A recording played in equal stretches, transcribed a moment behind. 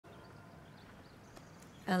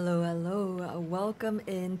Hello, hello. Welcome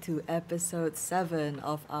into episode 7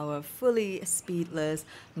 of our fully speedless,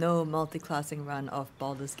 no multiclassing run of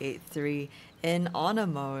Baldur's Gate 3 in honor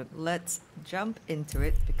mode. Let's jump into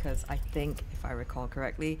it because I think, if I recall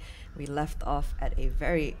correctly, we left off at a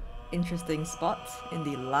very interesting spot in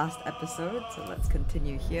the last episode. So let's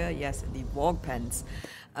continue here. Yes, in the Warg Pens.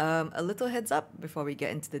 A little heads up before we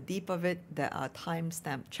get into the deep of it, there are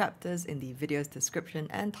time-stamped chapters in the video's description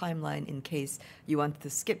and timeline in case you want to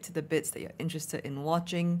skip to the bits that you're interested in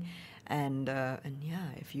watching. And yeah,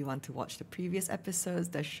 if you want to watch the previous episodes,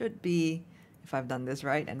 there should be, if I've done this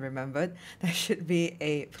right and remembered, there should be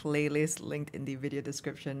a playlist linked in the video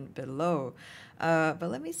description below. But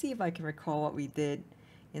let me see if I can recall what we did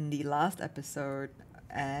in the last episode.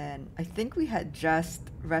 And I think we had just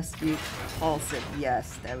rescued Halsin.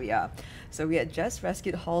 Yes, there we are. So we had just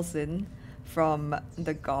rescued Halsin from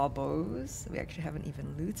the Gobbos. We actually haven't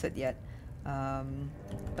even looted yet.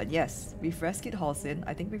 But yes, we've rescued Halsin.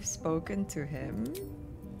 I think we've spoken to him.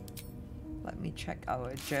 Let me check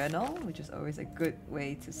our journal, which is always a good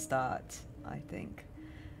way to start, I think.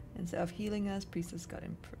 Instead of healing us, priestess got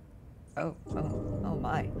improved. Oh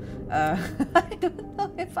my. I don't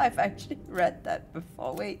know if I've actually read that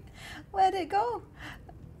before. Wait, where'd it go?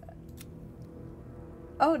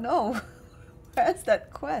 Oh no, where's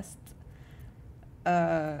that quest?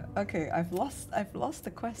 Okay, I've lost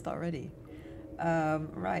the quest already.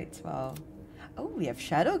 Right, well. Oh, we have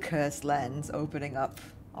Shadow Curse lands opening up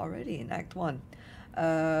already in Act 1.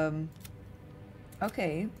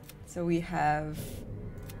 Okay, so we've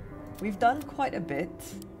done quite a bit.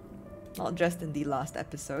 Not just in the last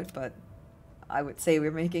episode, but I would say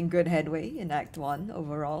we're making good headway in Act 1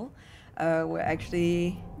 overall. We're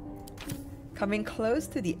actually coming close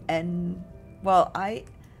to the end. Well, I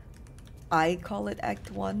call it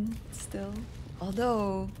Act 1 still.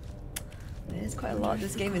 Although there's quite a lot.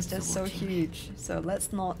 This game is just so huge. So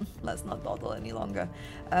let's not dawdle any longer.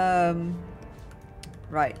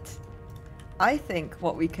 Right. I think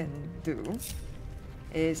what we can do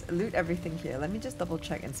is loot everything here. Let me just double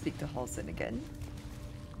check and speak to Halsin again.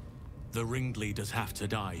 The ringleaders have to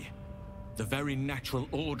die. The very natural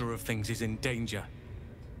order of things is in danger.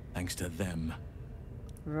 Thanks to them.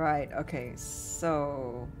 Right, okay,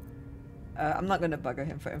 so I'm not going to bugger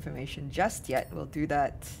him for information just yet. We'll do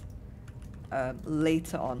that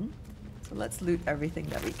later on. So let's loot everything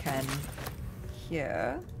that we can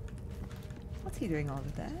here. What's he doing over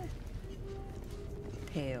there?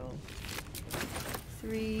 Tail.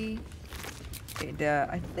 3. Okay, there,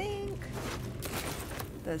 I think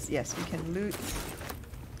there's, yes, we can loot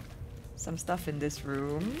some stuff in this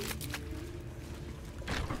room.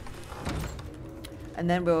 And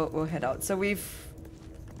then we'll head out. So we've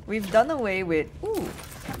done away with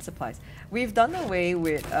cat supplies. We've done away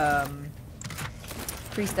with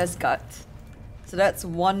Priestess Gut. So that's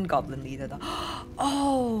one goblin leader.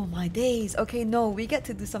 Oh my days. Okay, no, we get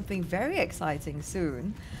to do something very exciting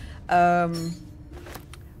soon.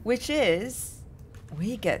 Which is,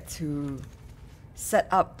 we get to set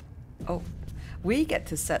up,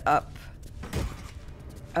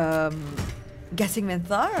 getting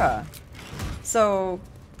Minthara. So,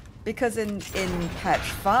 because in patch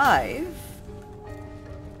 5,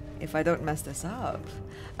 if I don't mess this up,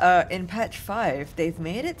 in patch 5, they've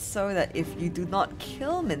made it so that if you do not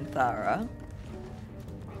kill Minthara,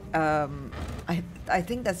 I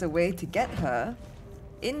think there's a way to get her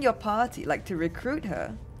in your party, like to recruit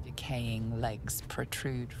her. Decaying legs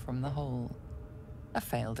protrude from the hole. A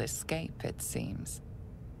failed escape, it seems.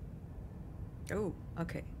 Oh,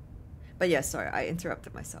 okay. But yes, sorry, I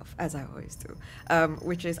interrupted myself, as I always do.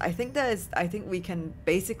 Which is, I think we can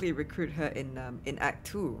basically recruit her in Act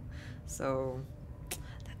 2. So,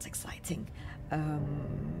 that's exciting.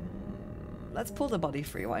 Let's pull the body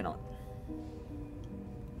free, why not?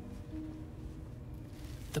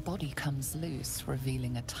 The body comes loose,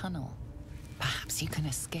 revealing a tunnel. Perhaps you can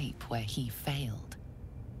escape where he failed.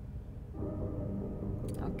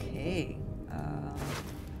 Okay.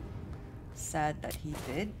 Sad that he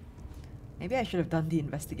did. Maybe I should have done the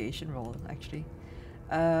investigation roll, actually.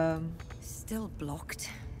 Still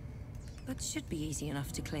blocked, but should be easy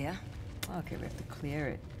enough to clear. Okay, we have to clear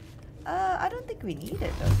it. I don't think we need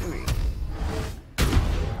it, though, do we?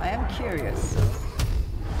 I am curious.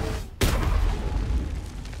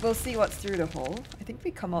 We'll see what's through the hole. I think we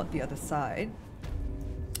come out the other side.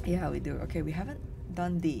 Yeah, we do. Okay, we haven't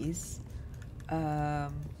done these.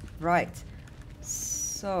 Right.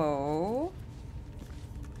 So,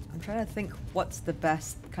 I'm trying to think what's the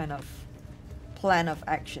best kind of plan of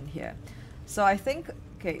action here. So I think,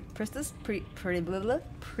 okay, Priestess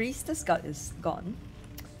Gut is gone.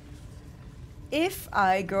 if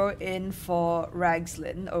I go in for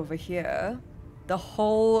Ragzlin over here, the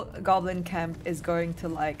whole goblin camp is going to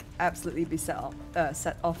like absolutely be set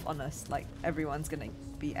off on us. Like everyone's gonna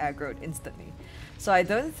be aggroed instantly. So I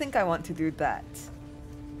don't think I want to do that.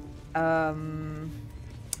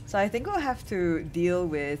 So I think we'll have to deal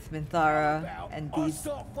with Minthara and these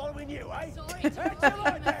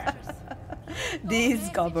these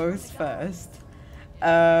gobbos first.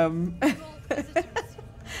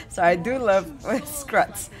 So I do love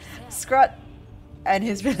Skrut. Skrut and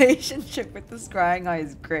his relationship with the Scrying Eye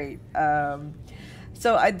is great.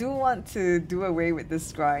 So I do want to do away with the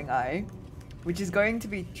Scrying Eye, which is going to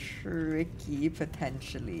be tricky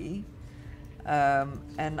potentially.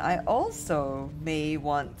 And I also may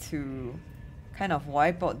want to kind of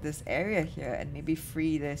wipe out this area here and maybe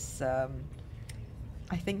free this.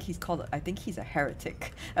 I think he's a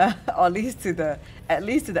heretic, or at least to the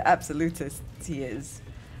absolutists he is,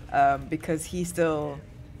 because he still.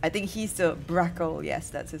 I think he still Brackle, yes,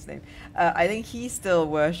 that's his name. I think he still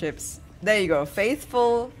worships. There you go,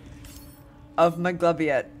 faithful of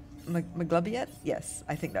Maglubiet. Maglubiet? Yes,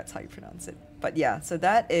 I think that's how you pronounce it. But yeah, so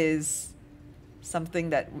that is something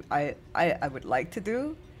that I would like to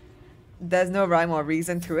do. There's no rhyme or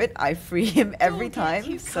reason to it. I free him every time,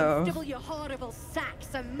 you so. Comfortable, you horrible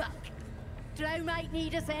sacks of muck. Drow might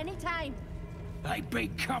need us any time. Ain't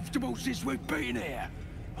been comfortable since we've been here.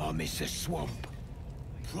 I miss the swamp.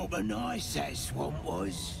 Proper nice that swamp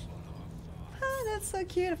was. Oh, that's so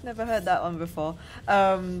cute. I've never heard that one before.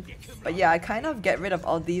 But yeah, I kind of get rid of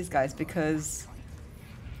all these guys because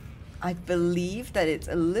I believe that it's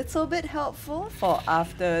a little bit helpful for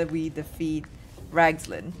after we defeat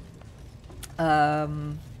Ragzlin.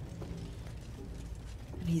 And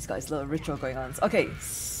he's got his little ritual going on. Okay,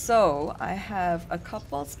 so I have a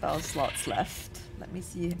couple spell slots left. Let me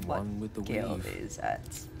see what Gale is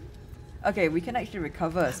at. Okay, we can actually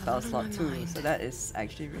recover a spell slot too, so that is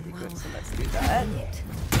actually really good. So let's do that.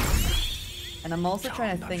 And I'm also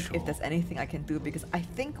trying to think if there's anything I can do, because I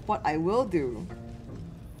think what I will do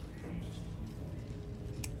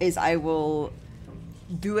is I will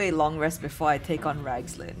do a long rest before I take on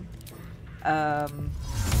Ragzlin.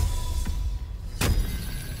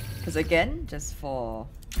 Because again, just for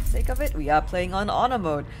the sake of it, we are playing on honor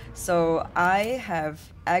mode. So I have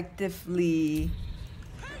actively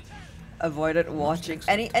avoided watching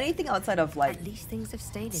anything outside of like At least things have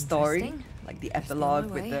stayed story, interesting. like the They're still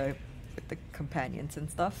epilogue away. with the companions and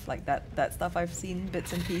stuff like that stuff I've seen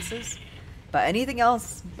bits and pieces. But anything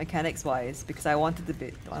else mechanics wise, because I wanted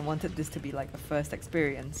this to be like a first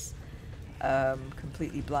experience,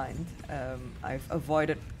 completely blind. I've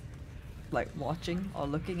avoided like watching or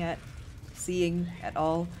looking at, seeing at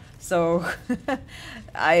all. So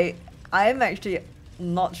I'm actually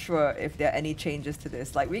not sure if there are any changes to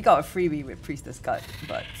this. Like we got a freebie with Priestess Gut,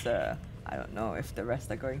 but I don't know if the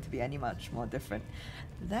rest are going to be any much more different.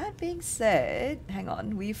 That being said, hang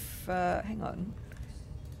on,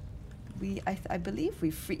 I believe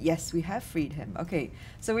we freed. Yes, we have freed him. Okay,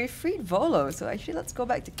 so we freed Volo. So actually, let's go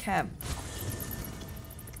back to camp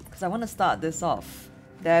because I want to start this off.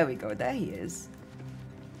 There we go. There he is.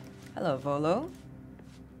 Hello, Volo.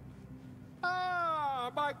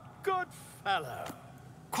 Ah, my good fellow.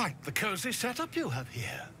 Quite the cozy setup you have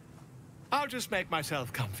here. I'll just make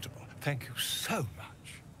myself comfortable. Thank you so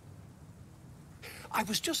much. I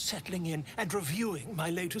was just settling in and reviewing my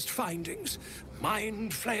latest findings.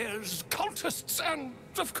 Mind flayers, cultists, and,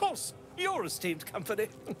 of course, your esteemed company.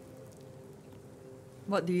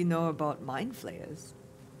 What do you know about mind flayers?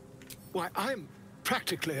 Why, I'm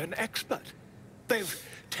practically an expert. They've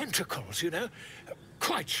tentacles, you know?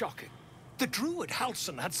 Quite shocking. The druid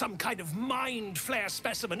Halsin had some kind of mind flare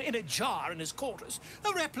specimen in a jar in his quarters.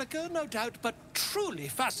 A replica, no doubt, but truly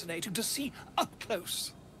fascinating to see up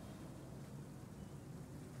close.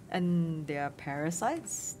 And they are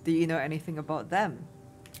parasites? Do you know anything about them?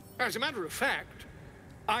 As a matter of fact,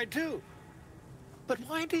 I do. But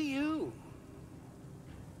why do you?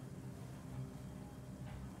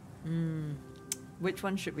 Which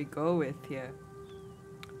one should we go with here?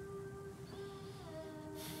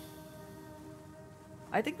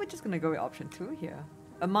 I think we're just gonna go with option 2 here.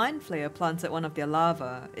 A mind flayer planted one of their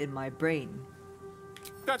larvae in my brain.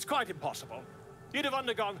 That's quite impossible. You'd have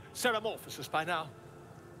undergone ceramorphosis by now.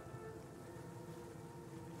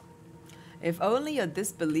 If only your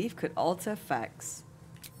disbelief could alter facts.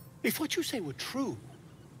 If what you say were true,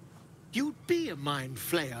 you'd be a mind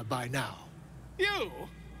flayer by now. You?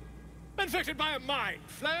 Infected by a mind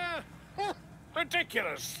flayer? Huh,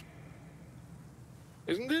 ridiculous.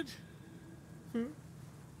 Isn't it?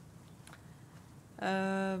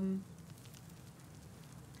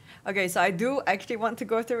 Okay, so I do actually want to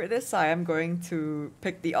go through with this, so I am going to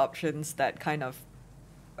pick the options that kind of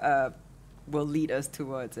will lead us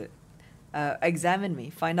towards it. Examine me,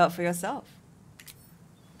 find out for yourself.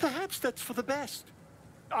 Perhaps that's for the best.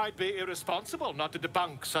 I'd be irresponsible not to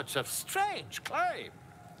debunk such a strange claim.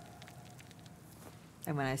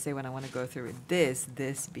 And when I say when I want to go through with this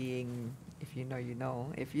being, if you know, you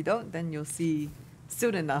know. If you don't, then you'll see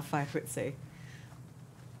soon enough, I would say.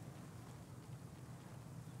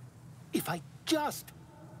 If I just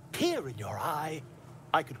peer in your eye,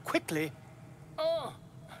 I could quickly... Oh,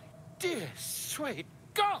 my dear sweet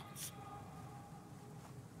gods!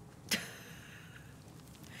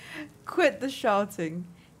 Quit the shouting.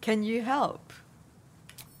 Can you help?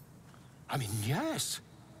 I mean, yes.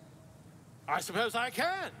 I suppose I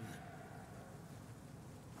can.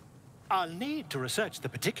 I'll need to research the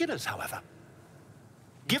particulars, however.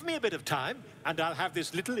 Give me a bit of time, and I'll have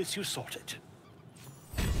this little issue sorted.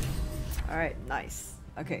 Alright, nice.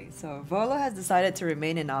 Okay, so Volo has decided to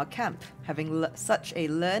remain in our camp. Having such a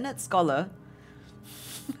learned scholar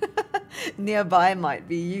nearby might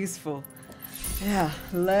be useful. Yeah,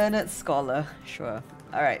 learned scholar, sure.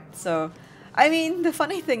 Alright, so, I mean, the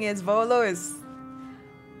funny thing is, Volo is...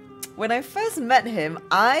 When I first met him,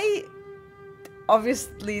 I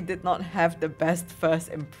obviously did not have the best first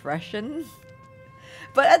impression.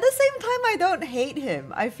 But at the same time, I don't hate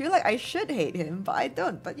him. I feel like I should hate him, but I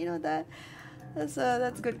don't. But you know,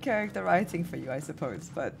 that's good character writing for you, I suppose.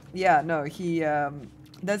 But yeah, no,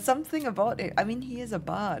 there's something about it. I mean, he is a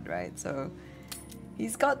bard, right? So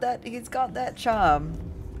he's got that charm.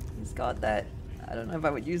 He's got that, I don't know if I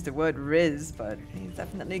would use the word riz, but he's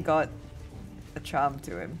definitely got a charm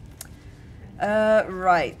to him.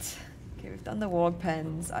 Right. Okay, we've done the warg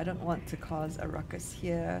pens. I don't want to cause a ruckus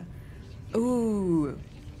here. Ooh.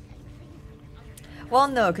 Well,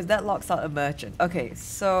 no, because that locks out a merchant. Okay,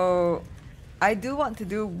 so I do want to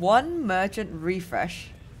do one merchant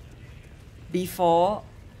refresh before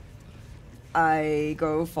I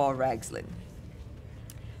go for Ragzlin.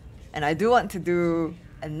 And I do want to do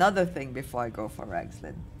another thing before I go for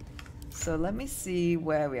Ragzlin. So let me see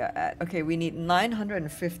where we are at. Okay, we need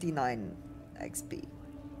 959 XP.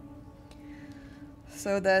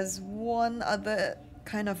 So there's one other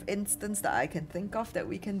kind of instance that I can think of that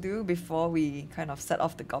we can do before we kind of set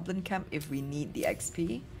off the Goblin camp if we need the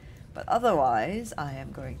XP. But otherwise, I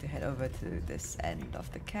am going to head over to this end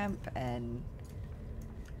of the camp and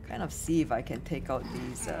kind of see if I can take out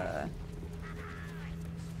these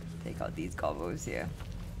gobos here.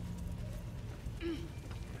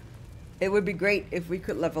 It would be great if we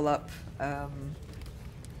could level up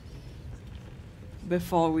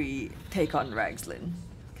before we take on Ragzlin.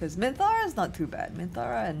 Because Minthara is not too bad.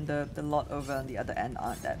 Minthara and the lot over on the other end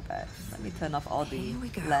aren't that bad. Let me turn off all the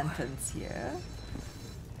lanterns here.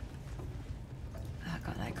 Oh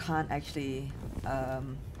god, I can't actually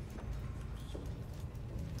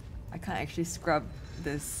scrub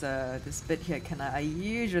this this bit here, can I? I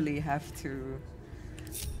usually have to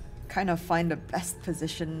kind of find the best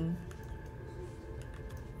position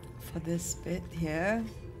for this bit here.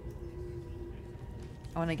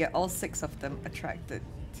 I want to get all 6 of them attracted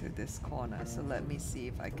to this corner, so let me see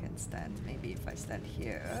if I can stand. Maybe if I stand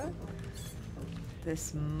here,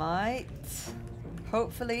 this might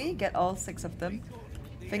hopefully get all 6 of them.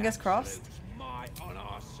 Fingers crossed.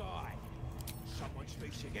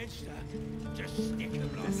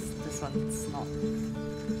 This one's not.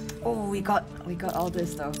 Oh, we got all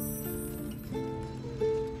this though.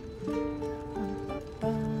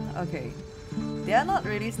 Okay, they are not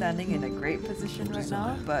really standing in a great position right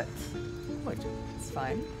now, but it's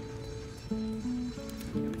fine.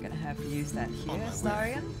 We're gonna have you stand here,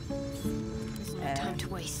 Starion. And time to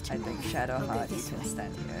waste. I think Shadowheart, you can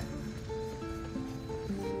stand here.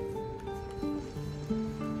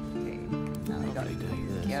 Okay, now we got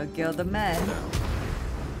Gil the man. I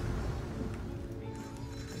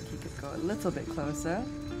think he could go a little bit closer.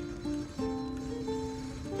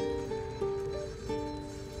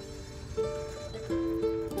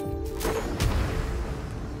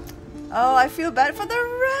 Oh, I feel bad for the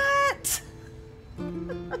rat!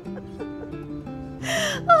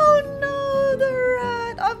 Oh no, the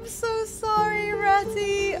rat! I'm so sorry,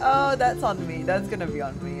 Ratty! Oh, that's on me. That's gonna be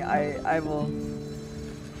on me. I will...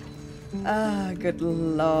 Ah, good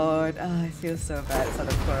lord. Ah, I feel so bad for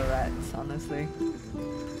the poor rat, honestly.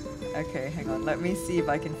 Okay, hang on. Let me see if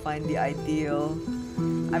I can find the ideal...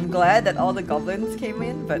 I'm glad that all the goblins came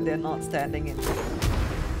in, but they're not standing in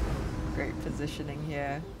great positioning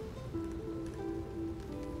here.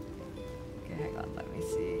 Hang on, let me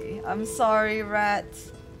see. I'm sorry, rat.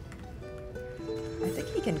 I think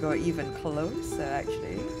he can go even closer,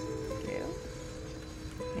 actually.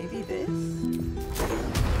 Maybe this?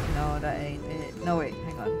 No, that ain't it. No, wait,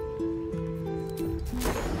 hang on.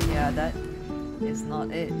 Yeah, that is not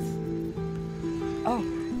it. Oh,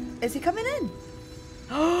 is he coming in?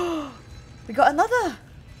 Oh, we got another!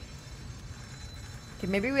 Okay,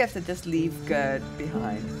 maybe we have to just leave Gerd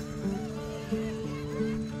behind.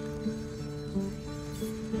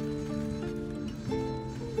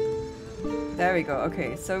 There we go,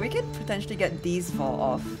 okay, so we can potentially get these four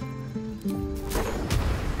off.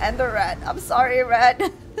 And the rat, I'm sorry, rat!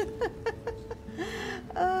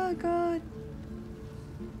 Oh god.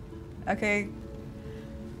 Okay.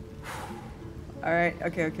 Alright,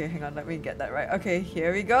 okay, hang on, let me get that right. Okay,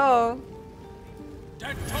 here we go!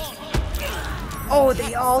 Oh,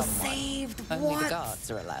 they all saved! Only What? the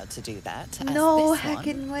guards are allowed to do that. No as this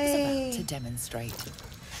heckin' one way. is about to demonstrate.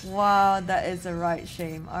 Wow, that is a right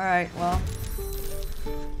shame. Alright, well.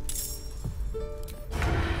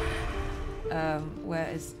 Where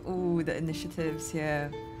is... Ooh, the initiatives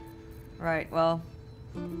here. Right, well.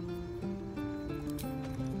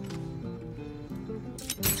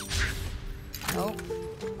 Nope,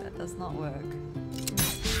 that does not work.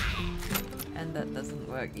 And that doesn't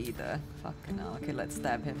work either. Fucking hell. Okay, let's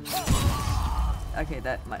stab him. Okay,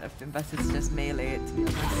 that might have been best. It's just melee it, to be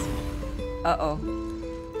honest. Uh-oh.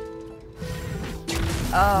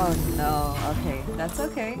 Oh no. Okay, that's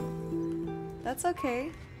okay. That's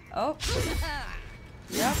okay. Oh.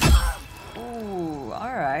 Yep. Ooh,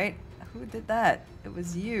 alright. Who did that? It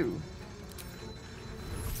was you.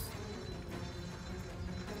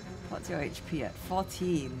 What's your HP at?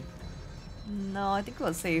 14. No, I think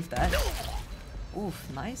we'll save that.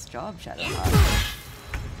 Oof, nice job, Shadowheart.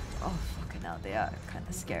 Oh, fucking hell, they are kind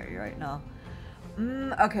of scary right now.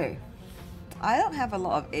 Okay. I don't have a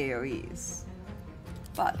lot of AoEs.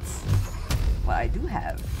 But what I do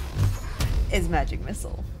have is Magic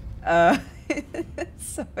Missile.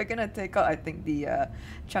 So we're gonna take out, I think, the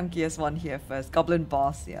chunkiest one here first. Goblin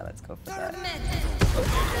Boss. Yeah, let's go for that.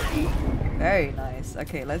 Very nice.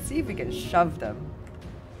 Okay, let's see if we can shove them.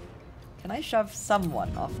 Can I shove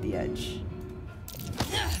someone off the edge?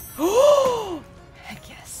 Oh! Heck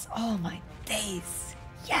yes. Oh my days.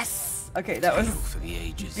 Yes! Okay, that was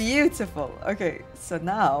beautiful. Okay, so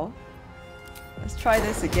now let's try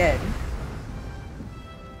this again.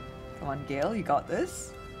 Come on, Gale, you got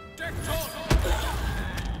this.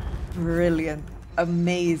 Brilliant.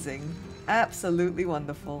 Amazing. Absolutely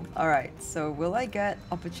wonderful. Alright, so will I get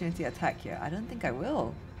opportunity attack here? I don't think I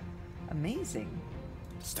will. Amazing.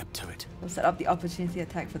 Step to it. We'll set up the opportunity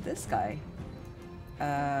attack for this guy.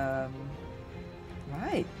 Right,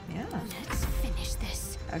 yeah. Let's finish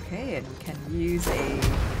this. Okay, and we can use a...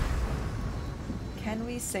 Can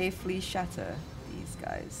we safely shatter these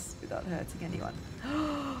guys without hurting anyone?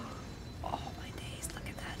 Oh my days, look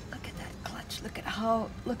at that clutch, look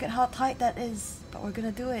at how tight that is. But we're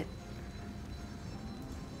gonna do it.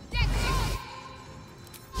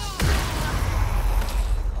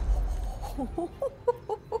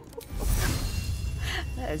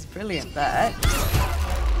 That is brilliant, that.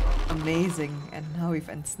 Amazing. And now we've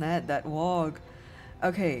ensnared that warg.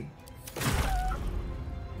 Okay.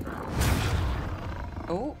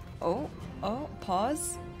 Oh,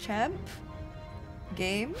 pause. Champ.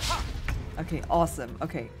 Game. Okay, awesome.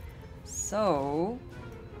 Okay. So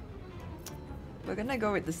we're gonna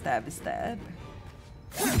go with the stab.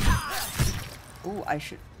 Oh, I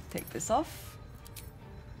should take this off.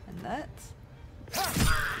 And that.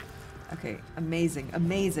 Okay, amazing.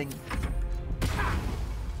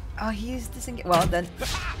 Oh, he used disengage. Well then.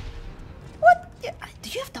 What? Yeah, do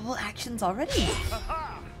you have double actions already?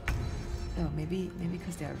 Oh, maybe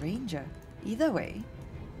because they're a ranger. Either way.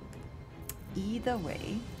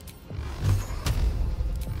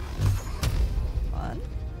 One.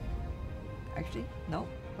 Actually, no.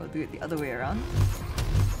 We'll do it the other way around.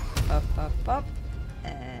 Up,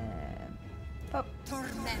 and up.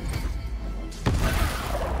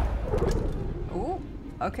 Oh,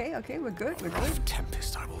 okay, we're good.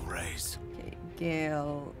 Tempest I will raise. Okay,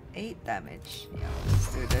 Gale, 8 damage. Yeah,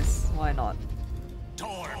 let's do this. Why not?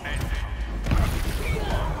 Torment.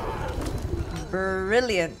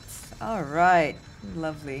 Brilliant. All right,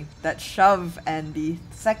 lovely. That shove and the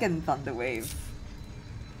second thunder wave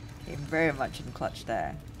came very much in clutch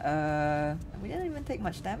there. We didn't even take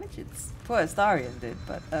much damage. It's poor Astarion did,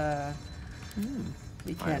 but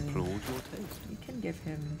we can give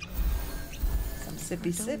him some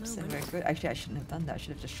sippy sips and we're good. Actually, I shouldn't have done that. I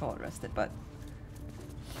should have just short rested, but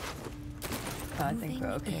I think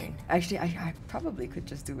we're okay. Actually, I probably could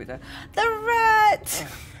just do with the rat.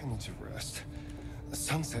 I need to rest. The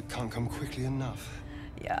sunset can't come quickly enough.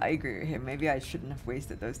 Yeah, I agree with him. Maybe I shouldn't have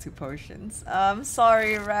wasted those 2 potions.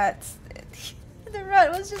 Sorry, rat. The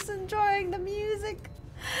rat was just enjoying the music.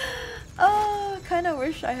 Oh, kind of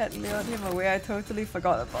wish I had lured him away. I totally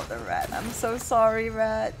forgot about the rat. I'm so sorry,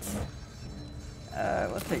 rat.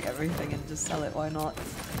 We'll take everything and just sell it. Why not?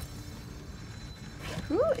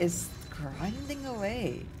 Who is grinding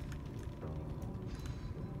away?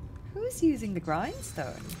 Who's using the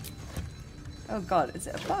grindstone? Oh god, is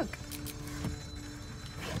it a bug?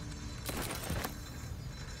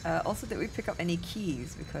 Also, did we pick up any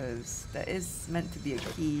keys? Because there is meant to be a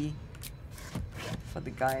key for the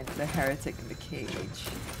guy, the heretic in the cage.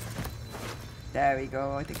 There we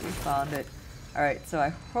go, I think we found it. Alright, so I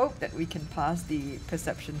hope that we can pass the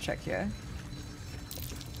perception check here.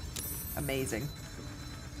 Amazing.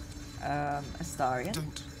 Astarion.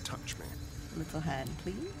 Don't touch me. Little hand,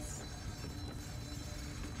 please.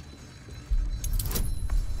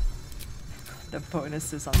 The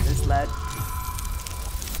bonuses on this lad.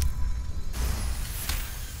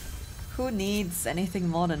 Who needs anything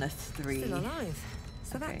more than a 3? Still alive.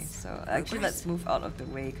 So Okay, that's so actually let's move out of the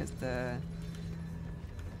way because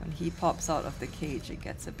when he pops out of the cage it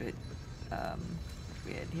gets a bit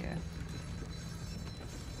weird here.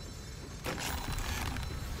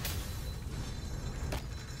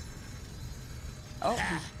 Oh,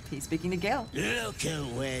 he's speaking to Gale. Look at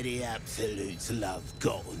where the absolutes love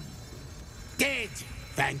gotten. Dead!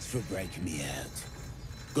 Thanks for breaking me out.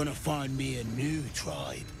 Gonna find me a new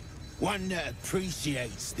tribe. One that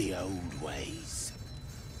appreciates the old ways.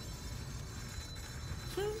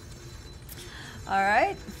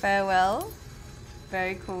 Alright, farewell.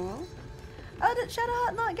 Very cool. Oh, did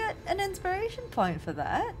Shadowheart not get an inspiration point for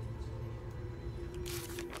that?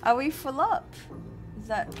 Are we full up? Is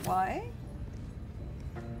that why?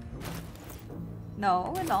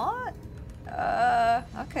 No, we're not.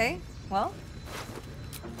 Okay. Well,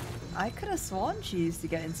 I could have sworn she used to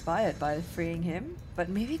get inspired by freeing him, but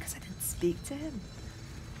maybe because I didn't speak to him.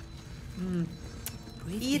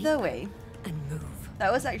 Either way, and move.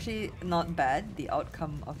 that was actually not bad, the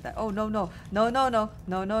outcome of that. Oh, no.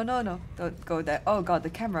 Don't go there. Oh god, the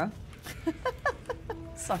camera.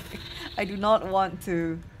 Sorry. I do not want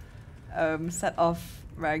to set off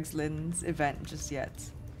Ragzlin's event just yet.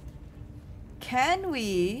 Can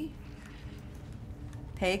we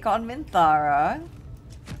take on Minthara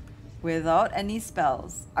without any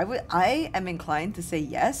spells? I am inclined to say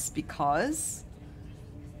yes because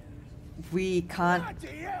we can't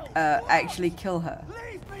actually kill her.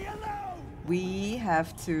 We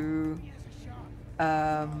have to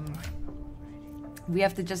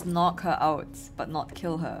just knock her out, but not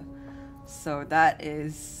kill her. So that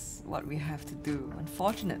is what we have to do,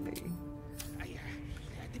 unfortunately.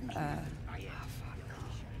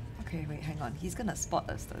 Okay, wait, hang on. He's gonna spot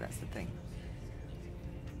us though, that's the thing.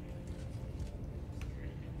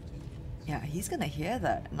 Yeah, he's gonna hear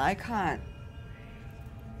that, and I can't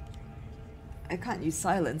use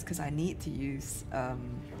silence because I need to use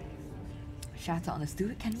shatter on us.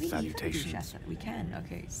 Can we even do shatter? We can.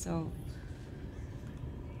 Okay, so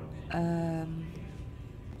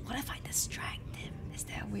what if I distract him? Is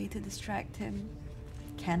there a way to distract him?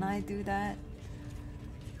 Can I do that?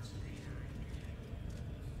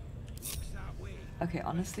 Okay,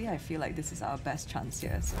 honestly, I feel like this is our best chance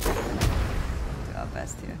here, so we'll do our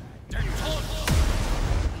best here. You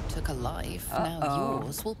took a life, now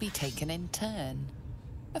yours will be taken in turn.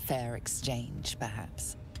 A fair exchange,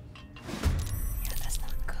 perhaps. Yeah, that's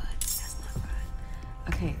not good. That's not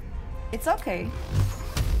good. Okay, it's okay.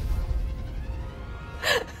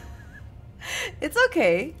 It's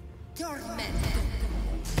okay.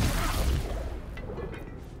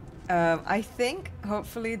 I think,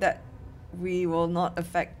 hopefully, that we will not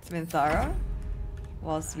affect Minthara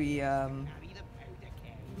whilst we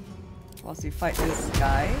fight this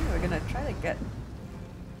guy. We're gonna try to get.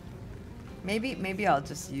 Maybe I'll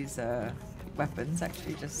just use weapons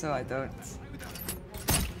actually, just so I don't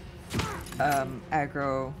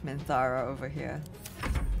aggro Minthara over here.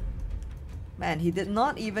 Man, he did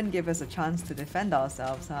not even give us a chance to defend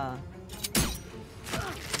ourselves, huh?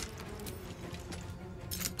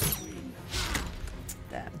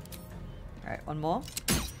 Damn. Alright, one more.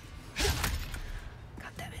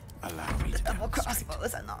 God damn it. Allow me to Double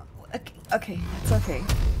crossbows are not working. Okay, it's okay.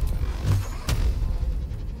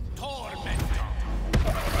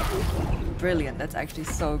 Brilliant, that's actually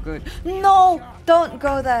so good. No! Don't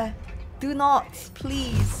go there! Do not,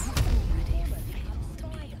 please.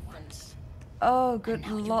 Oh, good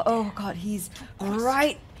lord. Oh god, he's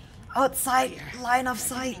right outside line of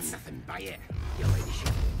sight.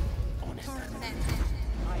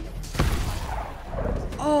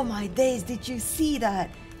 Oh my days, did you see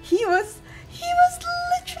that? He was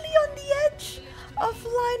literally on the edge of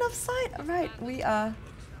line of sight. Right, we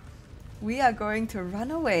are going to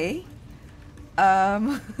run away. I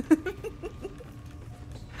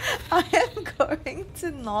am going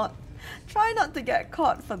to try not to get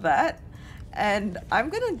caught for that. And I'm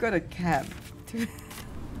gonna go to camp. Go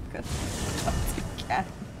to camp.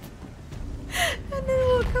 And then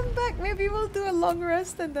we'll come back. Maybe we'll do a long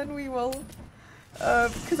rest and then we will.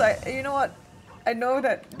 Because you know what? I know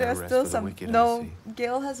that there's still some. No,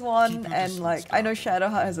 Gale has one, and like I know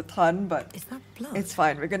Shadowheart has a ton, but Is that blood? it's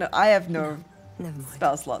fine. I have no Never mind.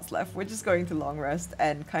 spell slots left. We're just going to long rest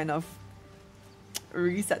and kind of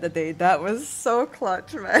reset the day. That was so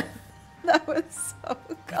clutch, man. That was so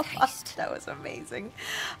clutch. That was amazing.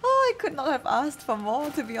 Oh, I could not have asked for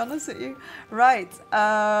more, to be honest with you. Right,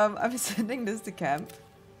 I'm sending this to camp.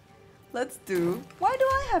 Let's do. Why do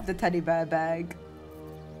I have the teddy bear bag?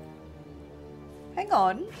 Hang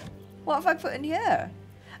on. What have I put in here?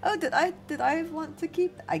 Oh, did I want to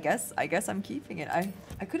keep? I guess I'm keeping it. I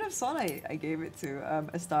could have sworn I gave it to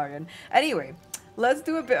Astarion. Anyway, let's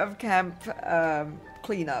do a bit of camp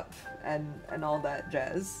cleanup and all that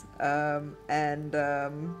jazz.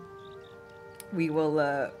 We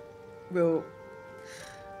will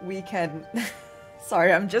we can.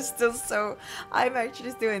 Sorry, I'm just still so. I'm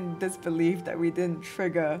actually still in disbelief that we didn't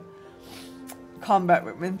trigger combat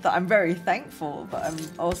with Minthara. I'm very thankful, but I'm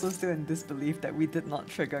also still in disbelief that we did not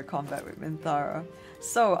trigger combat with Minthara.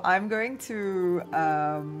 So I'm going to,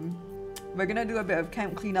 we're gonna do a bit of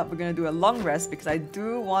camp cleanup. We're gonna do a long rest because I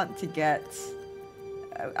do want to get,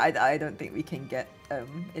 I don't think we can get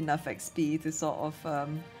enough XP to sort of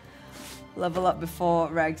level up before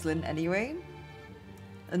Ragzlin anyway.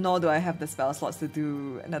 Nor do I have the spell slots to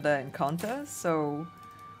do another encounter, so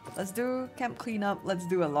let's do camp cleanup, let's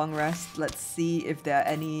do a long rest, let's see if there are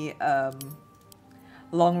any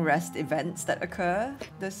long rest events that occur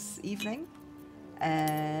this evening.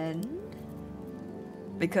 And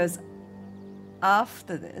because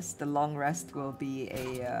after this, the long rest will be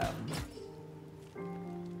a...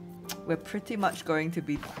 we're pretty much going to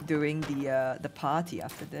be doing the party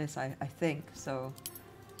after this, I think, so...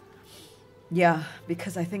 Yeah,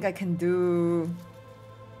 because I think I can do...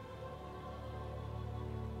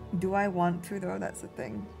 Do I want to though? That's the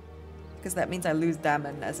thing. Because that means I lose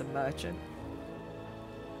Damon as a merchant.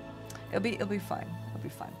 It'll be fine. It'll be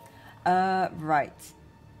fine. Right.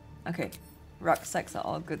 Okay. Rucksacks are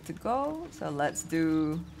all good to go. So let's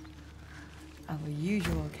do our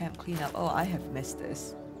usual camp cleanup. Oh, I have missed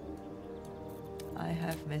this. I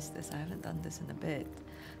have missed this. I haven't done this in a bit.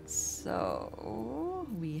 So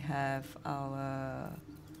we have our...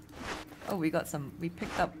 Oh, we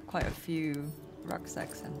picked up quite a few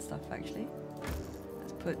rucksacks and stuff actually.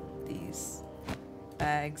 Let's put these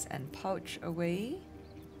bags and pouch away.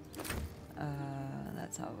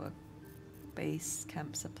 That's our base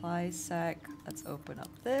camp supplies sack. Let's open up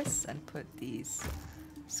this and put these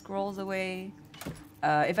scrolls away.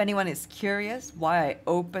 If anyone is curious why I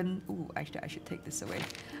open... Ooh, actually I should take this away.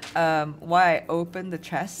 Why I open the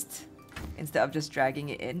chest instead of just dragging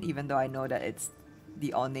it in, even though I know that it's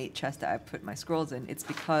the ornate chest that I put my scrolls in. It's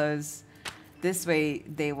because this way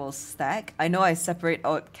they will stack. I know I separate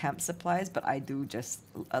out camp supplies, but I do just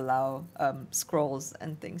allow scrolls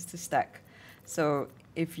and things to stack. So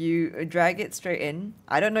if you drag it straight in,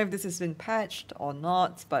 I don't know if this has been patched or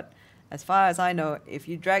not, but as far as I know, if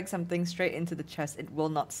you drag something straight into the chest, it will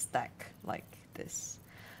not stack like this.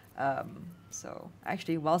 So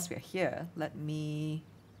actually, whilst we're here, let me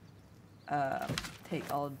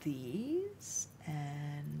take all these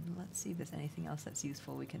and let's see if there's anything else that's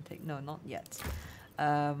useful we can take. No, not yet.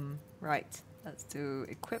 Right, let's do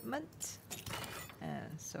equipment.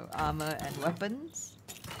 So armor and weapons.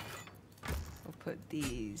 We'll put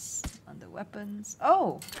these under weapons.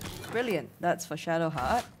 Oh, brilliant. That's for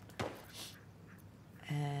Shadowheart.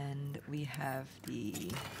 And we have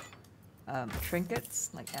the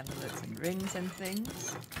trinkets, like amulets and rings and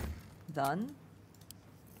things. Done.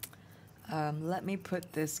 Let me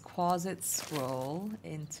put this Quasit scroll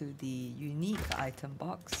into the unique item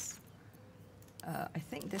box. I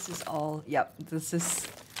think this is all... Yep, this is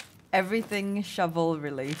everything shovel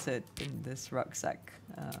related in this rucksack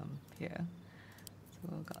here.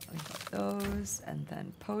 So we got those, and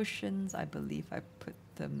then potions. I believe I put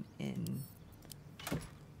them in...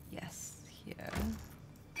 Yes, here.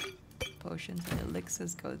 Potions and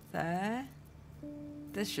elixirs go there.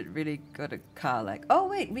 This should really go to Karlek. Oh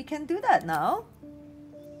wait, we can do that now.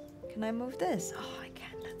 Can I move this? Oh, I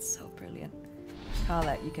can. That's so brilliant.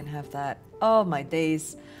 Karlek, you can have that. Oh my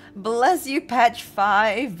days. Bless you, patch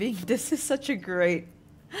 5. This is such a great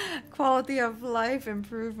Quality of life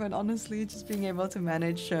improvement, honestly, just being able to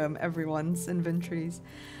manage everyone's inventories.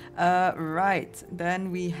 Right,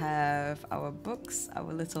 then we have our books,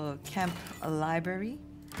 our little camp library.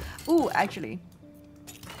 Ooh, actually,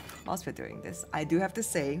 whilst we're doing this, I do have to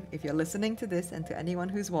say, if you're listening to this and to anyone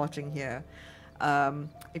who's watching here,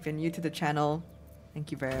 if you're new to the channel, thank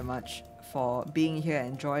you very much for being here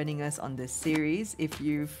and joining us on this series. If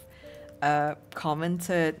you've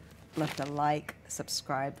commented, left a like,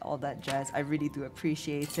 subscribed, all that jazz, I really do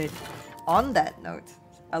appreciate it. On that note,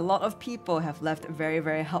 a lot of people have left very,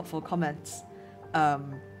 very helpful comments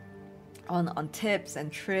on tips and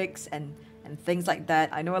tricks and things like that.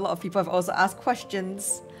 I know a lot of people have also asked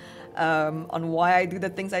questions on why I do the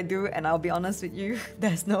things I do, and I'll be honest with you,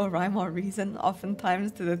 there's no rhyme or reason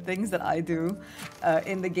oftentimes to the things that I do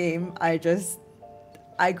in the game. I just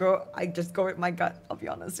go with my gut, I'll be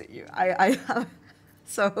honest with you.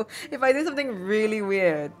 So if I do something really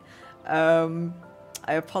weird, I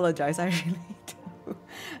apologize, I really do.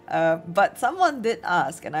 But someone did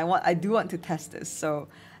ask, and I do want to test this. So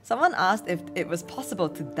someone asked if it was possible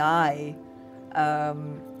to dye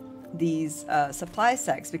these supply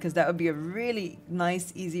sacks, because that would be a really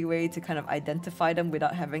nice, easy way to kind of identify them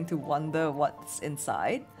without having to wonder what's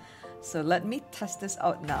inside. So let me test this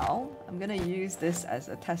out now. I'm gonna use this as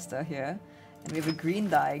a tester here. And we have a green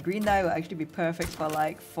dye. Green dye will actually be perfect for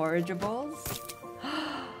like forageables.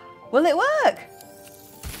 Will it work?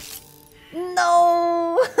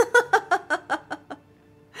 No!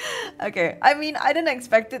 Okay, I mean, I didn't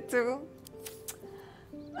expect it to.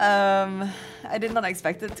 I did not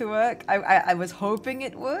expect it to work. I was hoping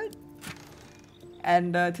it would.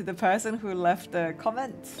 And to the person who left the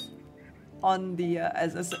comment on the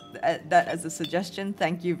as a suggestion,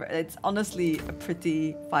 thank you. It's honestly a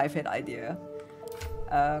pretty 5-hit idea.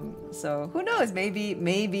 So who knows?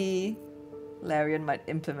 Maybe Larian might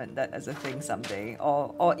implement that as a thing someday,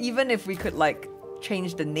 or even if we could like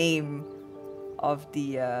change the name of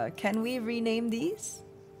the. Can we rename these?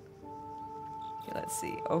 Okay, let's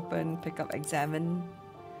see. Open, pick up, examine.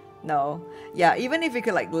 No. Yeah, even if we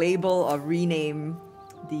could like label or rename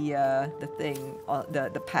the thing or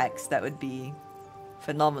the packs, that would be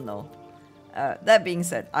phenomenal. That being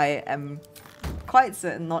said, I am quite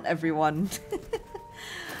certain not everyone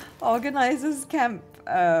organizes camp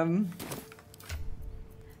to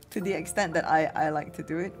the extent that I like to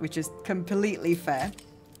do it, which is completely fair.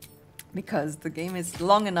 Because the game is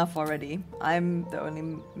long enough already. I'm the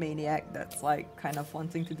only maniac that's like kind of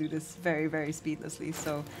wanting to do this very, very speedlessly.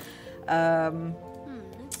 So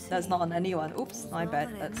that's not on anyone. Oops, my bad.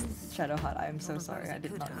 That's Shadowheart. I am so sorry. I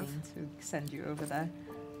did not mean to send you over there.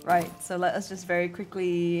 Right, so let us just very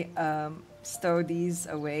quickly stow these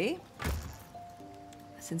away.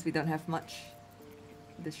 Since we don't have much,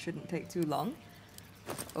 this shouldn't take too long.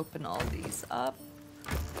 Open all these up.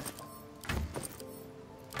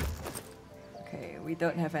 Okay, we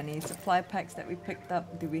don't have any supply packs that we picked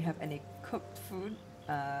up. Do we have any cooked food?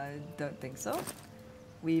 Don't think so.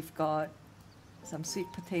 We've got some sweet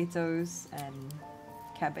potatoes and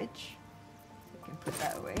cabbage. We can put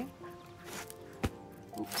that away.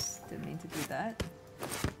 Oops, didn't mean to do that.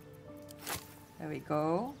 There we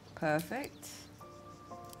go. Perfect.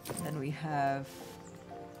 And then we have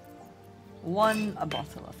a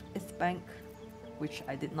bottle of Ithbank, which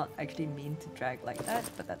I did not actually mean to drag like that,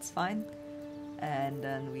 but that's fine. And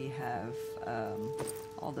then we have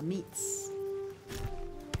all the meats.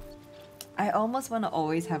 I almost want to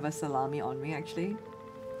always have a salami on me, actually.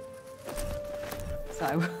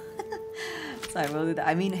 So I will do that.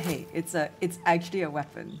 I mean, hey, it's actually a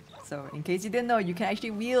weapon. So in case you didn't know, you can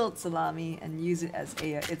actually wield salami and use it as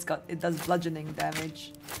a. It does bludgeoning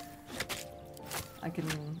damage. I can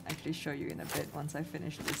actually show you in a bit once I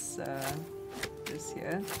finish this this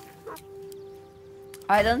here.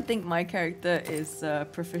 I don't think my character is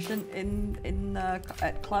proficient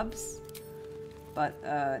at clubs, but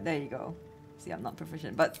there you go. See, I'm not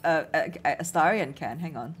proficient, but Astarion can.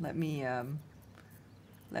 Hang on, let me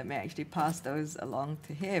actually pass those along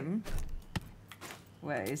to him.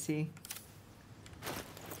 Where is he?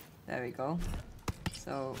 There we go.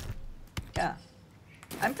 So, yeah.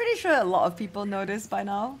 I'm pretty sure a lot of people know this by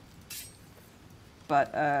now.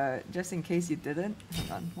 But just in case you didn't,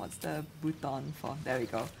 hang on, what's the bouton for? There we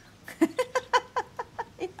go.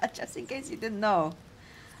 Yeah, just in case you didn't know.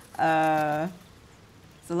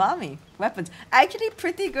 Salami, weapons. Actually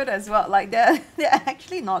pretty good as well. Like they're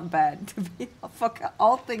actually not bad to be for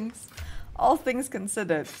all things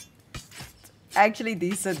considered. Actually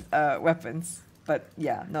decent weapons. But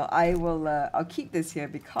yeah, no, I'll keep this here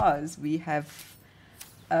because we have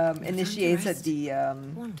initiated the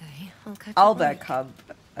Owlbear Cub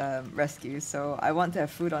rescues, so I want to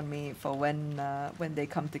have food on me for when they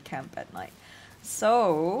come to camp at night.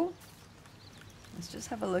 So let's just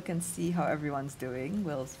have a look and see how everyone's doing.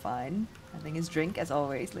 Will's fine, having his drink as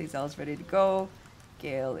always. Lae'zel's ready to go.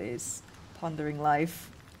 Gale is pondering life.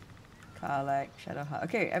 Karlak, Shadowheart.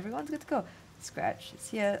 Okay, everyone's good to go. Scratch is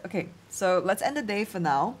here. Okay, so let's end the day for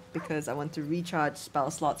now because I want to recharge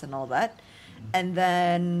spell slots and all that. And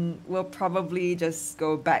then we'll probably just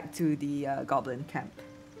go back to the Goblin camp.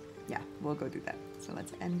 Yeah, we'll go do that. So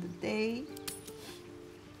let's end the day.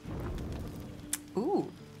 Ooh,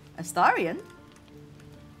 Astarion.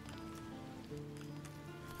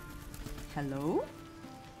 Hello?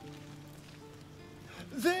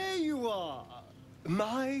 There you are,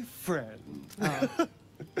 my friend. Oh.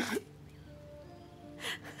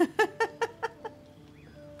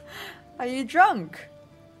 Are you drunk?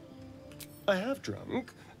 I have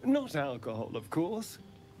drunk. Not alcohol, of course.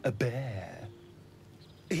 A bear.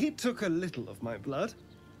 He took a little of my blood.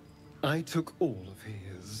 I took all of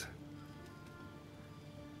his.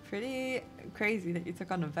 Pretty crazy that you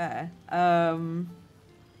took on a bear.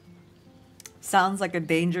 Sounds like a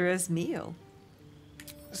dangerous meal.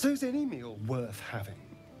 So's any meal worth having.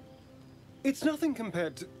 It's nothing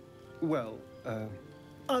compared to, well,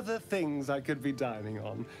 other things I could be dining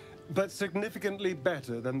on, but significantly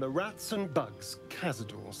better than the rats and bugs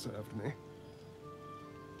Cazador served me.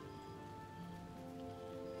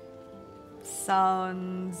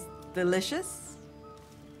 Sounds delicious.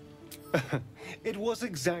 It was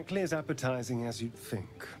exactly as appetizing as you'd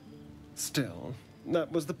think. Still, that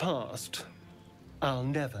was the past. I'll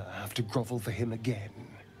never have to grovel for him again.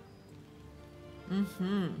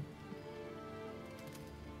 Mm-hmm.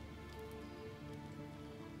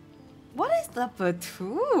 What is number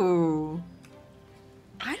 2?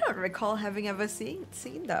 I don't recall having ever seen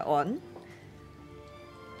that one.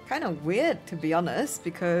 Kind of weird, to be honest,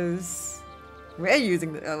 because we're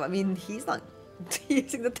using the... I mean, he's not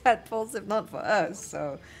using the tadpoles if not for us,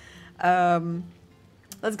 so...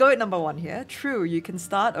 let's go with number 1 here. True, you can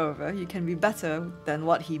start over. You can be better than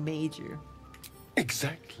what he made you.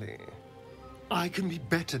 Exactly. I can be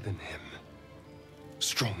better than him.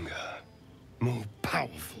 Stronger. More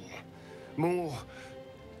powerful. More...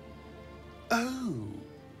 Oh.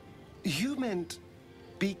 You meant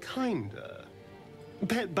be kinder.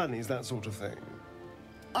 Pet bunnies, that sort of thing.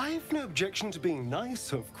 I've no objection to being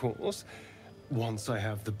nice, of course. Once I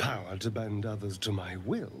have the power to bend others to my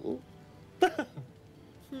will.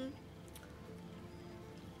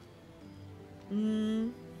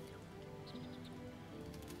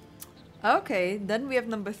 Okay, then we have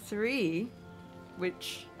number 3,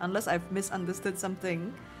 which, unless I've misunderstood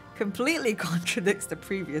something, completely contradicts the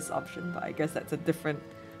previous option, but I guess that's a different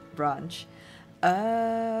branch.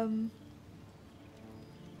 I'm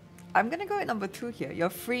gonna go with number 2 here.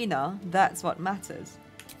 You're free now, that's what matters.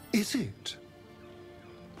 Is it?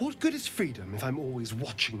 What good is freedom if I'm always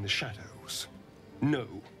watching the shadows? No.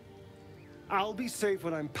 I'll be safe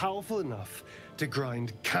when I'm powerful enough to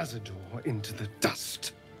grind Cazador into the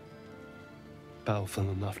dust. Powerful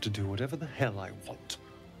enough to do whatever the hell I want.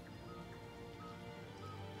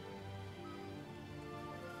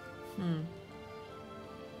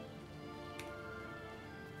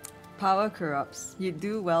 Power corrupts. You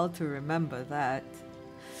do well to remember that.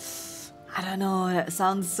 I don't know, that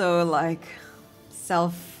sounds so like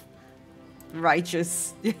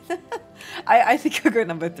self-righteous. I think I'll go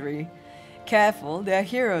number 3. Careful, there are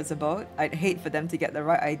heroes about. I'd hate for them to get the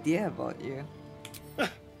right idea about you.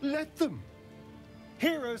 Let them.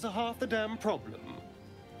 Heroes are half the damn problem.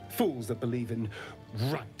 Fools that believe in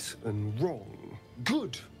right and wrong,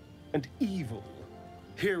 good and evil.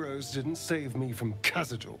 Heroes didn't save me from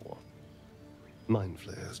Cazador. Mind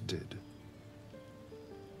Flayers did.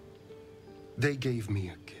 They gave me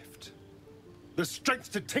a gift. The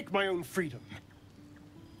strength to take my own freedom.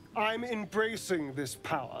 I'm embracing this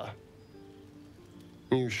power.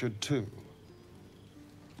 You should too.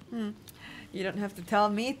 You don't have to tell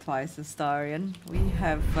me twice, Astarion. We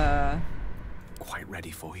have Quite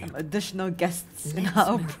ready for you. some additional guests in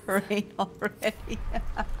our brain already.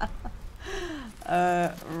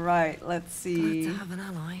 Right, let's see Glad to have an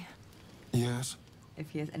ally. Yes? if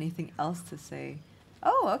he has anything else to say.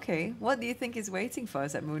 Oh, okay. What do you think is waiting for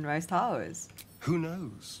us at Moonrise Towers? Who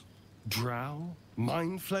knows? Drow?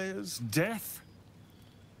 Mind Flayers? Death?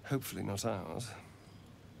 Hopefully not ours.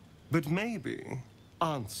 But maybe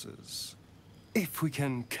answers. If we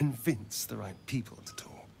can convince the right people to talk.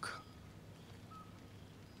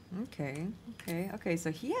 Okay,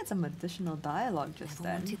 so he had some additional dialogue just Never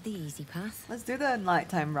then. wanted the easy path. Let's do the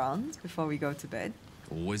nighttime rounds before we go to bed.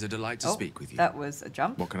 Always a delight to speak with you. That was a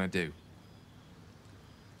jump. What can I do?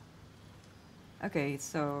 Okay,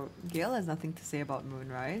 so Gale has nothing to say about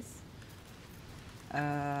Moonrise.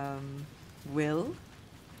 Will?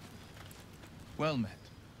 Well met.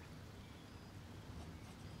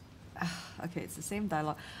 Okay, it's the same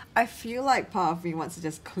dialogue. I feel like part of me wants to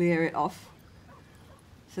just clear it off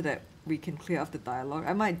so that we can clear off the dialogue.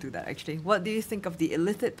 I might do that actually. What do you think of the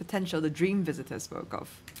illicit potential the dream visitor spoke of?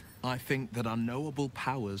 I think that unknowable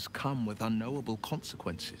powers come with unknowable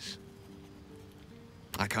consequences.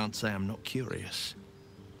 I can't say I'm not curious.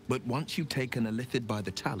 But once you take an illithid by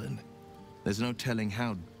the talon, there's no telling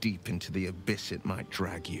how deep into the abyss it might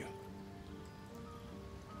drag you.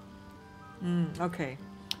 Okay.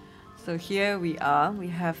 So here we are. We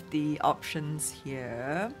have the options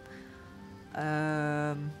here.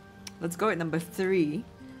 Let's go at number 3.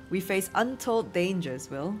 We face untold dangers,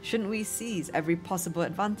 Will. Shouldn't we seize every possible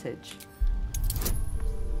advantage?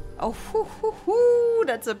 Oh,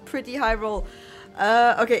 that's a pretty high roll.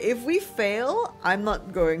 Okay, if we fail, I'm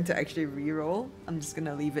not going to actually re-roll. I'm just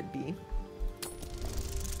gonna leave it be.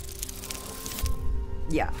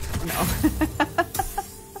 Yeah, no.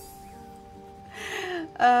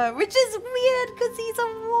 Which is weird because he's a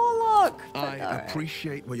warlock. I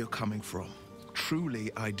appreciate where you're coming from.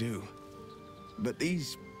 Truly, I do. But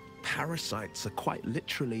these parasites are quite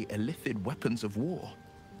literally illithid weapons of war.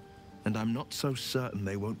 And I'm not so certain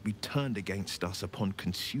they won't be turned against us upon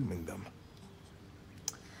consuming them.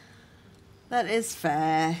 That is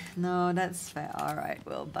fair. No, that's fair. Alright,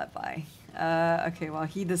 Will, bye-bye. Okay, well,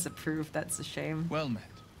 he disapproved. That's a shame. Well met.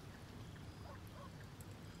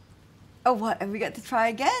 Oh, what? And we get to try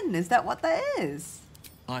again? Is that what that is?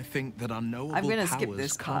 I think that unknowable I'm gonna skip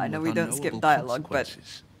this part. I know we don't skip dialogue, but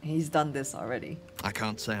he's done this already. I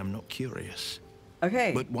can't say I'm not curious.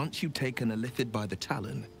 Okay. But once you take an illithid by the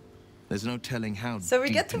talon, there's no telling how So we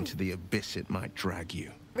deep get to- into the abyss it might drag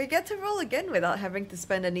you. We get to roll again without having to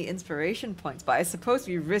spend any inspiration points, but I suppose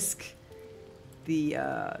we risk the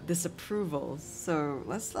disapproval. So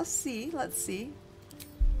let's see.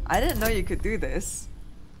 I didn't know you could do this.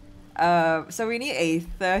 So we need a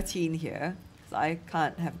 13 here, because I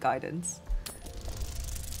can't have guidance.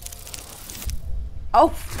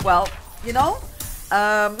 Oh, well, you know,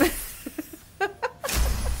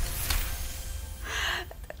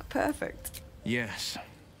 perfect. Yes,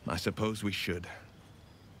 I suppose we should.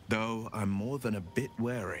 Though I'm more than a bit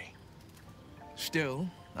wary. Still,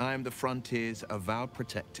 I am the Frontier's avowed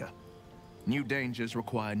protector. New dangers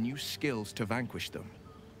require new skills to vanquish them.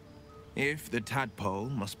 If the tadpole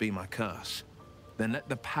must be my curse, then let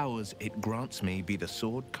the powers it grants me be the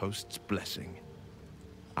Sword Coast's blessing.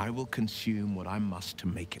 I will consume what I must to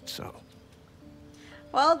make it so.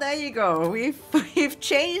 Well, there you go. We've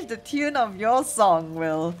changed the tune of your song,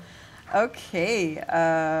 Will. Okay,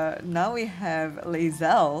 now we have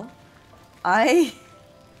Lae'zel.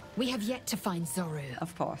 We have yet to find Zoru.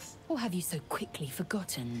 Of course. Or have you so quickly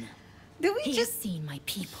forgotten? Do we He just... has seen my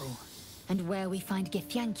people. And where we find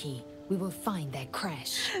Githyanki, we will find their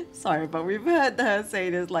crash. Sorry, but we've heard her say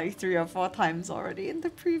this like 3 or 4 times already in the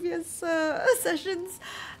previous sessions.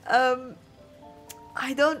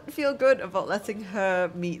 I don't feel good about letting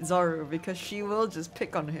her meet Zoru because she will just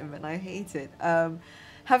pick on him and I hate it.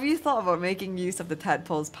 Have you thought about making use of the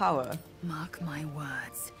tadpole's power? Mark my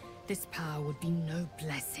words. This power would be no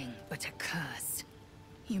blessing, but a curse.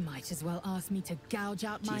 You might as well ask me to gouge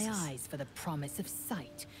out my eyes for the promise of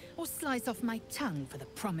sight, or slice off my tongue for the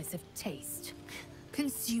promise of taste.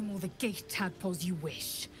 Consume all the gate tadpoles you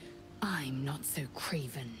wish. I'm not so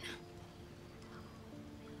craven.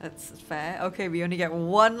 That's fair. Okay, we only get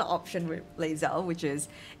one option with Lae'zel, which is,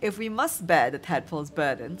 if we must bear the tadpole's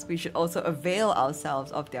burdens, we should also avail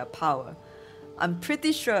ourselves of their power. I'm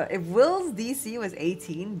pretty sure if Will's DC was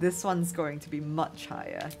 18, this one's going to be much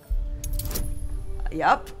higher.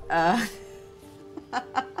 Yup.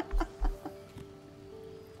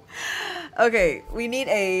 Okay, we need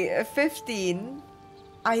a 15.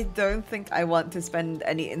 I don't think I want to spend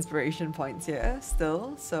any inspiration points here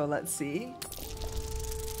still, so let's see.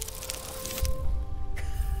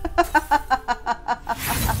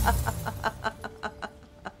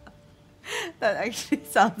 That actually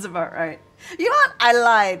sounds about right. You know what? I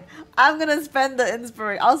lied. I'm gonna spend the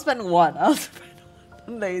inspiration. I'll spend 1. I'll spend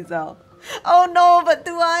 1 on Lae'zel. Oh no, but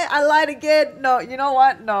do I? I lied again. No, you know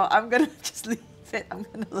what? No, I'm gonna just leave it. I'm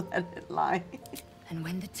gonna let it lie. And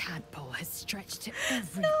when the tadpole has stretched to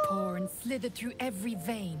every pore and slithered through every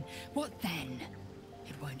vein, what then?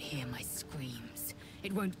 It won't hear my screams.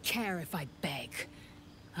 It won't care if I beg.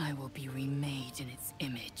 I will be remade in its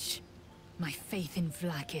image. My faith in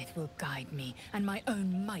Vlaakith will guide me, and my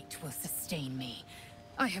own might will sustain me.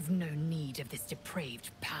 I have no need of this depraved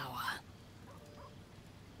power.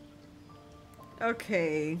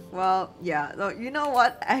 Okay, well, yeah. No, you know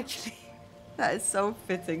what? Actually, that is so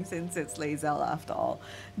fitting since it's Lae'zel after all.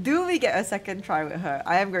 Do we get a second try with her?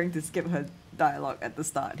 I am going to skip her dialogue at the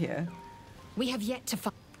start here. We have yet to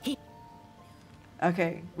find.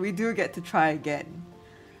 Okay, we do get to try again.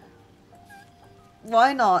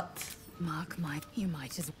 Why not? Mark you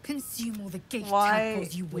might as well consume all the gate Why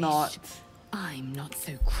tadpoles you wish. not? I'm not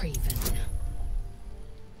so craven.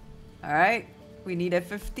 Alright, we need a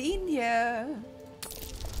 15 here.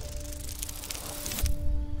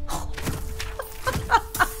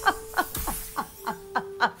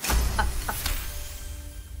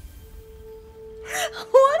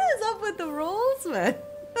 What is up with the rolls, man?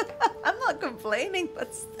 I'm not complaining,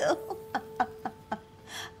 but still.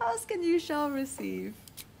 Ask and you shall receive.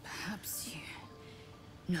 Perhaps you...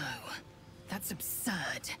 No, that's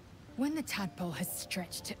absurd. When the tadpole has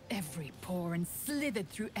stretched to every pore and slithered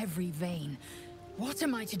through every vein, what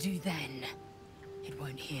am I to do then? It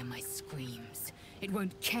won't hear my screams. It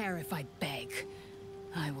won't care if I beg.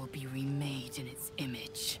 I will be remade in its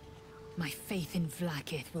image. My faith in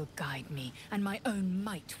Vlaakith will guide me, and my own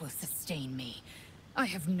might will sustain me. I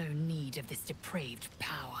have no need of this depraved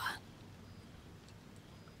power.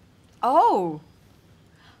 Oh!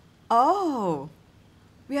 Oh!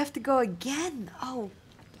 We have to go again! Oh,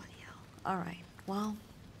 bloody hell. Alright, well...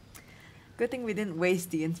 Good thing we didn't waste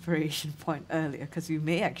the inspiration point earlier, because we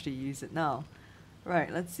may actually use it now.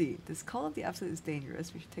 Right, let's see. This Call of the Absolute is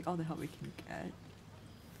dangerous. We should take all the help we can get.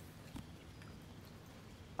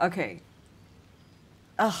 Okay.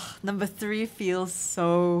 Ugh, number 3 feels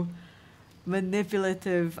so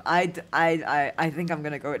manipulative. I think I'm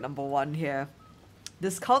gonna go with number 1 here.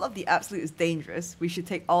 This Cult of the Absolute is dangerous. We should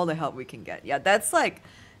take all the help we can get. Yeah, that's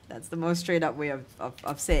the most straight up way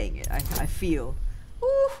of saying it, I feel.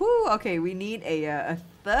 Woohoo! Okay, we need a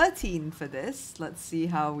 13 for this. Let's see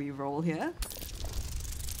how we roll here.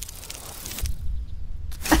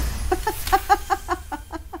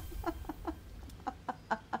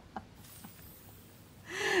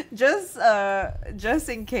 Just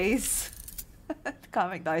in case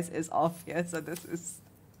Karmic dice is off here, so this is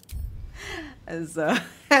as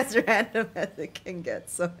random as it can get.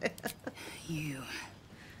 So You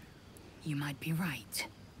might be right.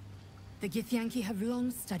 The Githyanki have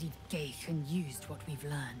long studied Geich and used what we've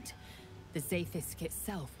learned. The Zaithisk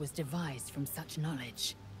itself was devised from such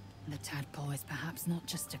knowledge. The tadpole is perhaps not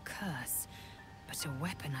just a curse, but a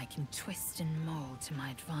weapon I can twist and mold to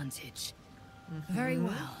my advantage. Very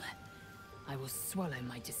well. I will swallow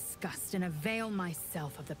my disgust and avail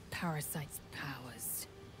myself of the parasite's powers.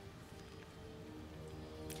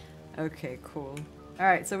 okay, cool.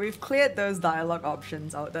 Alright, so we've cleared those dialogue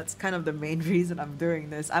options out. That's kind of the main reason I'm doing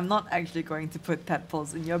this. I'm not actually going to put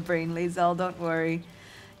tadpoles in your brain, Lae'zel, don't worry.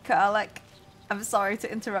 Karlek, I'm sorry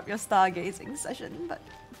to interrupt your stargazing session, but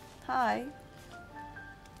hi.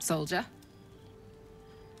 Soldier.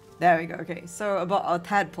 There we go, okay. So about our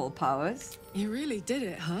tadpole powers. You really did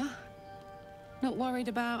it, huh? Not worried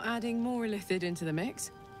about adding more illithid into the mix?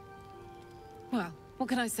 Well, what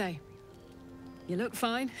can I say? You look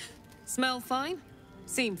fine, smell fine,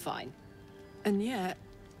 seem fine. And yet,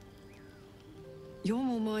 you're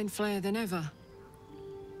more mind flayer than ever.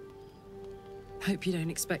 Hope you don't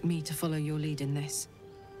expect me to follow your lead in this.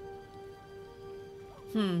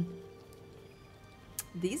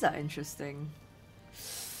 These are interesting.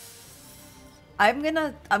 I'm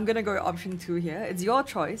gonna go with option 2 here. It's your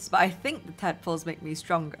choice, but I think the tadpoles make me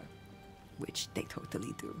stronger. Which they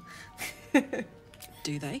totally do.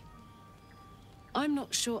 Do they? I'm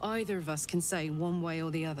not sure either of us can say one way or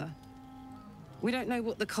the other. We don't know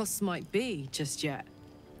what the costs might be just yet.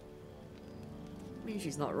 I mean,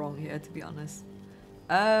 she's not wrong here, to be honest.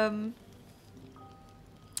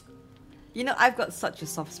 You know, I've got such a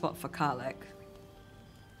soft spot for Karlek.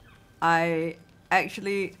 I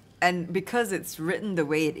actually, and because it's written the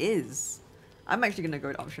way it is, I'm actually gonna go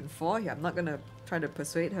with option 4 here. I'm not gonna try to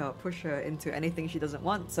persuade her or push her into anything she doesn't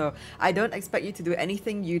want. So I don't expect you to do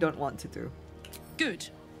anything you don't want to do. Good.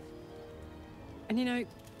 And you know,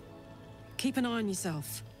 keep an eye on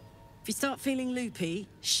yourself. If you start feeling loopy,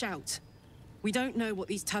 shout. We don't know what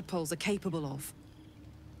these tadpoles are capable of.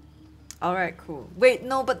 Alright, cool. Wait,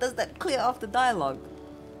 no, but does that clear off the dialogue?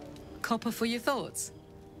 Copper for your thoughts?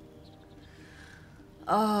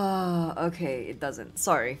 Oh, okay, it doesn't.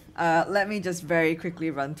 Sorry. Let me just very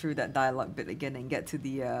quickly run through that dialogue bit again and get to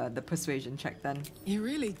the persuasion check then. You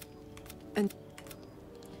really... And...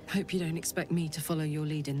 Hope you don't expect me to follow your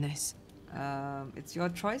lead in this. It's your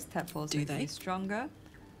choice, tadpoles. Do they? Stronger?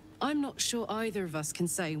 I'm not sure either of us can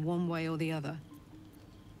say one way or the other.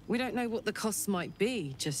 We don't know what the costs might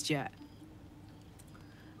be just yet.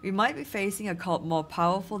 We might be facing a cult more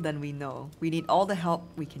powerful than we know. We need all the help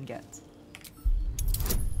we can get.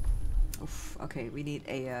 Oof, okay, we need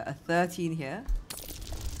a 13 here.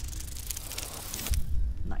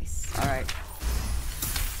 Nice. Alright.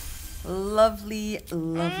 Lovely,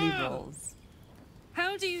 lovely rolls.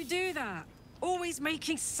 How do you do that? Always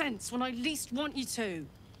making sense when I least want you to.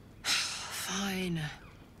 Fine.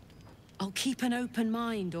 I'll keep an open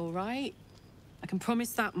mind, all right? I can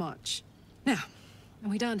promise that much. Now, are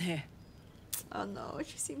we done here? Oh no,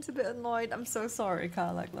 she seems a bit annoyed. I'm so sorry,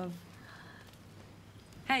 Karlak, love.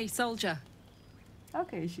 Hey, soldier.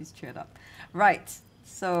 Okay, she's cheered up. Right,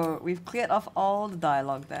 so we've cleared off all the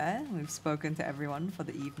dialogue there. We've spoken to everyone for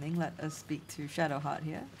the evening. Let us speak to Shadowheart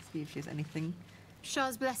here, see if she has anything.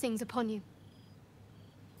 Shah's blessings upon you.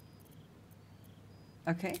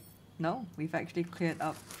 Okay, no, we've actually cleared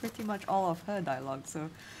up pretty much all of her dialogue, so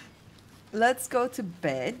let's go to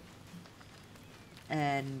bed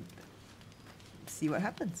and see what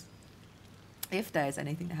happens. If there is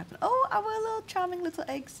anything to happen. Oh, our little charming little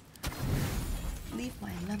eggs. Leave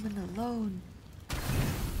my lemon alone.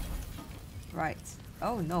 Right.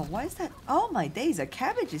 Oh no, why is that? Oh my days, a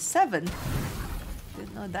cabbage is 7.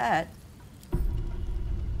 Didn't know that.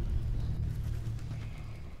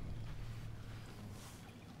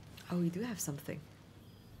 Oh, we do have something.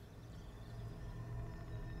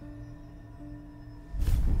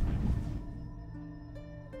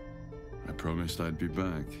 I promised I'd be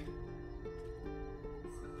back.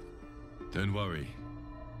 Don't worry.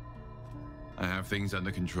 I have things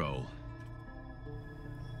under control.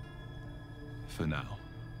 For now.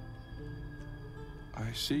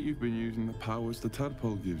 I see you've been using the powers the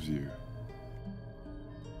tadpole gives you.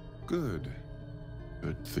 Good.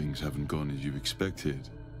 But things haven't gone as you expected.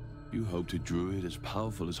 You hoped a druid as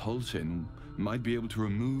powerful as Halsin might be able to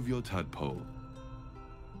remove your tadpole.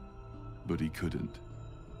 But he couldn't.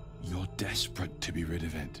 You're desperate to be rid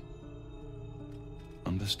of it.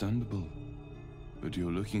 Understandable. But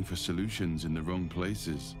you're looking for solutions in the wrong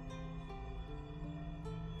places.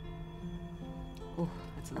 Oh,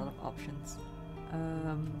 that's a lot of options.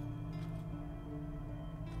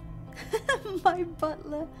 My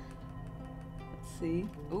butler. Let's see.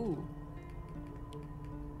 Ooh.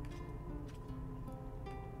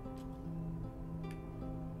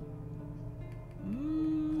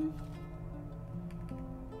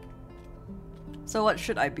 So what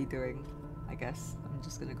should I be doing? I guess I'm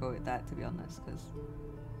just gonna go with that, to be honest, because...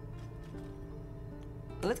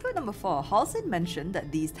 Let's go with number 4. Halsin mentioned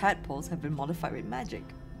that these tadpoles have been modified with magic.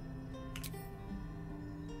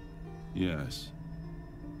 Yes.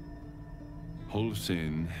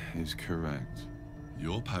 Halsin is correct.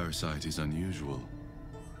 Your parasite is unusual.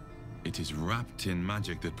 It is wrapped in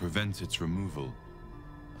magic that prevents its removal.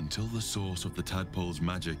 Until the source of the tadpole's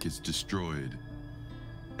magic is destroyed,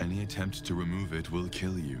 any attempt to remove it will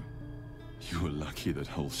kill you. You were lucky that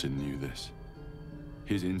Halsin knew this.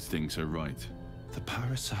 His instincts are right. The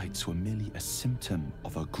parasites were merely a symptom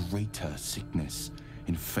of a greater sickness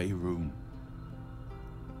in Faerun.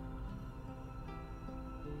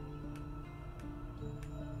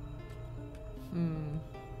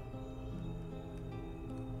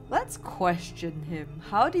 Let's question him.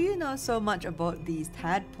 How do you know so much about these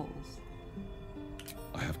tadpoles?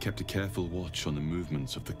 I have kept a careful watch on the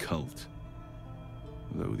movements of the cult,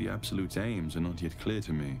 though the absolute aims are not yet clear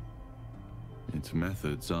to me. Its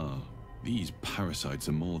methods are. These parasites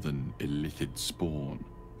are more than illithid spawn.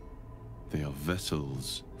 They are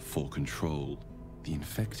vessels for control. The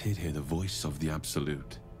infected hear the voice of the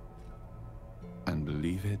Absolute and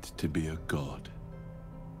believe it to be a god.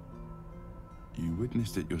 You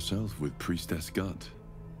witnessed it yourself with Priestess Gut.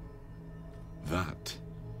 That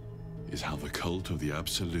is how the cult of the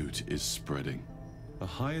Absolute is spreading. The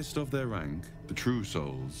highest of their rank, the true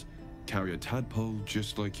souls, carry a tadpole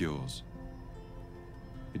just like yours.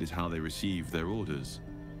 It is how they receive their orders.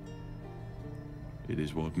 It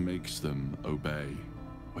is what makes them obey.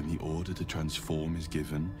 When the order to transform is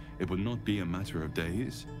given, it will not be a matter of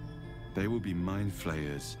days. They will be mind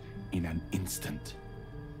flayers in an instant.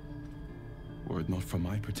 Were it not for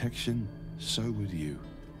my protection, so would you.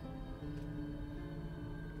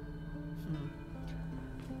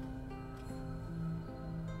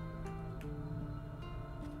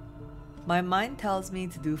 My mind tells me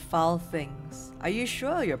to do foul things. Are you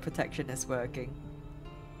sure your protection is working?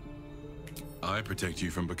 I protect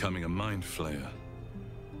you from becoming a mind flayer.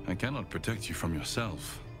 I cannot protect you from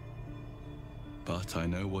yourself. But I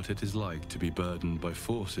know what it is like to be burdened by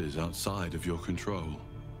forces outside of your control.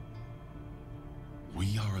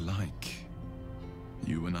 We are alike.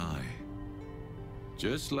 You and I.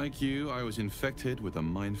 Just like you, I was infected with a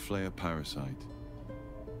mind flayer parasite.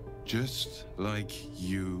 Just like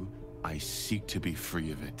you, I seek to be free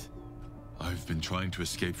of it. I've been trying to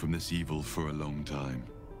escape from this evil for a long time.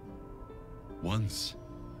 Once,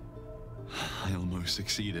 I almost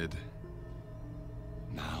succeeded.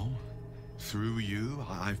 Now, through you,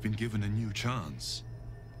 I've been given a new chance.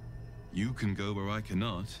 You can go where I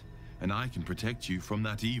cannot, and I can protect you from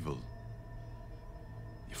that evil.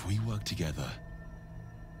 If we work together,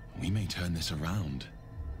 we may turn this around.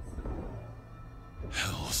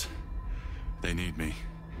 Hells. They need me.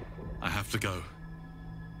 I have to go.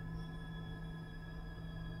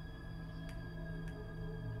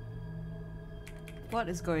 What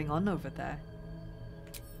is going on over there?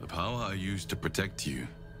 The power I used to protect you,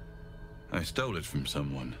 I stole it from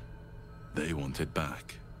someone. They want it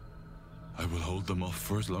back. I will hold them off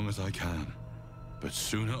for as long as I can, but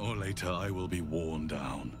sooner or later I will be worn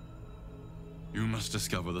down. You must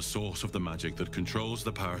discover the source of the magic that controls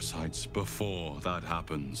the parasites before that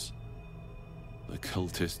happens. The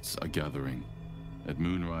cultists are gathering at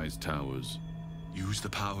Moonrise Towers. Use the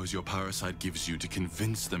powers your parasite gives you to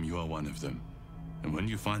convince them you are one of them. And when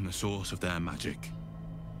you find the source of their magic,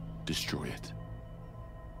 destroy it.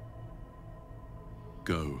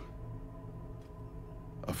 Go.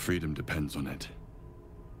 Our freedom depends on it.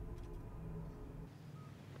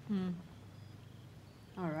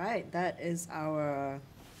 Alright, that is our...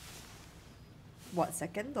 what,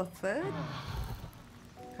 second or third?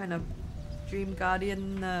 Kind of Dream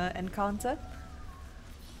Guardian encounter.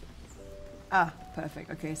 Ah,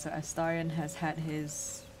 perfect. Okay, so Astarion has had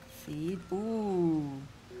his feed. Ooh.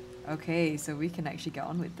 Okay, so we can actually get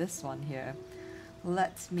on with this one here.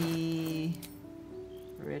 Let me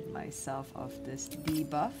rid myself of this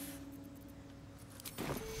debuff.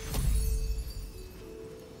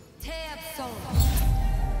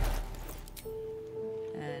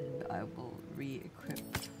 And I will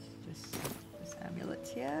re-equip just this amulet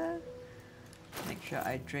here. Make sure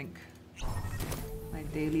I drink my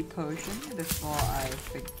daily potion before I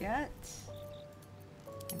forget.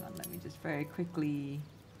 Hang on, let me just very quickly...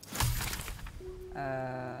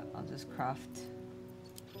 I'll just craft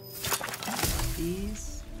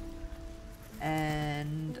these.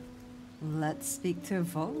 And let's speak to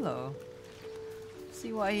Volo.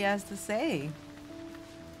 See what he has to say.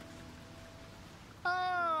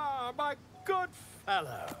 Ah, my good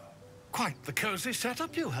fellow. Quite the cozy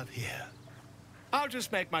setup you have here. I'll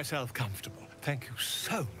just make myself comfortable. Thank you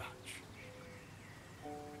so much.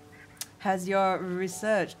 Has your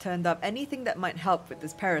research turned up anything that might help with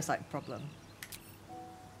this parasite problem?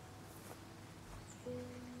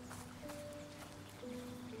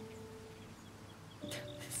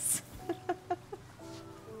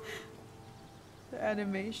 The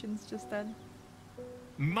animations just then.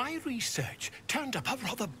 My research turned up a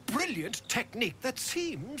rather brilliant technique that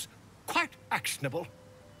seems quite actionable.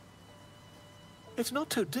 It's not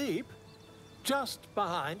too deep, just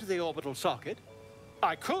behind the orbital socket.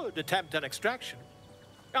 I could attempt an extraction.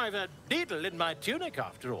 I've a needle in my tunic,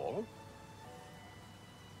 after all.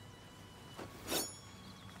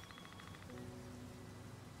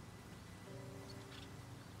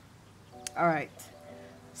 Alright,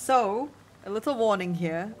 so a little warning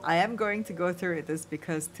here. I am going to go through this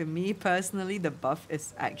because to me personally the buff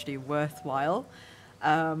is actually worthwhile.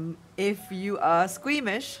 If you are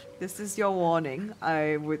squeamish, this is your warning.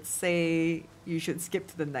 I would say you should skip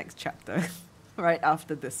to the next chapter right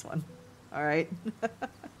after this one. Alright?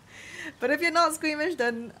 But if you're not squeamish,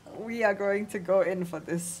 then we are going to go in for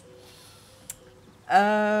this.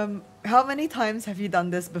 How many times have you done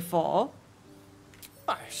this before?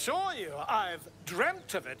 I assure you, I've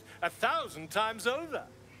dreamt of it 1,000 times over.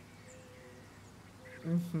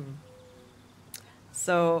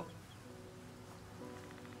 So,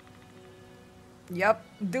 yep,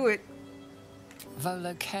 do it.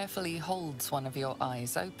 Volo carefully holds one of your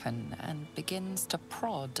eyes open and begins to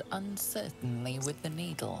prod uncertainly with the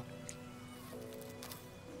needle.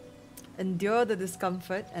 Endure the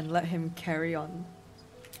discomfort and let him carry on.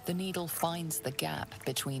 The needle finds the gap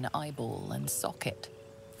between eyeball and socket.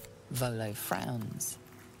 Volo frowns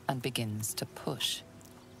and begins to push.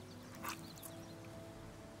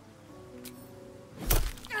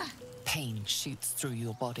 Pain shoots through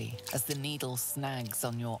your body as the needle snags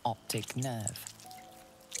on your optic nerve.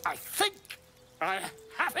 I think I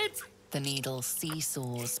have it! The needle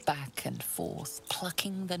seesaws back and forth,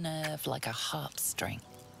 plucking the nerve like a heartstring.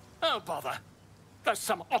 Oh, bother. There's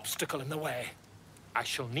some obstacle in the way. I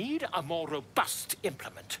shall need a more robust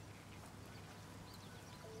implement.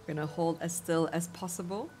 Gonna hold as still as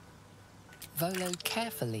possible. Volo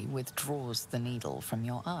carefully withdraws the needle from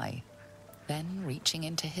your eye. Then, reaching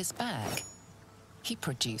into his bag, he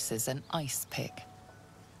produces an ice pick.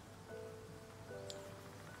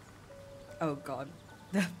 Oh god.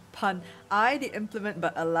 The pun. I the implement,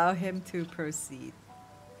 but allow him to proceed.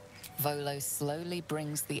 Volo slowly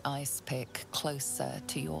brings the ice pick closer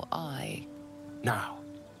to your eye. Now,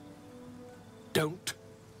 don't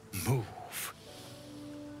move.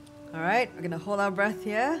 Alright, we're gonna hold our breath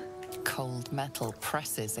here. Cold metal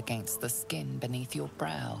presses against the skin beneath your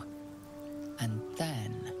brow. And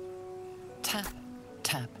then, tap,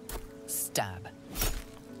 tap, stab.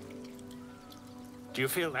 Do you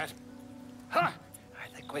feel that? Ha! I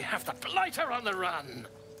think we have the blighter on the run.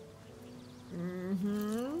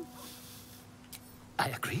 Mm-hmm. I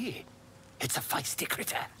agree. It's a feisty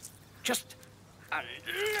critter. Just a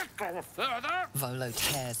little further. Volo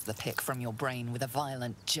tears the pick from your brain with a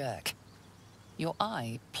violent jerk. Your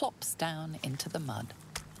eye plops down into the mud.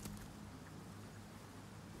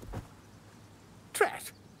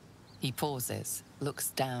 Drat! He pauses, looks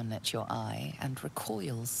down at your eye, and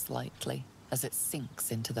recoils slightly as it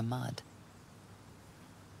sinks into the mud.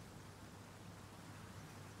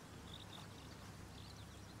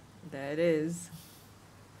 There it is.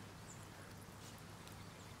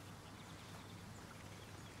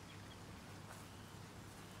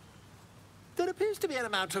 There appears to be an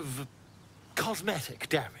amount of cosmetic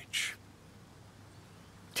damage.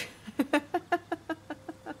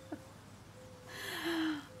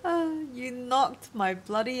 You knocked my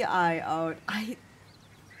bloody eye out. I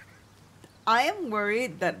am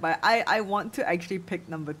worried that I want to actually pick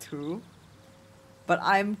number 2. But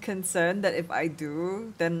I'm concerned that if I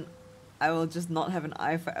do, then I will just not have an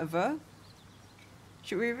eye forever.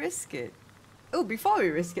 Should we risk it? Oh, before we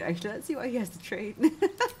risk it, actually, let's see what he has to trade.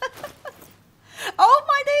 Oh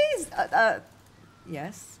my days!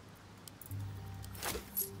 Yes.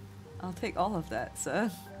 I'll take all of that,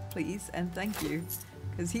 sir. Please and thank you.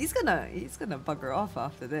 Because he's gonna bugger off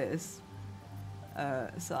after this.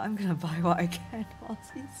 So I'm gonna buy what I can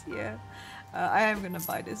whilst he's here. I am gonna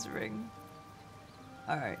buy this ring.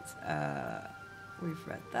 Alright, we've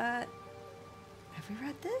read that. Have we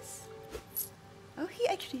read this? Oh, he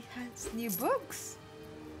actually has new books.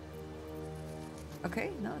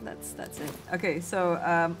 Okay, no, that's it. Okay, so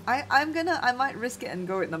I might risk it and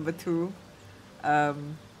go with number 2. I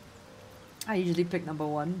usually pick number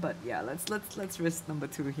 1, but yeah, let's risk number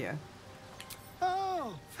 2 here.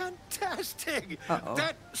 Oh, fantastic! Uh-oh.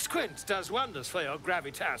 That squint does wonders for your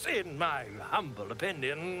gravitas, in my humble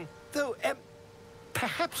opinion. Though,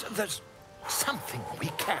 perhaps there's something we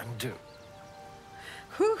can do.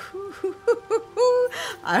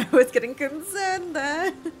 I was getting concerned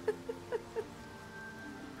there.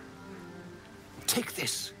 Take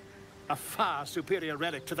this. A far superior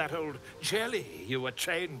relic to that old jelly you were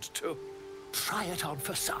chained to. Try it on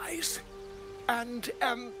for size. And,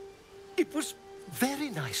 it was very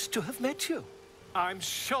nice to have met you. I'm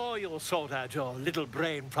sure you'll sort out your little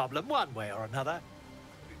brain problem one way or another.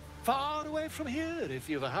 Far away from here, if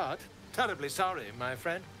you've a heart. Terribly sorry, my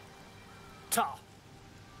friend. Ta.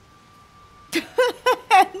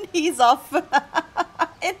 And he's off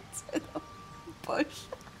into the bush.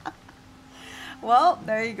 Well,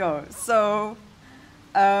 there you go. So,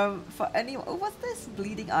 for anyone... Oh, what's this?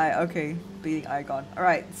 Bleeding eye. Okay, bleeding eye gone.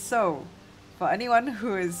 Alright, so, for anyone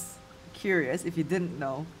who is curious, if you didn't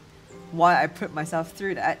know why I put myself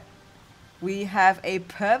through that, we have a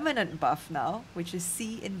permanent buff now, which is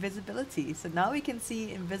see invisibility. So now we can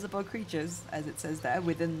see invisible creatures, as it says there,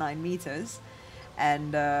 within 9 meters.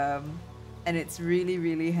 And it's really,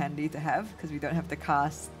 really handy to have, because we don't have to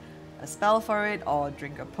cast a spell for it or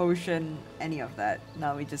drink a potion, any of that.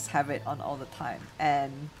 Now we just have it on all the time.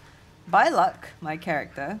 And by luck, my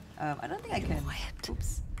character, I don't think I can...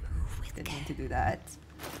 Oops, didn't mean to do that.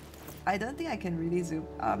 I don't think I can really zoom.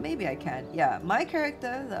 Maybe I can. Yeah, my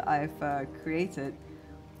character that I've created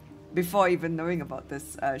before even knowing about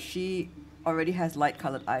this, she already has light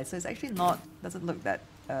colored eyes, so it's actually doesn't look that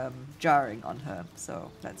jarring on her.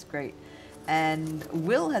 So that's great. And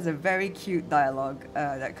Will has a very cute dialogue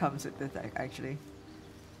that comes with this, actually.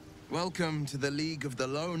 Welcome to the League of the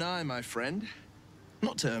Lone Eye, my friend.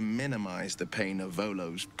 Not to minimize the pain of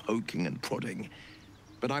Volo's poking and prodding,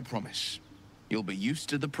 but I promise you'll be used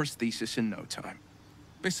to the prosthesis in no time.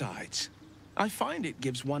 Besides, I find it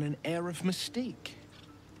gives one an air of mystique.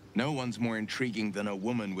 No one's more intriguing than a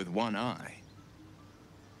woman with one eye.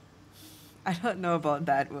 I don't know about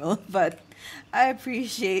that, Will, but I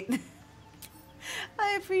appreciate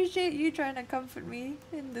you trying to comfort me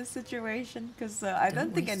in this situation, because I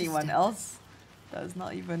don't think anyone else does.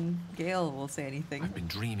 Not even Gale will say anything. I've been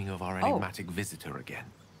dreaming of our enigmatic visitor again.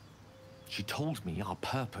 She told me our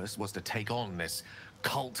purpose was to take on this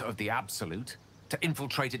cult of the Absolute, to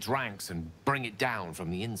infiltrate its ranks and bring it down from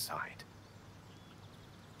the inside.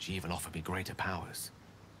 She even offered me greater powers.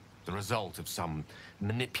 The result of some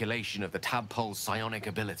manipulation of the tadpole's psionic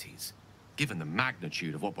abilities. Given the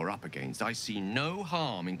magnitude of what we're up against, I see no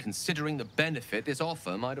harm in considering the benefit this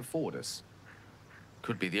offer might afford us.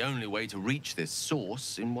 Could be the only way to reach this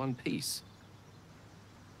source in one piece.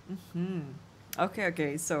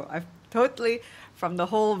 Okay, so I've totally, from the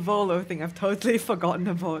whole Volo thing, I've totally forgotten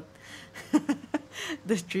about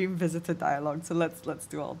this dream visitor dialogue. So let's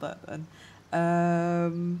do all that then.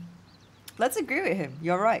 Let's agree with him.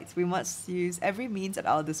 You're right. We must use every means at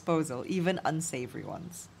our disposal, even unsavory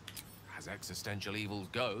ones. As existential evils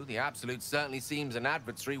go, the Absolute certainly seems an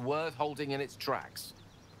adversary worth halting in its tracks.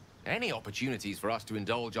 Any opportunities for us to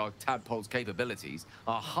indulge our tadpole's capabilities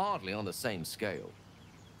are hardly on the same scale.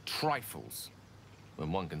 Trifles,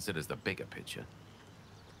 when one considers the bigger picture.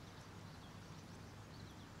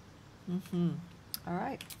 All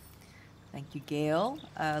right. Thank you, Gale.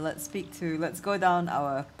 Let's go down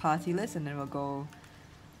our party list and then we'll go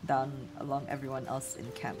down along everyone else in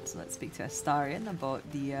camp. So let's speak to Astarion about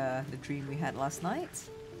the dream we had last night.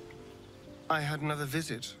 I had another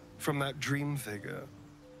visit from that dream figure.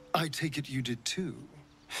 I take it you did too.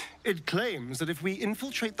 It claims that if we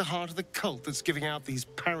infiltrate the heart of the cult that's giving out these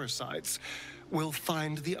parasites, we'll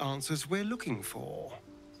find the answers we're looking for.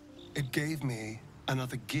 It gave me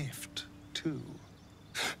another gift, too.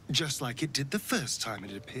 Just like it did the first time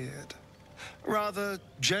it appeared. Rather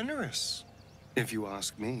generous, if you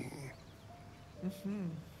ask me.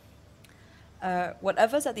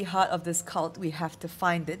 Whatever's at the heart of this cult, we have to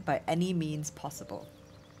find it by any means possible.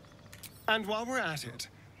 And while we're at it,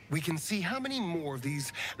 we can see how many more of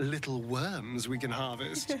these little worms we can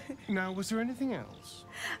harvest. Now, was there anything else?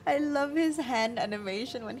 I love his hand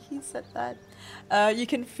animation when he said that. You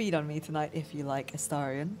can feed on me tonight if you like,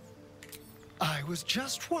 Astarion. I was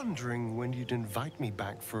just wondering when you'd invite me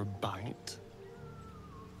back for a bite.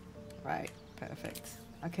 Right, perfect.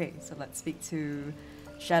 Okay, so let's speak to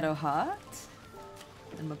Shadowheart,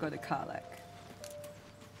 and we'll go to Karlek.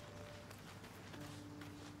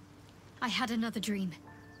 I had another dream,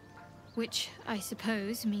 which I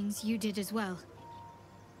suppose means you did as well.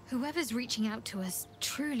 Whoever's reaching out to us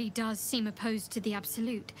truly does seem opposed to the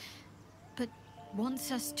Absolute, but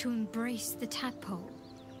wants us to embrace the tadpole.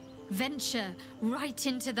 Venture right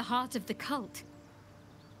into the heart of the cult.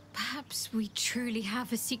 Perhaps we truly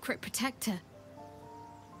have a secret protector.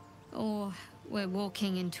 Or we're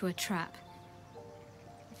walking into a trap.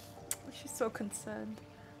 She's so concerned.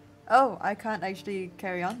 Oh, I can't actually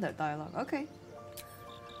carry on that dialogue. Okay.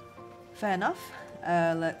 Fair enough.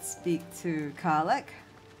 Let's speak to Karlek,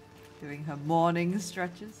 doing her morning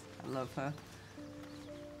stretches. I love her.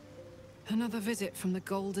 Another visit from the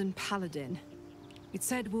Golden Paladin. It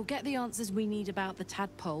said we'll get the answers we need about the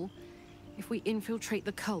tadpole if we infiltrate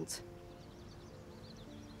the cult.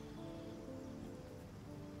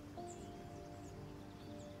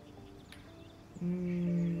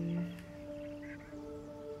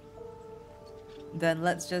 Then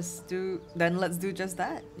let's do just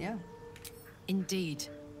that. Yeah. Indeed.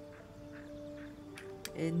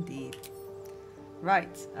 Indeed.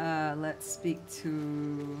 Right. Let's speak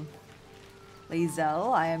to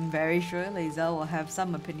Lae'zel. I am very sure Lae'zel will have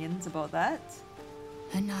some opinions about that.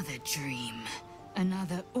 Another dream.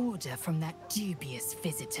 Another order from that dubious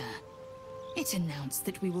visitor. It announced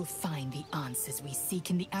that we will find the answers we seek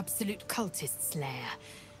in the Absolute Cultist's lair,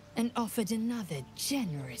 and offered another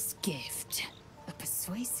generous gift. A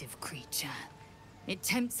persuasive creature. It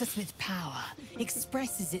tempts us with power,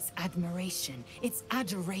 expresses its admiration, its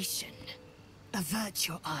adoration. Avert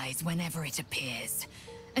your eyes whenever it appears,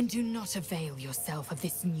 and do not avail yourself of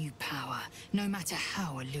this new power, no matter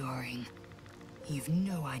how alluring. You've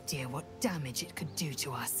no idea what damage it could do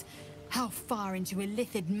to us, how far into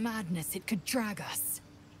illithid madness it could drag us.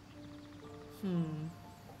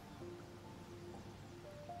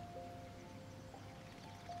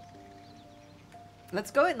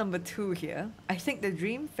 Let's go at number 2 here. I think the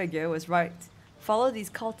dream figure was right. Follow these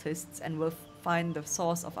cultists and we'll find the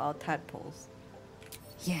source of our tadpoles.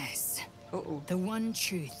 Yes. The one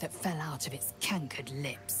truth that fell out of its cankered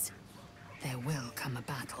lips. There will come a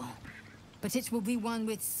battle. But it will be one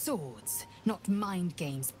with swords, not mind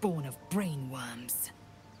games born of brainworms.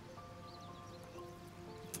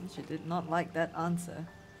 She did not like that answer.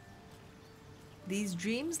 These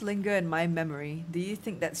dreams linger in my memory. Do you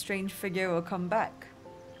think that strange figure will come back?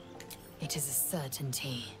 It is a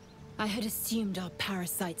certainty. I had assumed our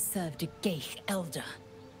parasites served a Geich elder,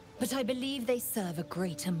 but I believe they serve a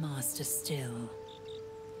greater master still.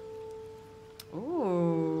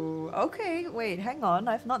 Ooh, okay, wait, hang on.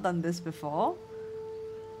 I've not done this before.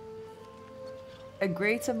 A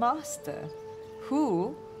greater master?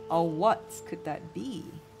 Who Or what could that be?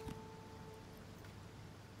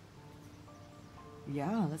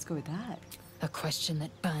 Yeah, let's go with that. A question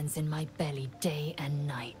that burns in my belly day and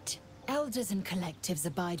night. Elders and collectives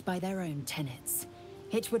abide by their own tenets.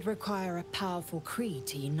 It would require a powerful creed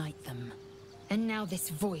to unite them. And now this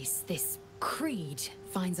voice, this creed,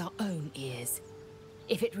 finds our own ears.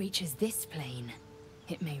 If it reaches this plane,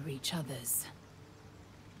 it may reach others.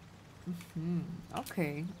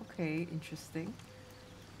 Okay, okay, interesting.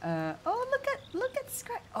 Oh, look at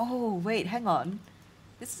Skrut. Oh, wait, hang on.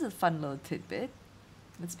 This is a fun little tidbit.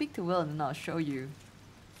 Let's speak to Will and then I'll show you.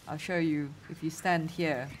 I'll show you if you stand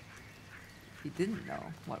here. If you didn't know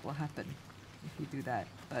what will happen if you do that.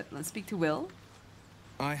 But let's speak to Will.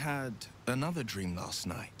 I had another dream last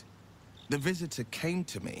night. The visitor came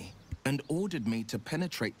to me and ordered me to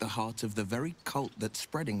penetrate the heart of the very cult that's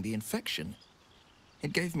spreading the infection.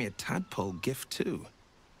 It gave me a tadpole gift too,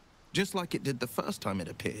 just like it did the first time it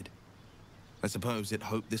appeared. I suppose it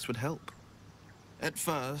hoped this would help. At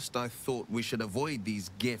first, I thought we should avoid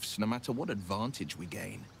these gifts no matter what advantage we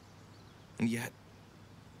gain. And yet,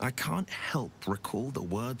 I can't help recall the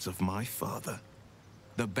words of my father.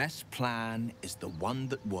 The best plan is the one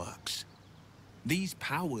that works. These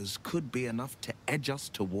powers could be enough to edge us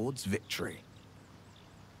towards victory.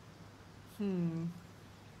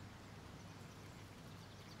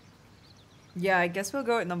 Yeah, I guess we'll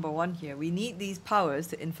go with number 1 here. We need these powers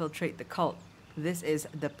to infiltrate the cult. This is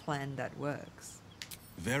the plan that works.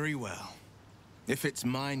 Very well. If it's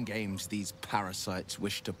mind games these parasites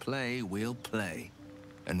wish to play, we'll play.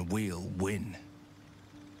 And we'll win.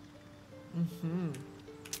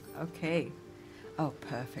 Okay. Oh,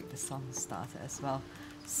 perfect. The song started as well.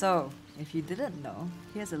 So, if you didn't know,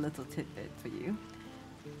 here's a little tidbit for you.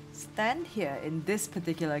 Stand here in this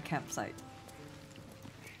particular campsite.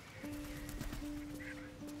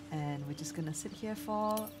 And we're just gonna sit here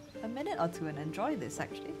for a minute or two and enjoy this,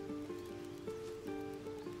 actually.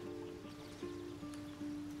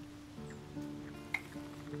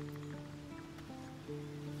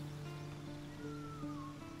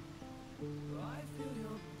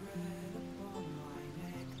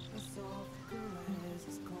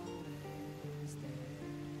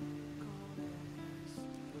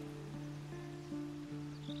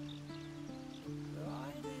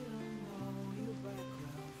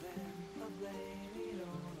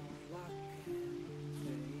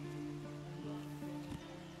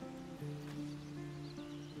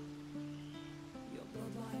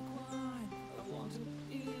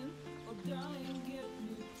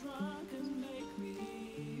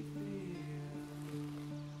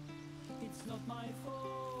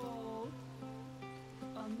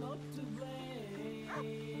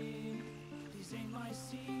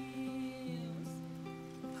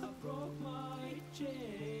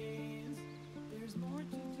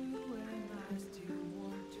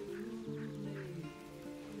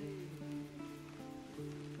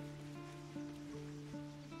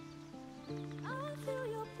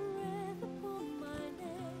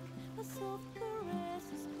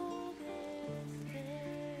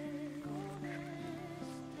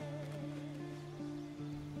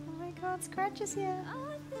 Scratches here.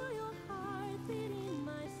 I feel your heart beating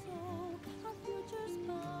my soul. Our futures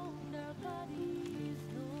bound, our bodies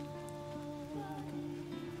know.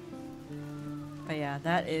 But yeah,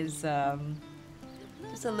 that is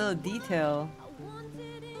just a little detail.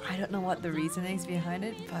 I don't know what the reasoning is behind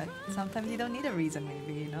it, but sometimes you don't need a reason,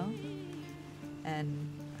 maybe, you know? And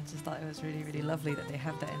I just thought it was really, really lovely that they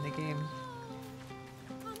have that in the game.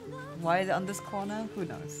 Why is it on this corner? Who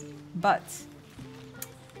knows? But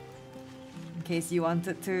in case you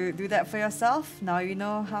wanted to do that for yourself, now you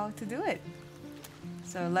know how to do it.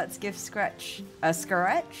 So let's give Scratch a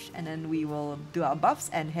scratch, and then we will do our buffs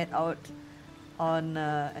and head out on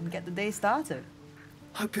and get the day started.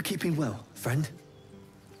 Hope you're keeping well, friend.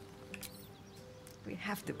 We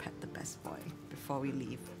have to pet the best boy before we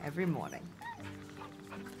leave every morning.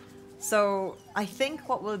 So I think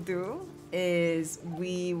what we'll do is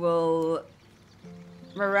we'll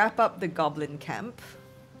wrap up the Goblin camp.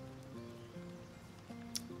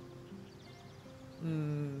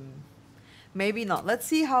 Maybe not. Let's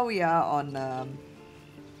see how we are on.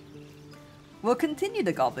 We'll continue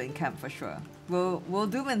the Goblin camp for sure. We'll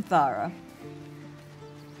do Minthara,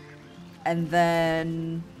 and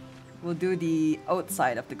then we'll do the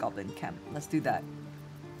outside of the Goblin camp. Let's do that,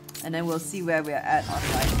 and then we'll see where we're at on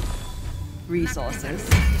like resources.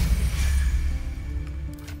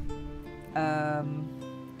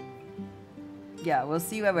 Yeah, we'll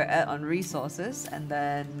see where we're at on resources, and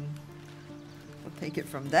then we'll take it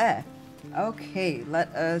from there. Okay, let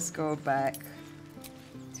us go back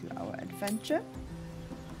to our adventure.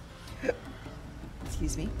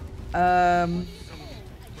 Excuse me.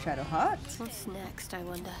 Shadow Heart. What's next, I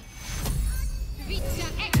wonder?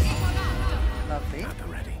 Lovely.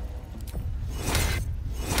 Ready.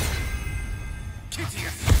 Do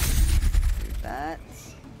that.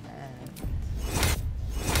 And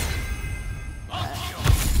that.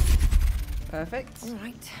 Perfect. All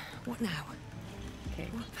right. What now? Okay.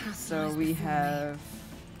 What path So lies we before me? have.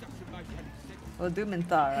 We'll do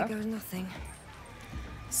Minthara. Here goes nothing.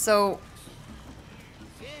 So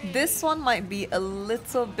this one might be a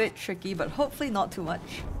little bit tricky, but hopefully not too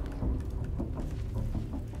much.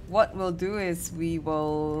 What we'll do is we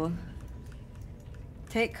will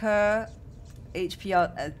take her HP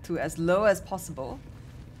out to as low as possible,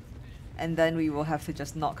 and then we will have to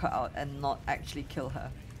just knock her out and not actually kill her,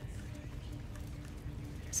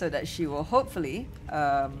 so that she will hopefully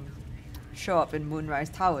show up in Moonrise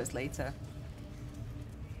Towers later.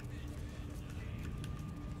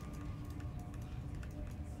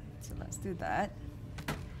 So let's do that.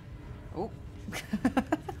 Oh.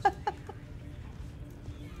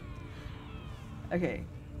 Okay,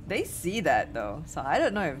 they see that though, so I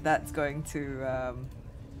don't know if that's going to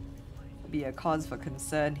be a cause for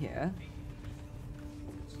concern here.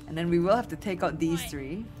 And then we will have to take out these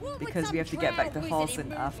three because we have to get back to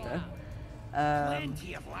Halsin after.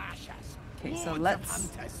 Okay, so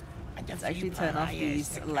let's actually turn off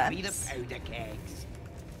these lamps.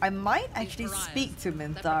 I might actually speak to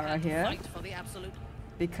Minthara here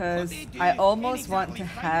because I almost want to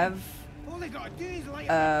have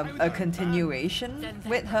a continuation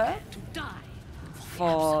with her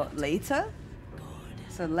for later.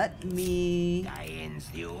 So let me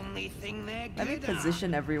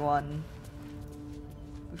position everyone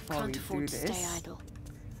before we do this.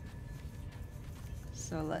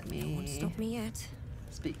 So let me won't stop me yet.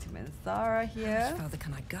 Speak to Minthara here. How much further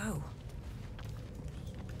can I go?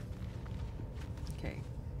 Okay.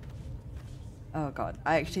 Oh god,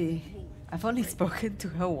 I've only spoken to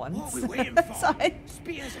her once. So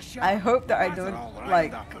I hope that I don't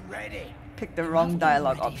like pick the wrong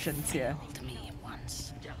dialogue options here.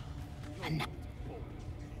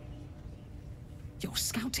 Your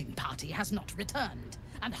scouting party has not returned,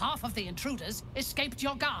 and half of the intruders escaped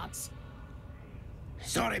your guards.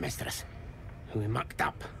 Sorry, mistress. We mucked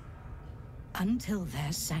up. Until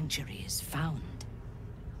their sanctuary is found,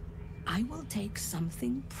 I will take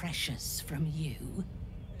something precious from you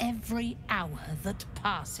every hour that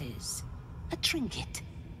passes. A trinket,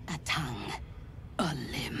 a tongue, a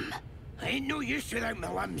limb. I ain't no use without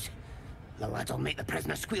my limbs. The lad'll make the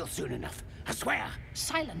prisoner squeal soon enough. I swear.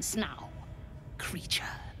 Silence now, creature,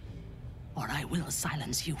 or I will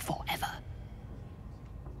silence you forever.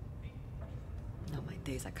 Oh my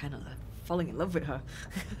days, I kind of falling in love with her.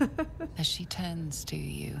 As she turns to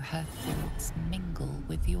you, her thoughts mingle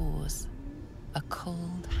with yours. A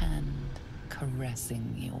cold hand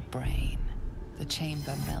caressing your brain. The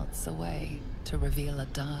chamber melts away to reveal a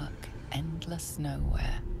dark, endless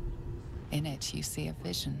nowhere. In it you see a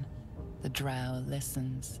vision. The drow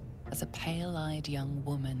listens as a pale-eyed young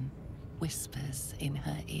woman whispers in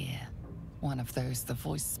her ear. One of those the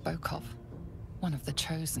voice spoke of. One of the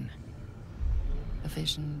chosen. The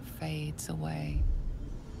vision fades away.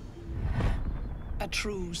 A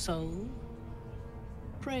true soul?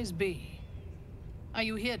 Praise be. Are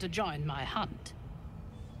you here to join my hunt?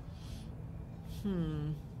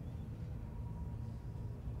 Oh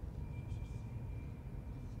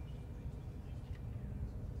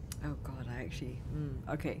god,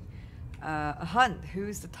 okay. A hunt,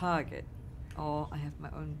 who's the target? Or I have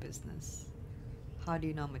my own business. How do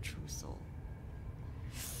you know I'm a true soul?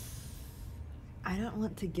 I don't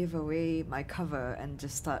want to give away my cover and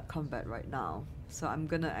just start combat right now. So I'm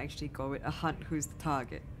gonna actually go with a hunt, who's the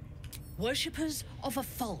target. Worshippers of a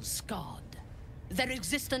false god. Their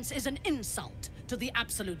existence is an insult to the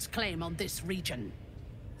Absolute's claim on this region.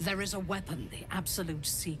 There is a weapon the Absolute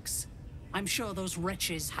seeks. I'm sure those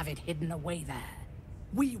wretches have it hidden away there.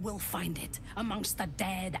 We will find it amongst the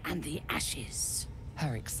dead and the ashes.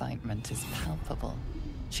 Her excitement is palpable.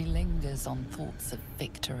 She lingers on thoughts of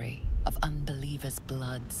victory, of unbelievers'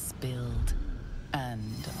 blood spilled,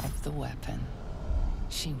 and of the weapon.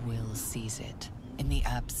 She will seize it, in the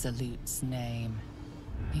Absolute's name.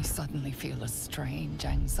 You suddenly feel a strange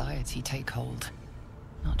anxiety take hold.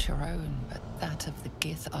 Not your own, but that of the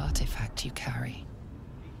Gith artifact you carry.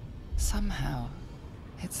 Somehow,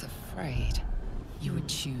 it's afraid. You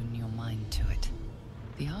attune your mind to it.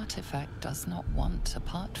 The artifact does not want to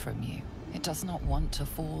part from you. It does not want to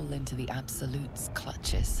fall into the Absolute's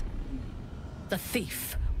clutches. The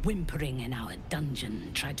thief, whimpering in our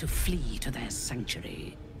dungeon, tried to flee to their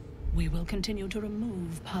sanctuary. We will continue to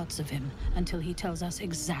remove parts of him until he tells us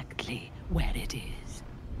exactly where it is.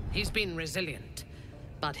 He's been resilient,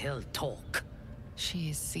 but he'll talk. She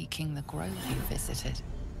is seeking the grove you visited.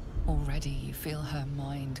 Already you feel her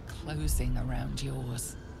mind closing around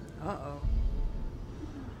yours. Uh-oh.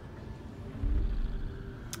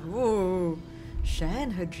 Ooh.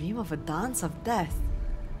 Shen, her dream of a dance of death.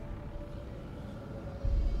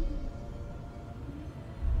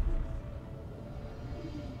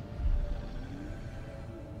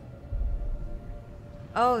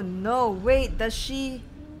 Oh no, wait, does she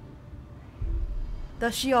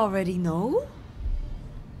already know?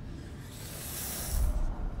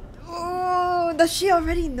 Oh, does she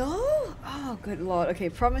already know? Oh, good lord. Okay,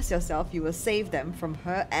 promise yourself you will save them from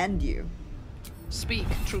her and you. Speak,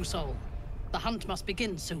 true soul. The hunt must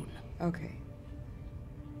begin soon. Okay.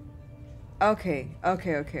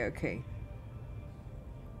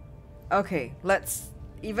 Okay, let's...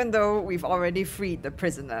 Even though we've already freed the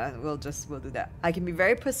prisoner, we'll do that. I can be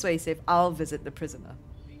very persuasive. I'll visit the prisoner.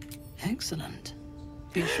 Excellent.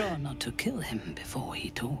 Be sure not to kill him before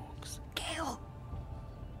he talks. Gale!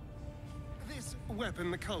 This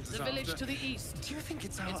weapon the cult is The village after, to the east. do you think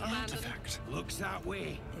it's our artifact? Looks that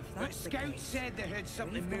way. But that's the scouts case, said they heard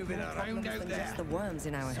something we've got moving more around problems out than there. just the worms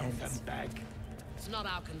in our Something heads. big. It's not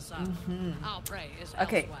our concern. Our prey is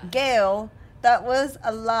Okay, elsewhere. Gale, that was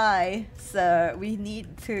a lie, sir. We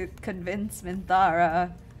need to convince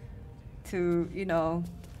Minthara to, you know,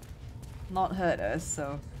 not hurt us,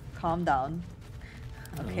 so calm down.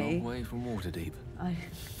 Okay. A long way from Waterdeep.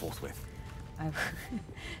 Forthwith. I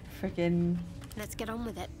freaking Let's get on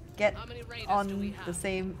with it. get on the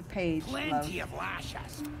same page, Plenty love. of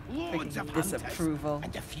lashes, loads of Freaking hunters, disapproval.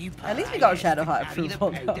 and a few At least we got pariahs Shadow to Heart carry the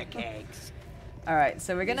approval, though. powder kegs. Alright,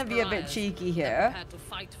 so we're gonna be a bit pariahs, cheeky they're here. prepared to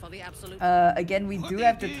fight for the absolute. Again, we do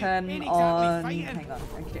have to turn Ain't exactly on... fighting. Hang on,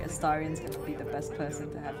 actually Astarian's gonna be the best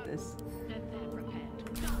person to have this.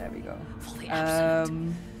 There we go.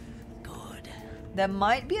 Good. There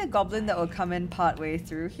might be a goblin that will come in partway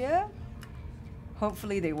through here.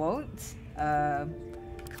 Hopefully they won't.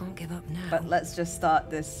 Can't give up now. But let's just start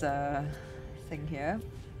this thing here.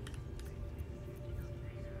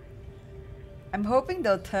 I'm hoping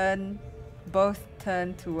they'll both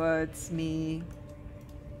turn towards me.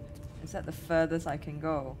 Is that the furthest I can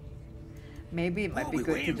go? Maybe it might be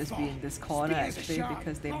good to just be in this corner actually,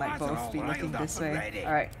 because they might both be looking this way.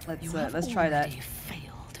 All right, let's try that. You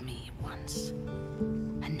failed me once,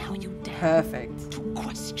 and now you dare Perfect. to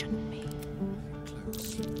question me.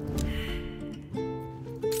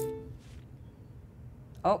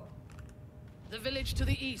 Oh, The village to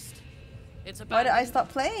the east. It's about. why did I stop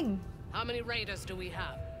playing? How many raiders do we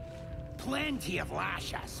have? Plenty of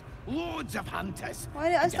lashes, loads of hunters, Why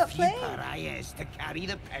did I and stop a few playing? pariahs to carry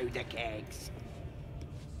the powder kegs.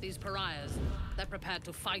 These pariahs, they're prepared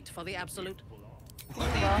to fight for the absolute.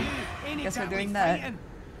 What do Well, you do? Ain't guess we're exactly doing that. fighting.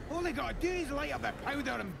 All they gotta do is light up the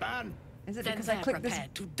powder and burn. Is it Then because I they're clicked this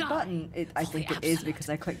prepared to die button? I for think the it is absolute. because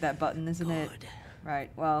I clicked that button, isn't it? Good.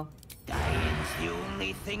 Right, well, Dying's the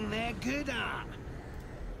only thing they're good at.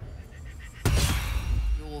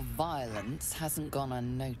 Your violence hasn't gone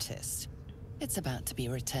unnoticed. It's about to be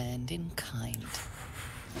returned in kind.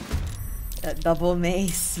 that double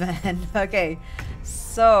mace, man. Okay,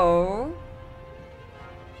 so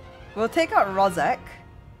we'll take out Rozek,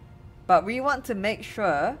 but we want to make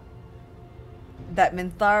sure that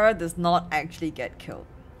Minthara does not actually get killed.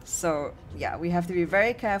 So yeah, we have to be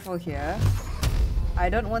very careful here. I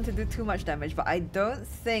don't want to do too much damage, but I don't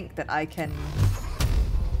think that I can...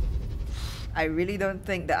 I really don't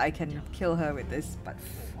think that I can kill her with this, but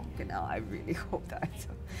fucking hell, I really hope that I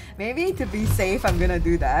don't. Maybe to be safe, I'm gonna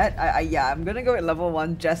do that. Yeah, I'm gonna go with level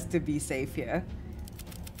 1 just to be safe here.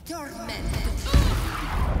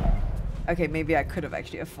 Okay, maybe I could have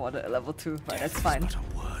actually afforded a level 2, but that's fine.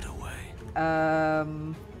 I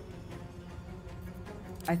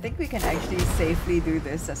think we can actually safely do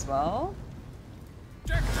this as well.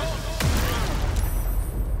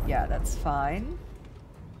 Yeah, that's fine.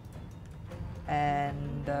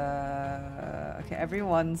 And okay,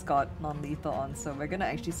 everyone's got non-lethal on, so we're gonna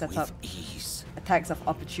actually set up attacks of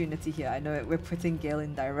opportunity here. I know we're putting Gale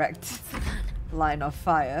in direct line of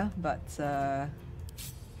fire, but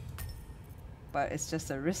it's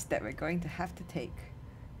just a risk that we're going to have to take.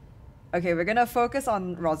 Okay, we're gonna focus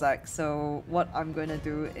on Rozek. So what I'm gonna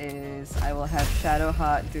do is I will have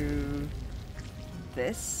Shadowheart do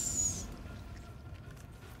this.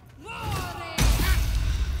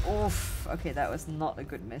 Oof. Okay, that was not a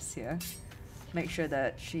good miss here. Make sure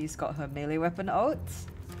that she's got her melee weapon out.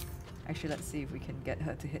 Actually, let's see if we can get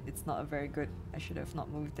her to hit. It's not a very good... I should have not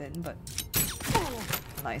moved in, but...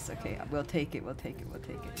 Nice, okay. We'll take it, we'll take it, we'll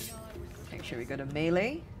take it. Make sure we go to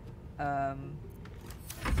melee.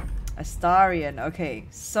 Astarion, okay.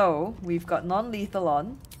 So, we've got non-lethal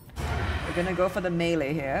on. We're gonna go for the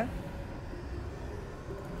melee here.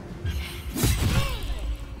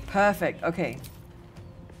 Perfect, okay.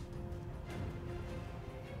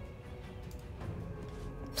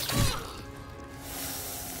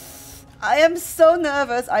 I am so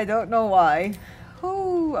nervous, I don't know why.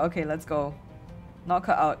 Ooh, okay, let's go. Knock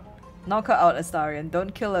her out. Knock her out, Astarion.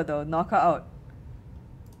 Don't kill her though, knock her out.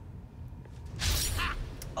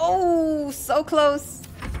 Oh, so close.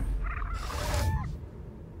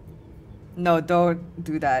 No, don't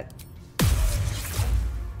do that.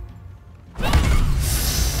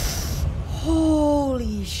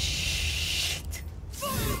 Holy shit.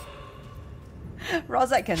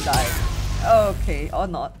 Rozak can die. Okay, or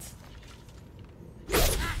not.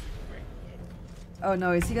 Oh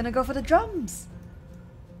no, is he gonna go for the drums?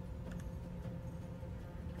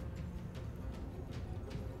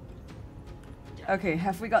 Okay,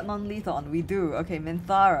 have we got non-lethal on? We do. Okay,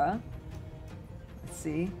 Minthara. Let's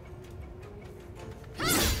see.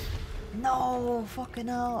 No, fucking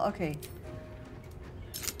hell. Okay.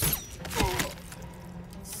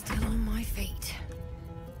 Still on my feet.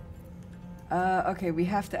 Okay, we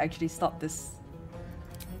have to actually stop this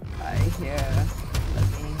guy here.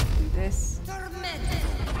 Let me do this.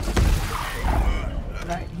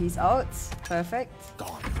 Right, he's out. Perfect.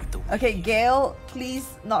 Okay, Gale,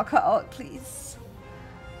 please knock her out, please.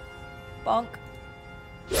 Bonk.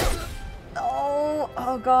 No!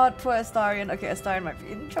 Oh god, poor Astarion. Okay, Astarion might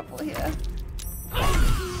be in trouble here.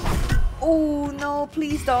 Oh no,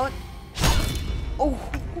 please don't. Oh.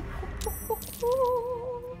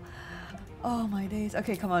 Oh my days.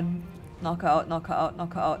 Okay, come on. Knock her out, knock her out,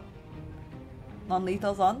 knock her out.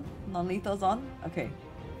 Non-lethal's on. Non-lethal's on. Okay.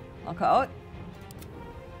 Knock her out.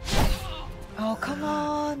 Oh, come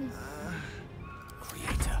on!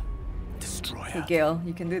 Creator, destroyer. Okay, Gale,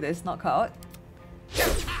 you can do this. Knock her out.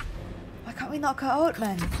 Why can't we knock her out,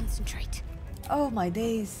 man? Concentrate. Oh my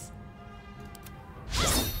days.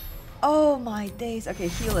 Oh my days. Okay,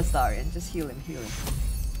 heal Astarion. Just heal him, heal him.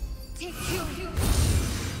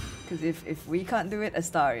 Because if we can't do it,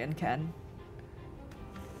 Astarion can.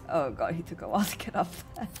 Oh god, he took a while to get up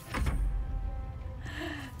there.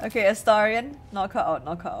 Okay, Astarion, knock her out,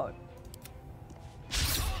 knock her out.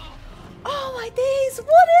 Oh my days,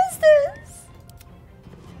 what is this?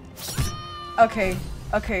 Okay,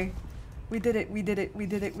 okay. We did it, we did it, we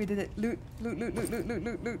did it, we did it. Loot, loot, loot, loot, loot, loot,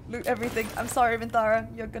 loot, loot, loot everything. I'm sorry, Minthara,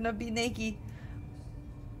 you're gonna be naked.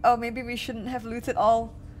 Oh, maybe we shouldn't have looted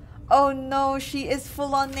all. Oh no, she is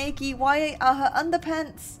full on naked. Why are her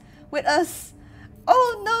underpants with us?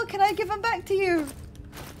 Oh no, can I give them back to you?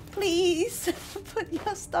 Please, put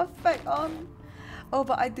your stuff back on. Oh,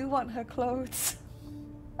 but I do want her clothes.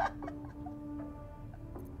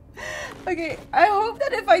 Okay, I hope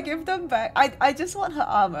that if I give them back, I just want her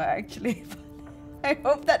armor actually. I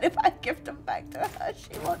hope that if I give them back to her,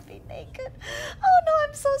 she won't be naked. Oh no,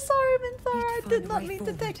 I'm so sorry, Minthara. I did not mean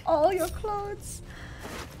to take all your clothes.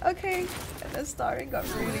 Okay, and the Starring got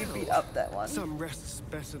really beat up that one. Some rest's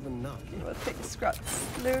better than none. Okay, we'll take Skrut's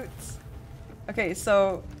loot. Okay,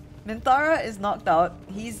 so Minthara is knocked out.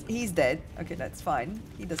 He's dead. Okay, that's fine.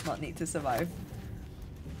 He does not need to survive.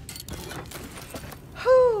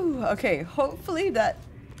 Whew. Okay, hopefully that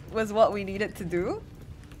was what we needed to do.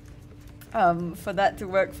 For that to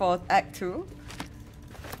work for Act 2.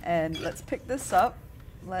 And let's pick this up.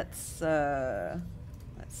 Let's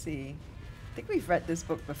see. I think we've read this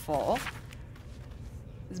book before.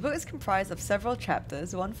 This book is comprised of several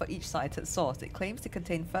chapters, one for each cited source. It claims to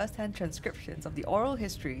contain first-hand transcriptions of the oral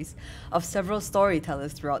histories of several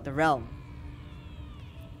storytellers throughout the realm.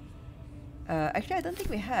 Actually, I don't think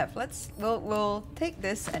we have. We'll take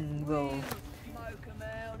this and we'll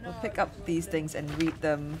pick up these things and read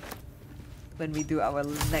them when we do our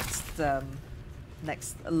next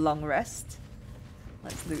long rest.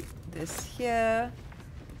 Let's loot this here,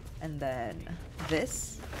 and then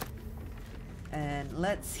this, and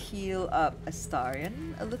let's heal up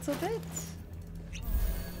Astarion a little bit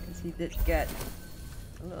because he did get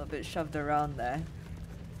a little bit shoved around there.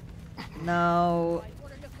 Now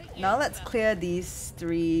let's clear these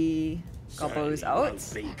 3 gobos out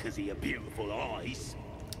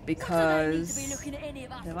because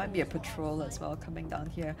there might be a patrol as well coming down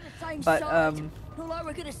here, but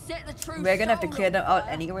we're gonna have to clear them out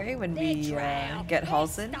anyway when we get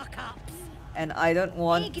Halsin, and I don't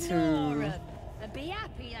want to.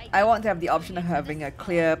 I want to have the option of having a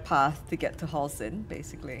clear path to get to Halsin,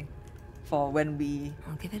 basically, for when we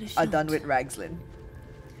are done with Ragzlin.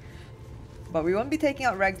 But we won't be taking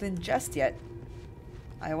out Ragzlin just yet.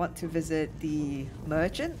 I want to visit the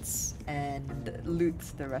merchants and loot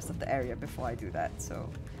the rest of the area before I do that, so...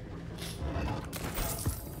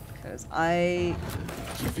 Because I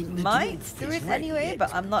might do it anyway,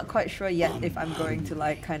 but I'm not quite sure yet if I'm going to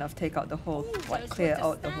like kind of take out the whole, clear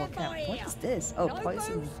out the whole camp. What is this? Oh,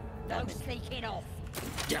 poison damage.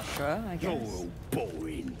 Sure, I guess.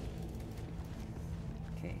 Boring.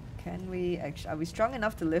 Okay, can we actually... Are we strong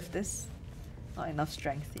enough to lift this? Not enough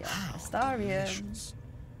strength yet. Astarian.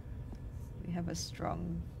 We have a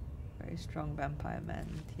strong, very strong vampire man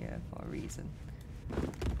here for a reason.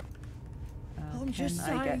 Can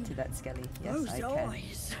I get to that skelly? Yes, I can.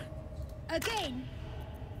 Eyes. Again?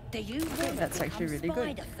 Do you Okay, that's actually really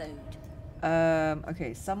good. Food?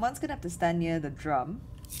 Okay, someone's gonna have to stand near the drum.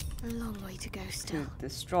 A long way to go still. To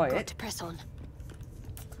destroy Got it. to press on.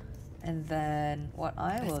 And then what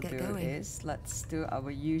I will do going. is let's do our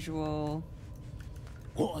usual.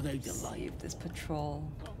 What are they See delaying? if this patrol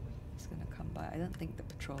is gonna come by. I don't think the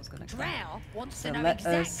patrol is gonna come. Drow wants So to know let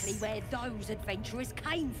exactly us- where those adventurers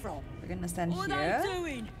came from. We're gonna stand What here. are they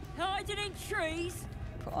doing? Hiding in trees?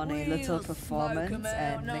 Put on a We'll little smoke 'em performance out,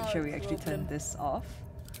 and make sure we no actually turn problem. this off.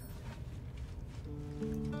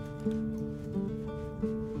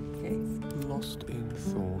 Okay, Lost in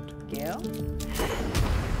thought. Gale.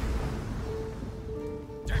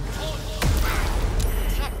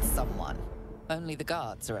 Attack someone. Only the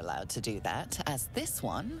guards are allowed to do that, as this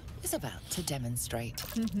one is about to demonstrate.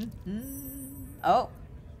 Oh,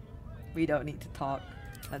 we don't need to talk.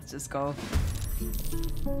 Let's just go.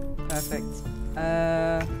 Perfect.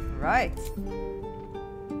 Right.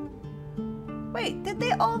 Wait, did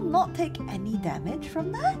they all not take any damage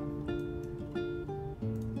from that?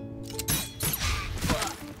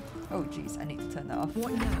 Oh jeez, I need to turn that off.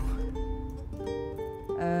 What now?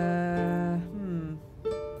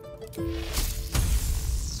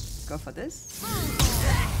 Go for this.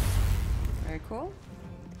 Very cool.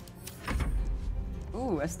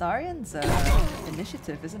 Ooh, Astarian's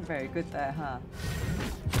initiative isn't very good there, huh?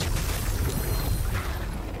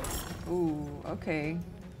 Ooh, okay.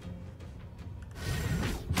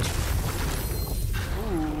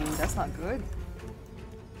 Ooh, that's not good.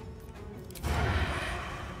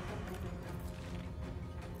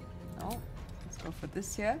 No, let's go for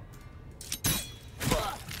this here.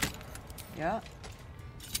 Yeah.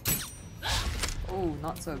 Oh,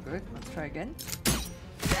 not so good. Let's try again.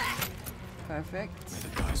 Perfect. May the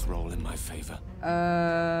dice roll in my favor.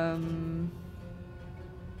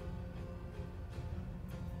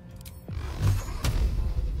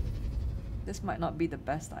 This might not be the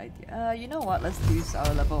best idea. You know what? Let's use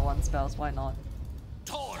our level 1 spells. Why not?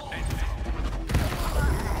 There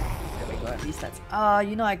we go. At least that's...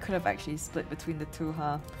 you know I could have actually split between the two,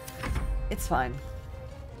 huh? It's fine.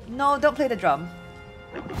 No, don't play the drum.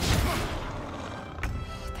 Oh,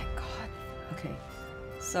 thank God. Okay.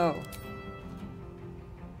 So...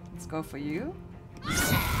 Let's go for you.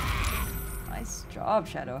 Nice job,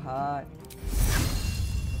 Shadowheart.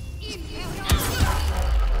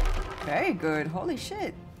 Very good. Holy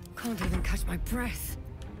shit. Can't even catch my breath.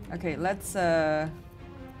 Okay, let's split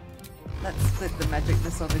the magic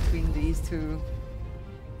missile between these two.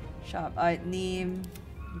 Sharp-eyed Neem,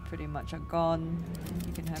 you pretty much are gone.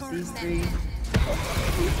 You can have these three.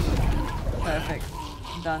 Perfect.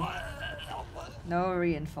 Done. No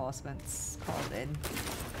reinforcements called in.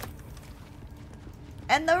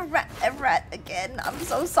 And the rat again. I'm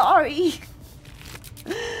so sorry.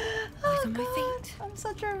 Oh God, I'm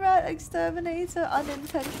such a rat exterminator,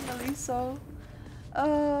 unintentionally so.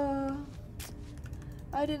 I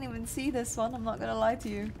didn't even see this one, I'm not gonna lie to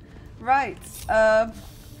you. Right, well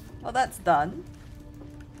that's done.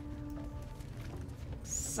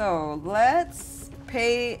 So let's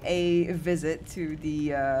pay a visit to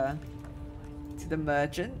the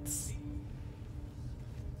merchants.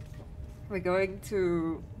 We're going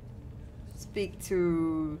to speak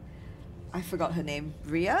to... I forgot her name.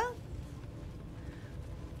 Rhea?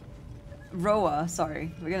 Roa,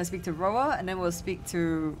 sorry. We're gonna speak to Roa and then we'll speak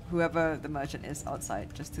to whoever the merchant is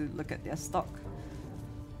outside just to look at their stock.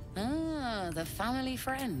 Ah, the family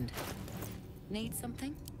friend. Need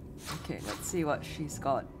something? Okay, let's see what she's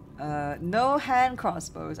got. No hand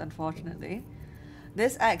crossbows, unfortunately.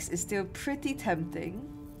 This axe is still pretty tempting.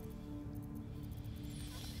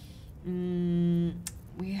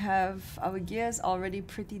 We have our gears already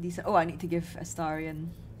pretty decent. Oh, I need to give Astarian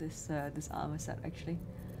this this armor set actually.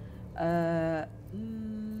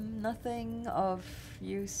 Nothing of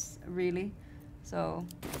use really. So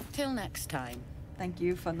till next time. Thank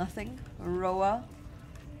you for nothing, Roa.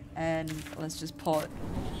 And let's just port a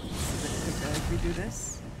bit quicker if we do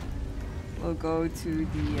this. we'll go to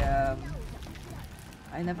the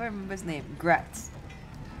I never remember his name. Gratz.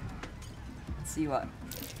 Let's see what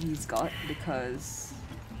he's got because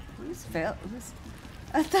who's at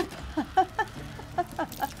the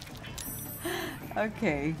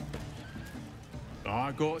okay.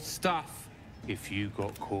 I got stuff if you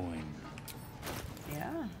got coin.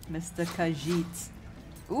 Yeah, Mr. Khajiit.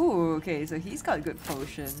 Ooh, okay, so he's got good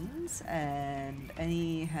potions and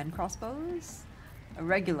any hand crossbows? A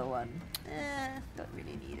regular one. Don't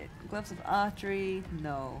really need it. Gloves of archery?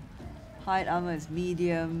 No. Hide armor is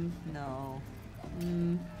medium? No.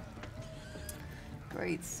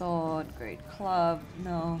 Great sword, great club?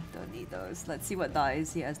 No, don't need those. Let's see what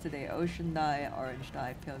dyes he has today. Ocean dye, orange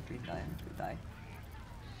dye, pale green dye, and blue dye.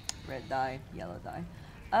 Red dye, yellow dye.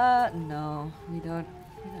 No, we don't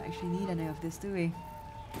actually need any of this, do we?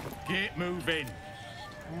 Get moving.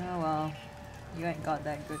 Oh well, you ain't got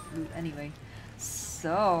that good loot anyway.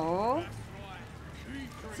 So,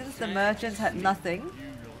 since the merchants had nothing,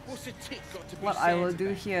 what I will do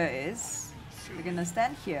here is, we're gonna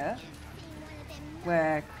stand here,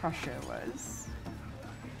 where Crusher was.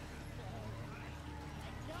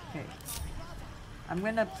 Okay. I'm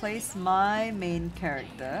gonna place my main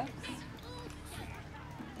character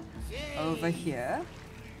over here.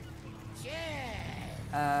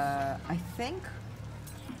 I think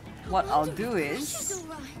what I'll do is,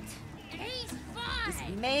 this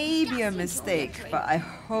may be a mistake, but I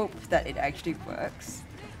hope that it actually works.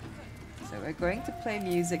 So we're going to play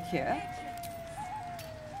music here.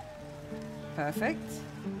 Perfect.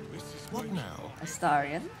 What now?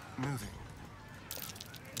 Astarion. Moving.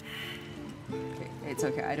 Okay, it's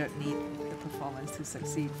okay. I don't need the performance to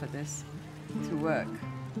succeed for this to work.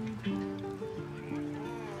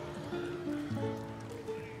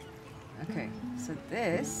 Okay, so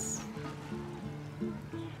this,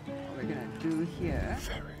 what we're gonna do here.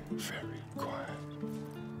 Very, very quiet.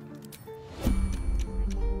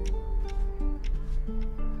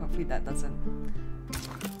 Hopefully that doesn't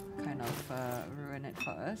kind of ruin it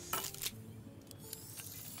for us.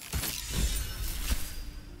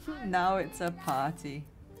 Now it's a party.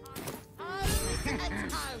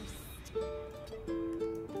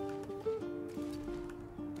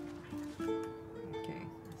 Okay,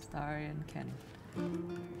 Astarion can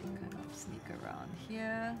kind of sneak around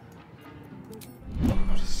here.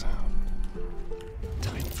 Not a sound.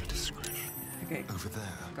 Time for discretion. Okay, over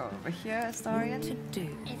there. Go over here, Astarion. What to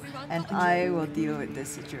do? And I will deal with this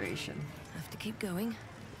situation. Have to keep going.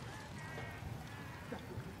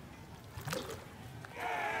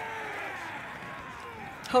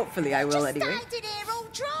 Hopefully I will anyway. Just standing here all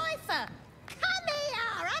dry for. Come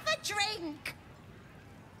here, have a drink.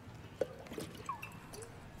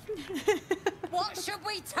 What should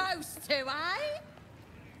we toast to, eh?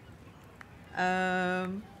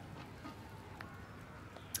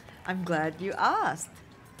 I'm glad you asked.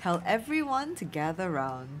 Tell everyone to gather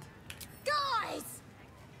round. Guys!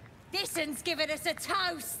 This one's giving us a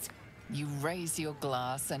toast. You raise your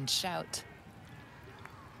glass and shout.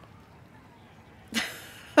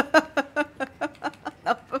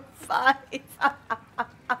 Number 5.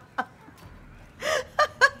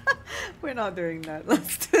 We're not doing that.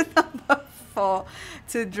 Let's do number 4.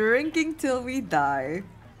 To drinking till we die.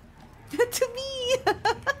 To me!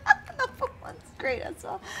 Number 1's great as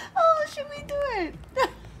well. Oh, should we do it?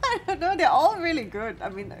 I don't know. They're all really good. I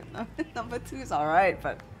mean, number 2 is alright,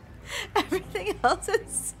 but everything else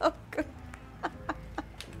is so good.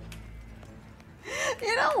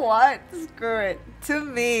 You know what? Screw it. To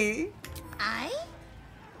me. Eh?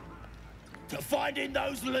 To finding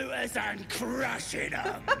those looters and crushing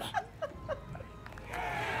them.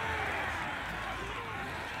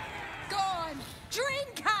 Go on,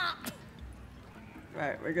 drink up.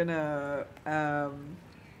 Right, we're gonna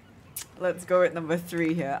let's go with number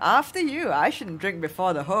 3 here. After you, I shouldn't drink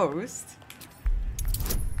before the host.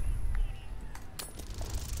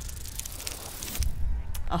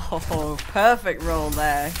 Oh, perfect roll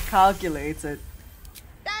there. Calculated.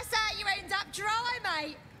 That's how you end up dry,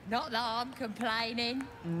 mate. Not that I'm complaining.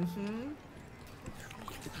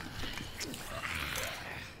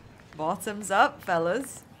 Bottoms up,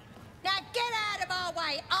 fellas. Now get out of our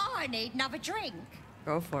way. I need another drink.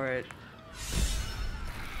 Go for it.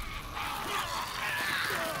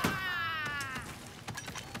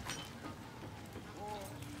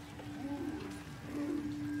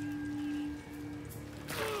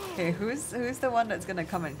 Okay, who's the one that's gonna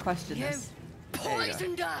come and question us?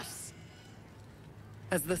 Poisoned us.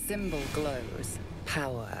 As the symbol glows,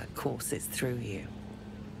 power courses through you.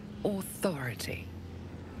 Authority.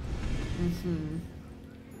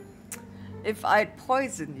 If I'd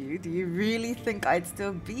poisoned you, do you really think I'd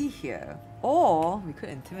still be here? Or we could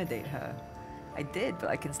intimidate her. I did, but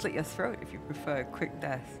I can slit your throat if you prefer a quick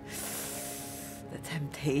death. The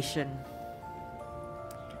temptation.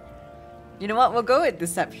 You know what? We'll go with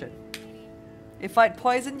deception. If I'd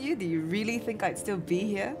poisoned you, do you really think I'd still be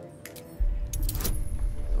here?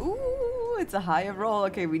 Ooh, it's a higher roll.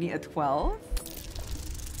 Okay, we need a 12.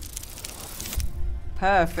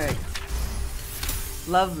 Perfect.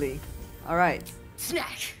 Lovely. Alright.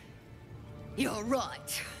 Snack! You're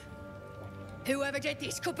right. Whoever did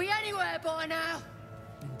this could be anywhere by now.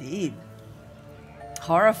 Indeed.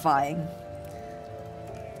 Horrifying.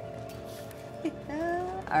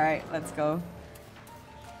 Alright, let's go.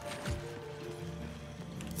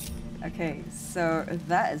 Okay, so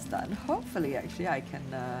that is done. Hopefully, actually, I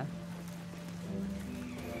can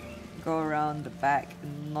go around the back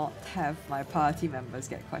and not have my party members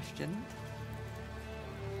get questioned.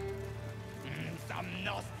 Some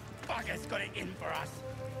nosed buggers got it in for us.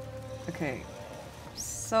 Okay,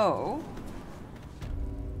 so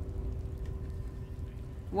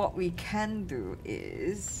what we can do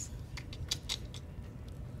is,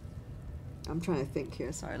 I'm trying to think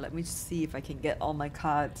here, sorry, let me just see if I can get all my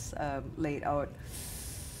cards laid out.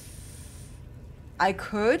 I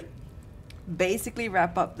could basically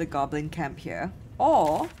wrap up the goblin camp here,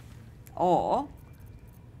 or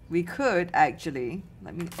we could actually,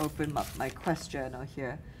 let me open up my quest journal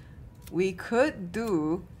here. We could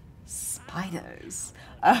do spiders.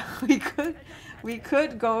 We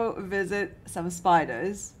could go visit some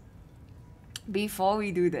spiders before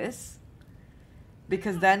we do this,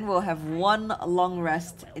 because then we'll have one long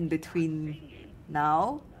rest in between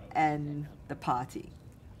now and the party,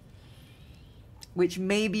 which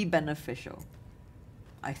may be beneficial,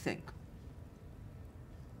 I think.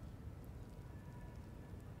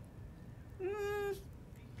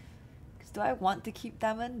 Do I want to keep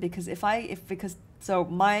them in? Because so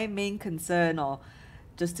my main concern, or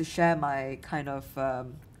just to share my kind of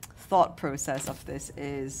thought process of this,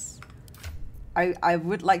 is I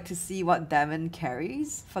would like to see what Damon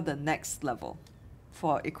carries for the next level,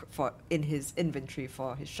 for in his inventory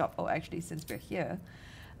for his shop. Oh, actually, since we're here,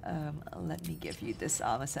 let me give you this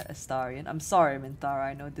armor set, Astarion. I'm sorry, Minthara,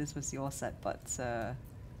 I know this was your set, but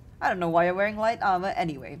I don't know why you're wearing light armor.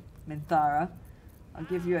 Anyway, Minthara, I'll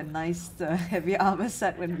give you a nice heavy armor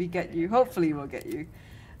set when we get you. Hopefully we'll get you.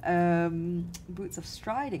 Boots of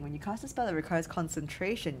Striding. When you cast a spell that requires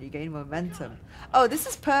concentration, you gain momentum. Oh, this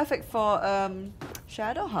is perfect for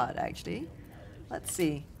Shadowheart, actually. Let's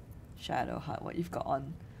see. Shadowheart, what you've got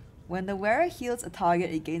on. When the wearer heals a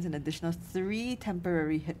target, it gains an additional 3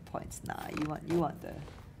 temporary hit points. Nah, you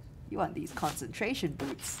want these concentration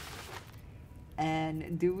boots.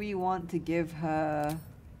 And do we want to give her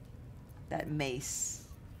that mace?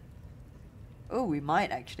 Oh, we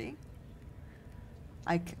might actually.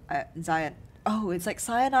 Zion. Oh, it's like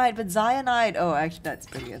cyanide, but cyanide. Oh, actually, that's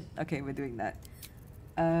brilliant. Okay, we're doing that.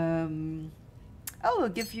 Oh, we'll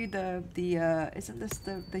give you the isn't this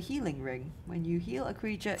the healing ring? When you heal a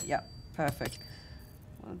creature, yeah, perfect.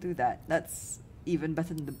 We'll do that. That's even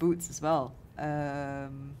better than the boots as well.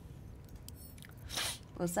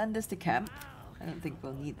 We'll send this to camp. I don't think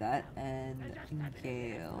we'll need that. And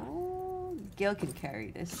Gale can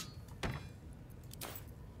carry this.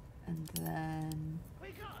 And then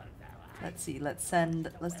let's see. Let's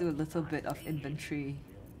do a little bit of inventory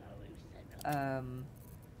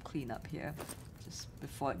cleanup here, just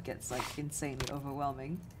before it gets like insanely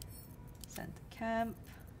overwhelming. Send to camp.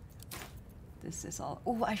 This is all.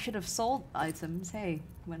 Oh, I should have sold items. Hey,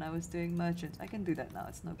 when I was doing merchants, I can do that now.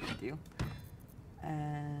 It's no big deal.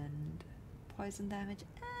 And poison damage.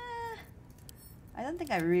 I don't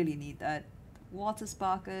think I really need that. Water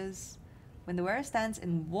sparkers. When the wearer stands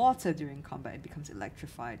in water during combat, it becomes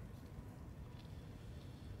electrified.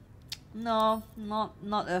 No, not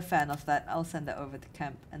a fan of that. I'll send that over to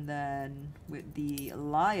camp. And then with the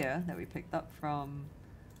lyre that we picked up from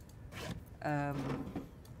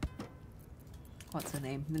what's her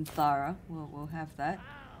name? Minthara. We'll have that.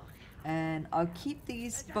 And I'll keep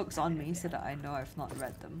these books on me so that I know I've not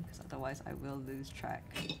read them, because otherwise I will lose track.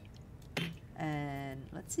 And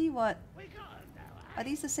let's see what... Are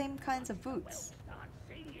these the same kinds of boots?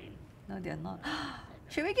 No, they're not.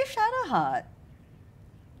 Should we give Shadowheart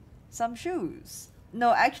some shoes?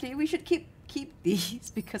 No, actually, we should keep these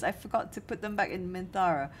because I forgot to put them back in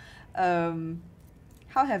Minthara.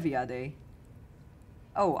 How heavy are they?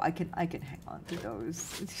 Oh, I can hang on to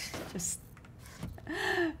those. Just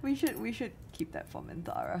we should keep that for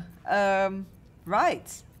Minthara.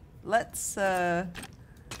 Right.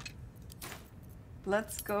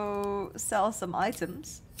 Let's go sell some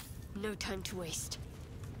items. No time to waste.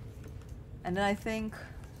 And then I think,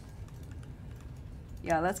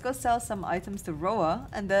 yeah, let's go sell some items to Roa,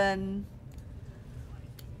 and then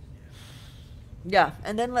yeah,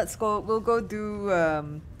 and then let's go. We'll go do.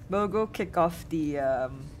 We'll go kick off the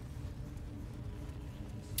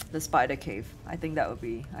spider cave. I think that would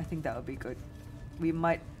be. I think that would be good. We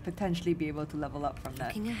might potentially be able to level up from that.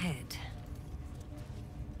 Looking ahead.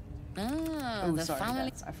 Ah, Oh, the sorry, family.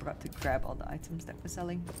 that's- I forgot to grab all the items that we're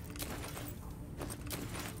selling.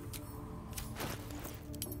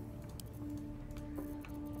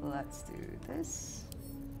 Let's do this.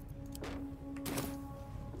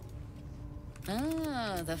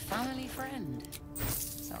 Ah, the family friend.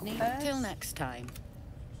 Need first. till next time.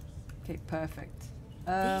 Okay, perfect.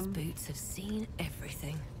 These boots have seen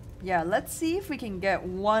everything. Yeah, let's see if we can get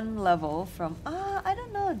one level from. I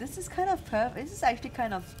don't know. This is kind of perfect. This is actually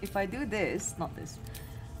kind of. If I do this, not this.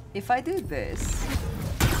 If I do this.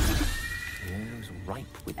 Ripe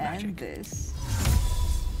with and magic. This.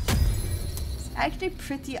 It's actually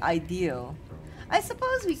pretty ideal. I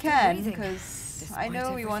suppose we can, because I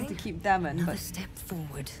know we want to keep Damon, Another but step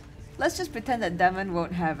forward. let's just pretend that Damon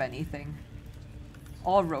won't have anything.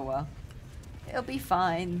 Or Roa. It'll be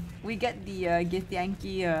fine. We get the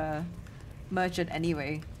Githyanki merchant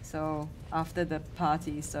anyway, so after the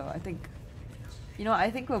party, so I think, you know,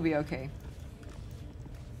 I think we'll be okay.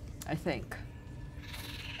 I think.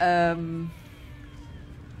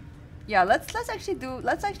 Yeah, let's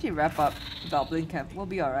actually wrap up Goblin Camp. We'll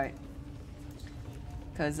be alright.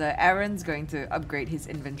 Because Aaron's going to upgrade his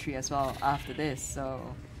inventory as well after this, so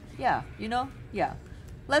yeah, you know, yeah.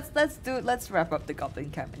 Let's wrap up the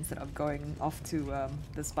Goblin Camp instead of going off to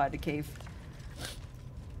the Spider Cave.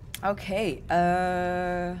 Okay,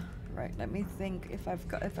 right, let me think if I've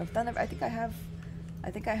done it. I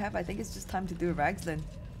think it's just time to do a Ragzlin.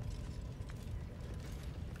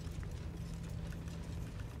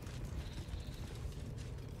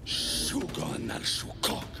 Shugan al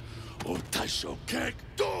Shukok, Otasho Kek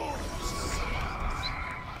Doors.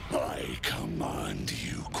 I command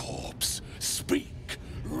you, corpse. Speak.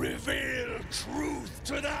 Reveal truth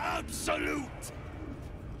to the Absolute.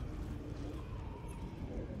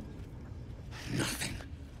 Nothing.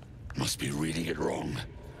 Must be reading it wrong.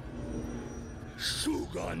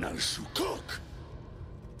 Shugan al Shukok.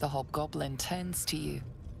 The hobgoblin turns to you,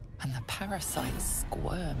 and the parasite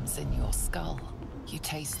squirms in your skull. You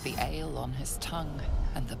taste the ale on his tongue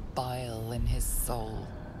and the bile in his soul.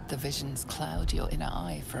 The visions cloud your inner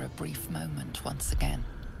eye for a brief moment once again.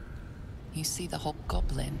 You see the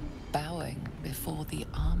hobgoblin bowing before the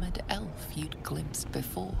armored elf you'd glimpsed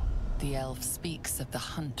before. The elf speaks of the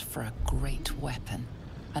hunt for a great weapon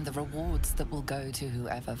and the rewards that will go to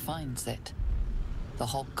whoever finds it. The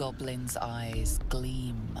hobgoblin's eyes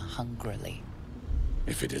gleam hungrily.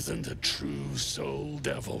 If it isn't a true soul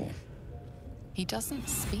devil. He doesn't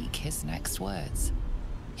speak his next words,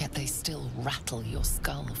 yet they still rattle your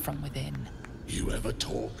skull from within. You ever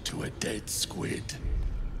talk to a dead squid?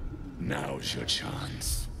 Now's your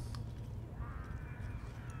chance.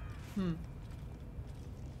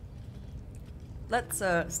 Let's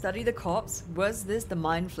study the corpse. Was this the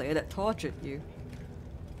mind flayer that tortured you?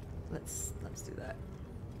 Let's do that.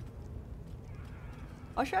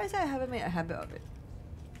 Or should I say I haven't made a habit of it?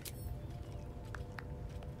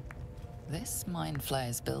 This mind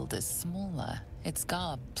flayer's build is smaller, its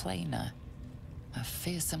garb plainer. A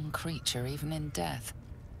fearsome creature even in death,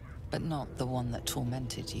 but not the one that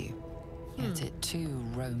tormented you. Yet it too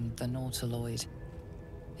roamed the Nautiloid.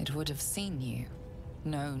 It would have seen you,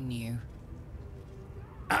 known you.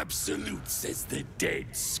 Absolute says the dead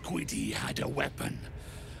squiddy had a weapon.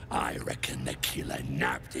 I reckon the killer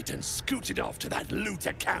nabbed it and scooted off to that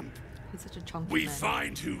looter camp. He's such a chunky We man.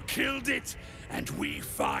 find who killed it, and we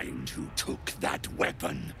find who took that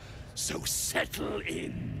weapon. So settle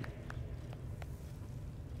in.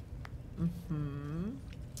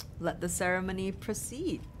 Let the ceremony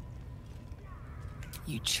proceed.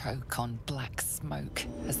 You choke on black smoke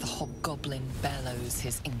as the hobgoblin bellows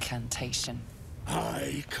his incantation.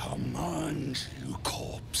 I command you,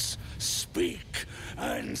 corpse. Speak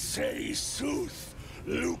and say sooth.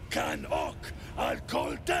 Lucan ok al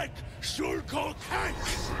koldek shulkok hank.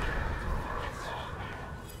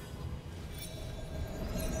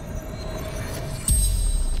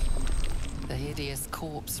 The hideous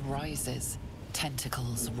corpse rises,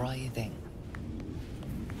 tentacles writhing.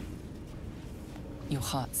 Your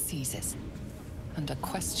heart seizes. Under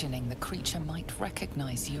questioning, the creature might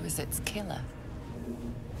recognize you as its killer.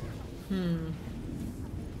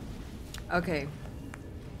 Okay.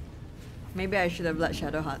 Maybe I should have let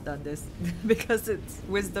Shadowheart done this because it's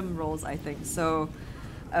wisdom rolls, I think. So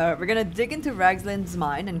We're gonna dig into Ragzlin's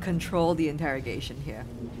mind and control the interrogation here.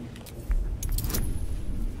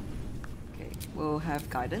 Okay, we'll have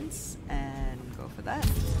guidance and go for that.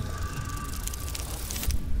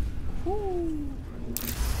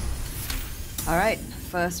 Alright,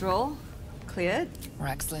 first roll. Cleared.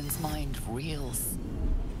 Ragzlin's mind reels,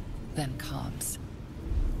 then calms.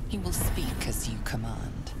 He will speak as you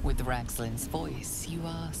command. With Ragzlin's voice, you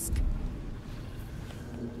ask.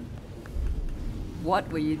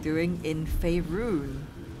 What were you doing in Faerun?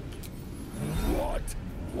 What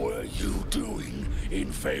were you doing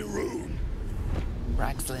in Faerun?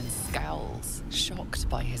 Ragzlin scowls, shocked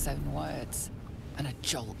by his own words, and a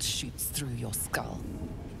jolt shoots through your skull.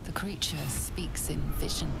 The creature speaks in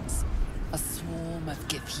visions. A swarm of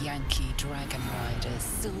Githyanki dragon riders,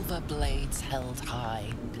 silver blades held high,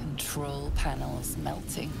 control panels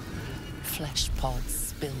melting, flesh pods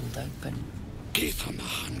spilled open.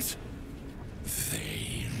 Githyanki.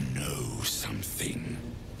 They know something.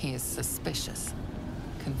 He is suspicious,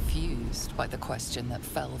 confused by the question that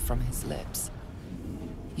fell from his lips.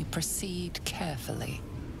 You proceed carefully.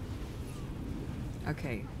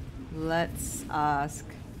 Okay, let's ask,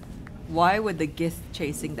 why were the Gith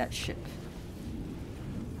chasing that ship?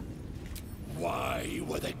 Why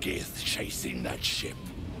were the Gith chasing that ship?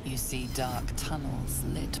 You see dark tunnels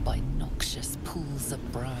lit by noxious pools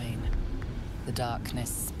of brine. The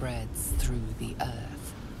darkness spreads through the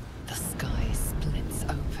earth. The sky splits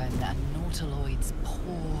open and nautiloids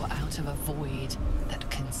pour out of a void that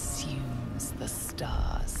consumes the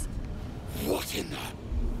stars. What in the...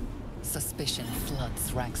 Suspicion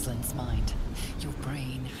floods Ragzlin's mind. Your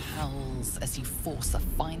brain howls as you force a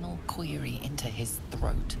final query into his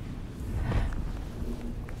throat.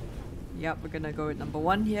 Yep, we're gonna go with number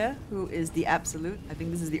 1 here, who is the Absolute. I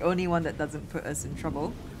think this is the only one that doesn't put us in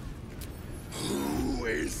trouble. Who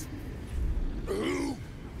is... Who?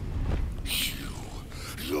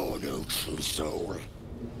 You're no true soul.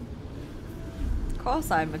 Of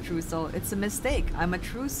course I'm a true soul. It's a mistake. I'm a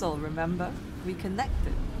true soul, remember? We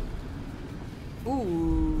connected.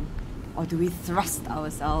 Ooh. Or do we thrust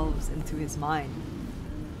ourselves into his mind?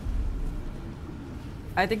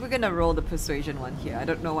 I think we're gonna roll the persuasion one here. I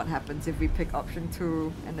don't know what happens if we pick option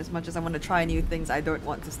 2, and as much as I want to try new things, I don't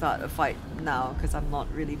want to start a fight now because I'm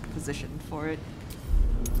not really positioned for it.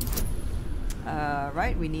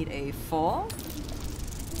 Right, we need a 4.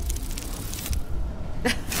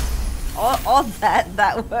 all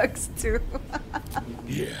that works too.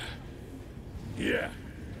 Yeah,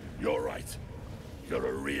 you're right. You're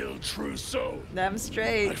a real true soul. Damn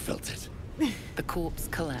straight. I felt it. The corpse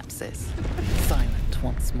collapses, silent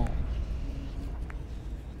once more.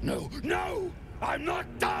 No, I'm not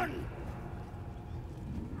done!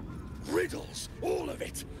 Riddles, all of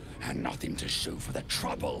it, and nothing to show for the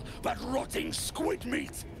trouble but rotting squid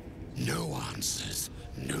meat. No answers,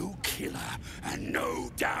 no killer, and no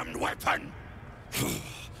damned weapon.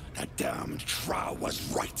 That damned Drow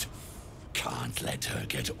was right. Can't let her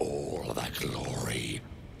get all that glory.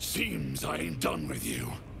 Seems I ain't done with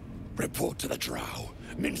you. Report to the Drow.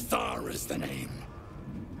 Minthara's the name.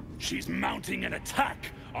 She's mounting an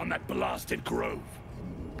attack on that blasted grove.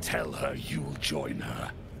 Tell her you'll join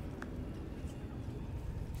her.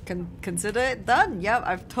 Consider it done. Yep,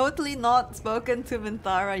 I've totally not spoken to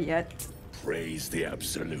Minthara yet. Praise the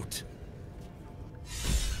Absolute.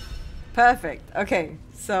 Perfect. Okay,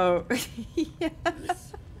 so... yeah.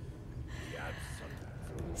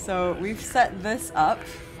 So we've set this up.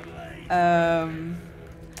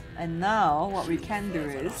 And now what we can do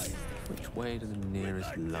is... Which way to the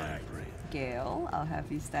nearest library? Gale, I'll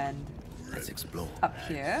have you stand... Let's explore. Up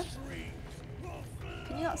here.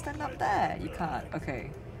 Can you not stand up there? You can't.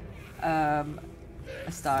 Okay.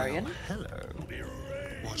 Astarion. Oh, hello.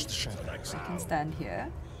 Watch the shadows. You can stand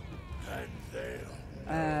here.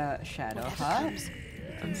 Shadowheart.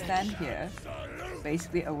 You can stand here.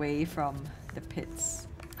 Basically away from the pits.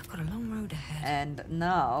 I've got a long road ahead. And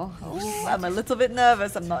now, ooh, I'm a little bit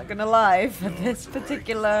nervous, I'm not gonna lie, for this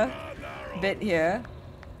particular bit here.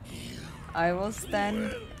 I will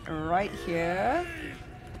stand right here.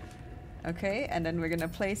 Okay, and then we're gonna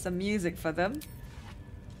play some music for them.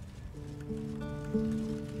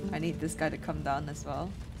 I need this guy to come down as well.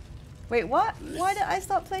 Wait, what? Why did I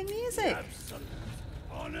stop playing music?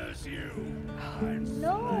 Honors you.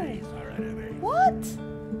 No. What?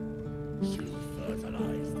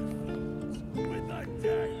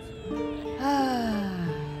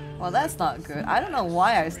 Well, that's not good. I don't know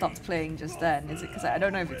why I stopped playing just then. Is it because I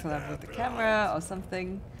don't know if it's because I moved the camera or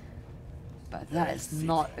something? But that is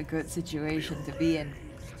not a good situation to be in.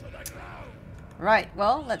 Right,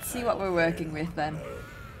 well, let's see what we're working with then.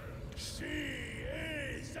 She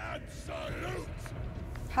is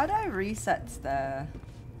How do I reset the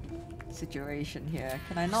situation here?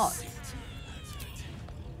 Can I not?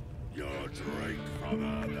 Your drink from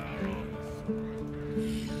our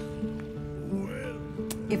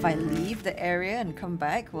If I leave the area and come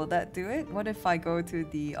back, will that do it? What if I go to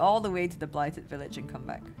the all the way to the blighted village and come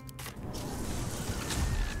back?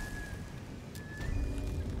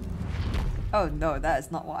 Oh no, that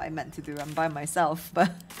is not what I meant to do. I'm by myself, but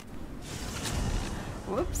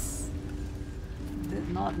whoops. Did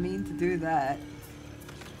not mean to do that.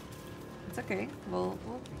 It's okay. We'll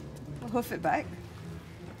hoof it back.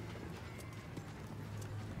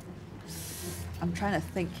 I'm trying to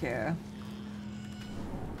think here.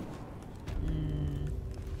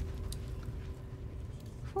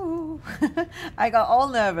 Whew. I got all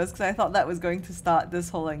nervous because I thought that was going to start this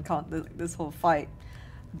whole encounter, this whole fight.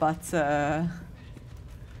 But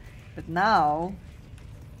now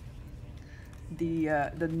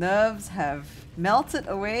the nerves have melted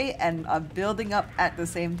away and are building up at the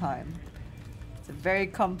same time. It's a very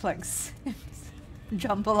complex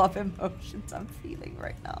jumble of emotions I'm feeling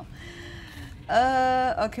right now.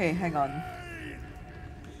 Okay, hang on.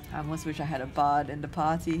 I almost wish I had a bard in the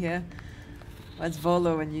party here. Where's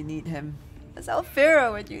Volo when you need him? Where's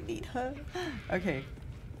Alfira when you need her? Okay.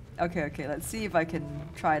 Okay, let's see if I can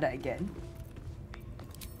try that again.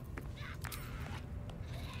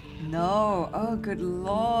 No. Oh, good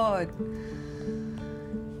lord.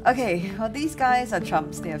 Okay, well these guys are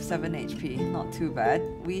chumps. They have 7 HP. Not too bad.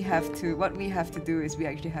 What we have to do is we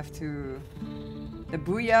actually have to... The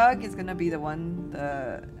Booyag is gonna be the one,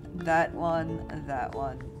 that one, and that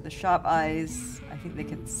one. The Sharp Eyes, I think they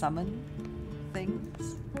can summon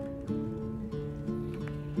things.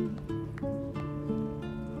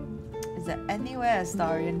 Is there anywhere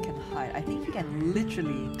Astarion can hide? I think he can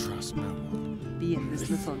literally be in this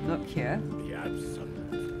little nook here.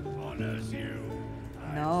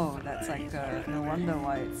 No, that's like, no wonder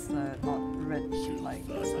why it's not red, like,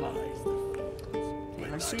 it's not. Okay,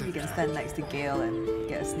 let's see if we can stand next to Gale and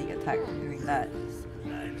get a sneak attack doing that.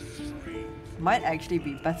 Might actually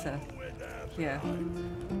be better here.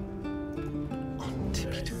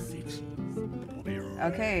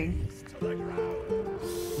 Okay.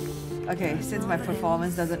 Okay, since my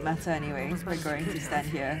performance doesn't matter anyway, we're going to stand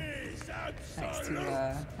here next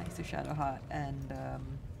to Shadowheart and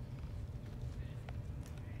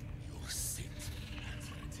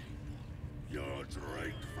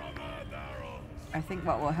I think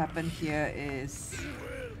what will happen here is,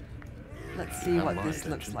 let's see what this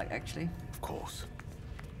looks like actually. Of course.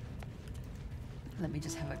 Let me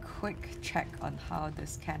just have a quick check on how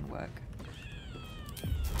this can work.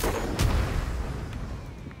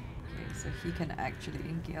 So he can actually,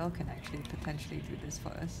 Gale can actually potentially do this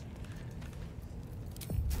for us.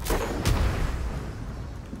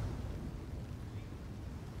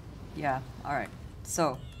 Yeah, alright.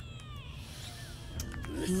 So,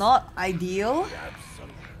 not ideal.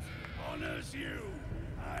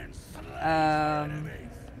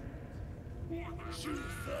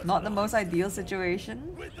 Not the most ideal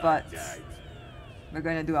situation, but we're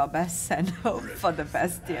going to do our best and hope for the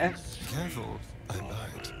best here. Careful, I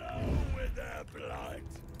might.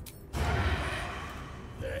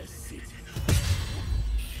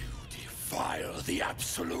 Defile the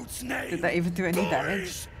Absolute's name. Did that even do any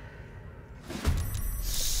damage?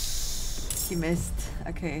 He missed.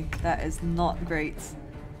 Okay, that is not great.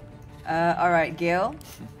 Alright, Gale.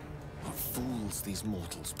 What fools these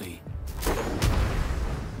mortals be.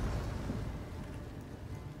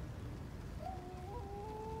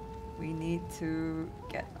 We need to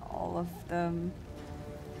get all of them.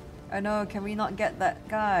 Oh no, can we not get that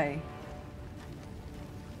guy?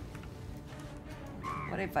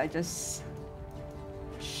 What if I just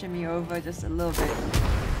shimmy over just a little bit?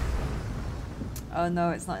 Oh no,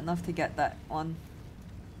 it's not enough to get that one.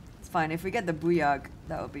 It's fine, if we get the Booyag,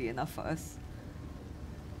 that will be enough for us.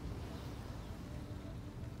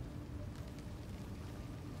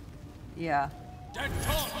 Yeah.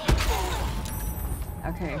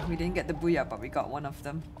 Okay, we didn't get the Booyah, but we got one of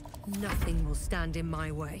them. Nothing will stand in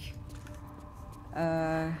my way.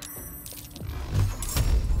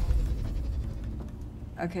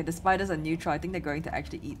 Okay, the spiders are neutral. I think they're going to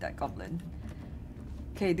actually eat that goblin.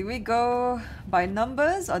 Okay, do we go by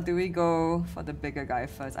numbers or do we go for the bigger guy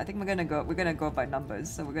first? I think we're gonna go by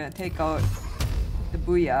numbers. So we're gonna take out the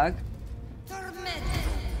Booyag.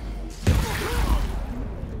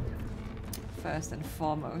 First and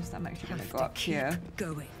foremost, I'm actually gonna go up here.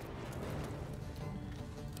 Going.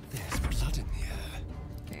 There's blood in the air.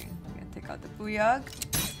 Okay, we're gonna take out the Booyag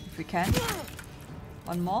if we can.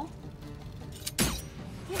 One more.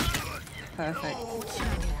 Perfect.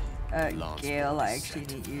 Gale, I actually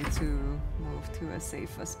need you to move to a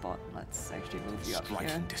safer spot. Let's actually move you up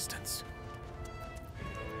here. Distance.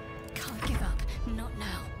 Can't give up. Not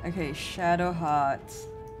now. Okay, Shadowheart.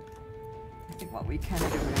 I think what we can do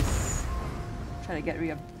is try to get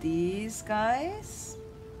rid of these guys.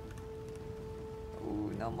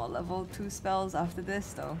 Ooh, no more level 2 spells after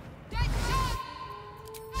this though.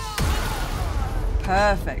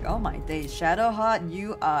 Perfect. Oh my days. Shadowheart,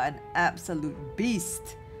 you are an absolute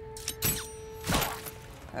beast.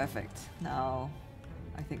 Perfect. Now,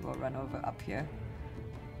 I think we'll run over up here.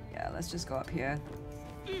 Yeah, let's just go up here.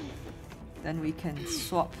 Then we can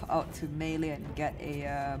swap out to melee and get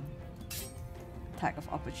a attack of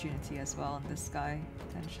opportunity as well on this guy,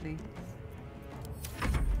 potentially.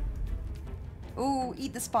 Ooh,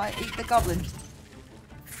 eat the goblin.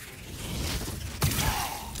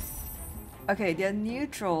 Okay, they're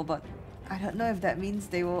neutral, but I don't know if that means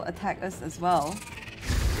they will attack us as well.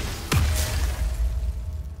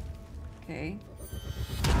 Okay.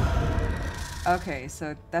 Okay,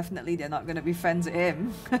 so definitely they're not gonna be friends with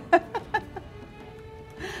him.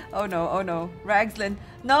 Oh no, oh no. Ragzlin.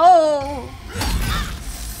 No!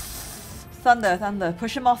 Thunder,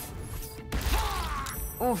 push him off.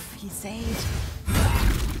 Oof, he saved.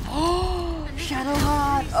 Oh,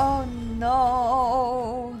 Shadowheart! Oh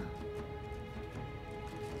no!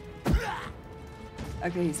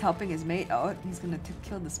 Okay, he's helping his mate out. He's gonna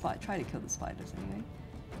kill the try to kill the spiders anyway.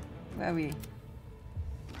 Where are we?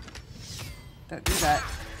 Don't do that.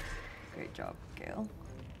 Great job, Gale.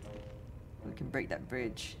 We can break that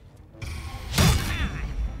bridge.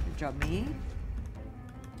 Good job, me.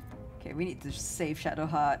 Okay, we need to save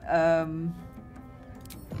Shadowheart.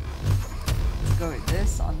 Let's go with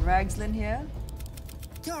this on Ragzlin here.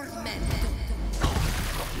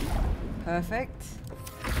 Perfect.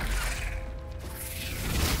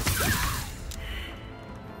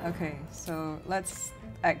 Okay, so let's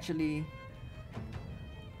actually...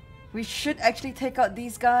 We should actually take out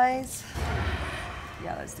these guys.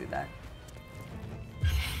 Yeah, let's do that.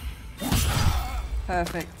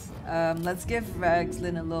 Perfect. Let's give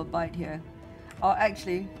Ragzlin a little bite here. Or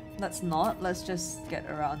actually, let's not. Let's just get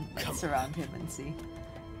around. Let's surround him and see.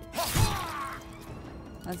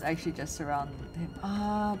 Let's actually just surround him.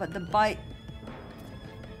 Ah, but the bite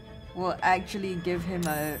will actually give him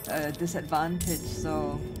a disadvantage,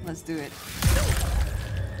 so let's do it.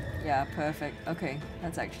 Yeah, perfect. Okay,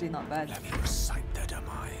 that's actually not bad. Let me recite their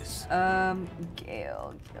demise.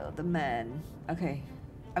 Gale, the man. Okay,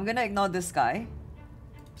 I'm gonna ignore this guy.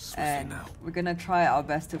 And we're gonna try our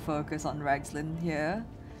best to focus on Ragzlin here.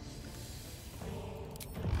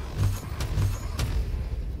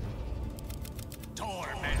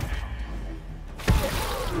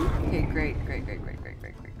 Okay, great.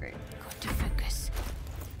 Got to focus.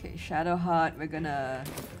 Okay, Shadowheart, we're gonna...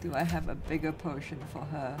 Do I have a bigger potion for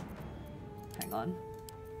her? Hang on.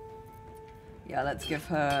 Yeah, let's give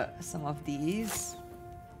her some of these.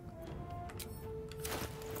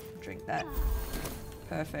 Drink that.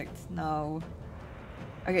 Perfect. Now...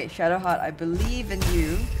 Okay, Shadowheart, I believe in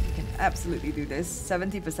you. You can absolutely do this.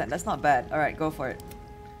 70%, that's not bad. Alright, go for it.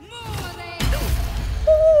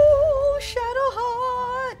 Oh,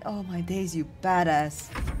 Shadowheart! Oh my days, you badass.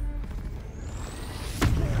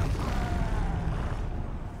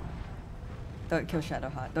 Don't kill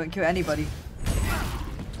Shadowheart. Don't kill anybody.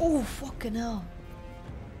 Oh, fucking hell.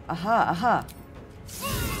 Aha.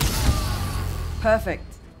 Perfect.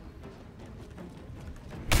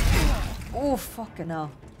 Oh, fucking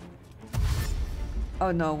hell.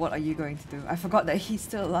 Oh no, what are you going to do? I forgot that he's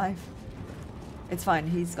still alive. It's fine,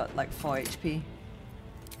 he's got like 4 HP.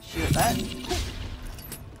 Shoot that.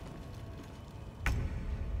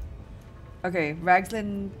 Okay,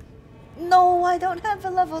 Ragzlin... No, I don't have a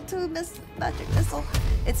level 2 magic missile.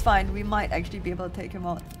 It's fine, we might actually be able to take him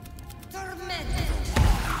out.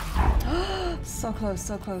 So close.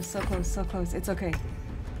 It's okay.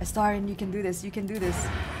 Astarion, you can do this,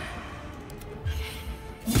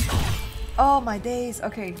 Oh my days,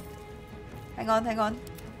 okay. Hang on.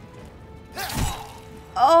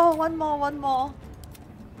 Oh, one more.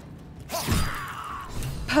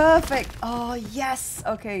 Perfect. Oh, yes.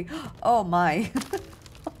 Okay. Oh my.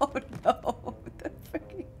 Oh no. The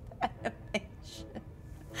freaking animation.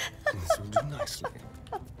 This will do nicely.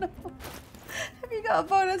 Oh no. Have you got a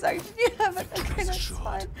bonus action? You haven't. Okay, that's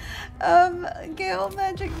fine. Gale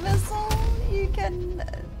Magic Missile. You can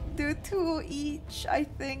do 2 each, I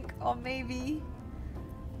think. Or maybe...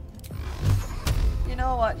 You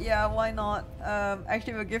know what? Yeah, why not?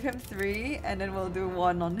 Actually, we'll give him 3, and then we'll do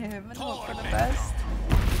 1 on him and hope for the best.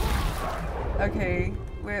 Okay,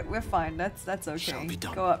 we're fine. That's okay.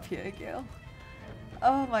 Go up here, Gale.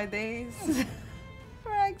 Oh my days.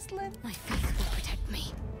 Ragzlin. My faith will protect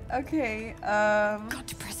me. Okay, Got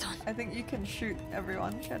to press on. I think you can shoot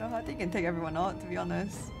everyone, Shadowheart. You can take everyone out, to be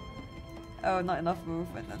honest. Oh, not enough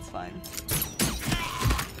movement, that's fine.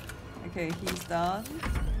 Okay, he's down.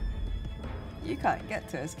 You can't get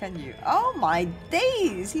to us, can you? Oh my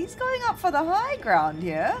days! He's going up for the high ground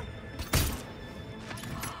here.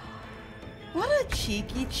 What a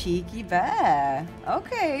cheeky, cheeky bear.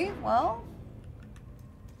 Okay, well,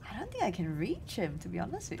 I don't think I can reach him, to be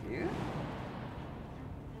honest with you.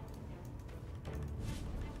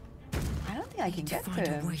 I don't think I can get to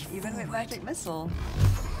him, even with magic missile.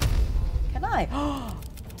 Can I?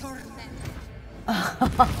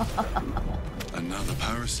 Another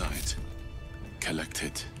parasite. Collect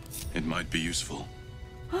it. It might be useful.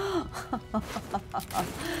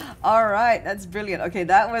 Alright, that's brilliant. Okay,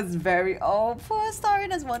 that was very... Oh, poor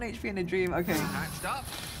Astarion has 1 HP in a dream. Okay. Next up,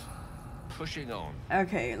 pushing on.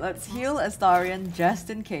 Okay, let's heal Astarion just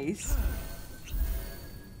in case.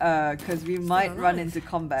 Because we might run into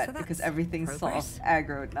combat because everything's sort of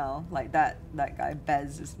aggroed now. Like that guy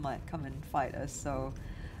Bez just might come and fight us. So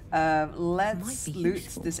let's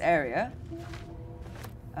loot this area.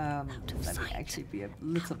 Let me actually be a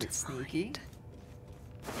little bit sneaky.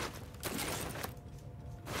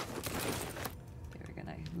 Okay, we're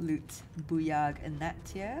gonna loot Buyag and that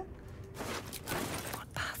here.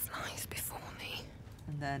 What path lies before me?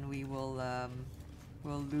 And then we will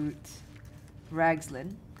we'll loot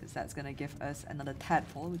Ragzlin, because that's gonna give us another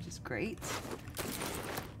tadpole, which is great.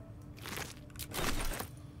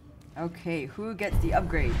 Okay, who gets the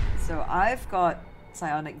upgrade? So I've got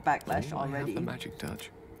Psionic Backlash already. I have the magic touch.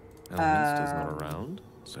 Element's not around,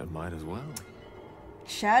 so might as well.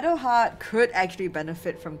 Shadowheart could actually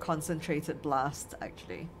benefit from Concentrated Blast,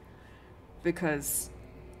 actually. Because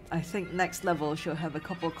I think next level she'll have a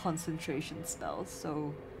couple concentration spells,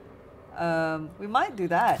 so we might do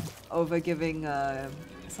that over giving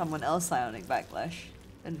someone else Psionic Backlash.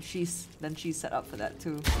 And she's set up for that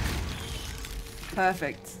too.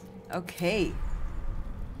 Perfect. Okay.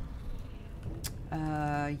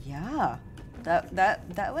 Yeah.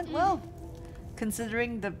 That went well.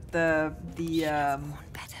 Considering the better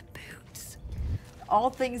boots. All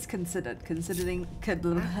things considered, considering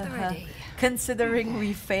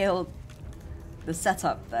we failed the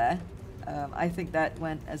setup there, I think that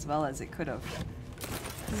went as well as it could have.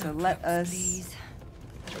 So let us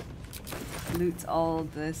loot all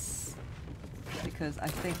this, because I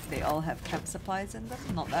think they all have camp supplies in them,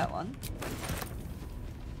 not that one.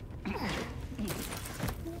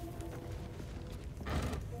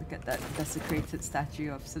 Look at that desecrated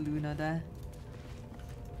statue of Selûne there.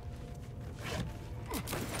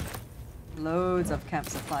 Loads of camp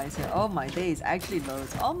supplies here. Oh my days, actually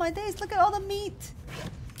loads. Oh my days, look at all the meat!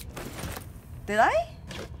 Did I?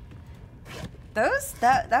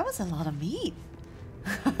 That was a lot of meat.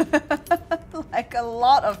 Like a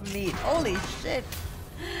lot of meat. Holy shit.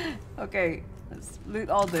 Okay, let's loot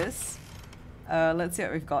all this. Let's see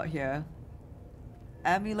what we've got here.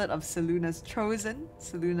 Amulet of Selûne's Chosen,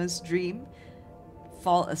 Selûne's Dream.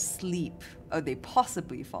 Fall asleep. Oh, they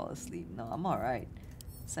possibly fall asleep. No, I'm alright.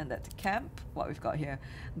 Send that to camp. What we've got here.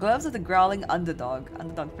 Gloves of the Growling Underdog.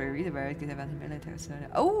 Underdog Berry, the very good military.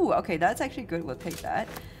 Oh, okay, that's actually good. We'll take that.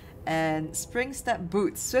 And Spring Step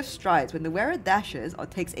Boots. Swift Strides. When the wearer dashes or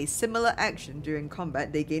takes a similar action during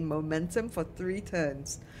combat, they gain momentum for 3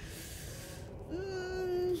 turns.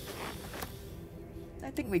 I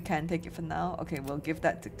think we can take it for now. Okay, we'll give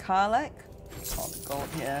that to Karlak. All the gold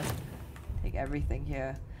here. Take everything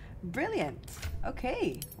here. Brilliant.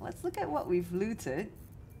 Okay, let's look at what we've looted.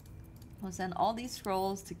 We'll send all these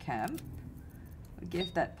scrolls to camp. We'll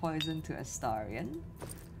give that poison to Astarion.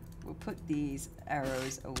 We'll put these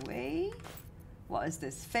arrows away. What is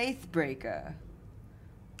this? Faith Breaker.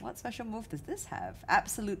 What special move does this have?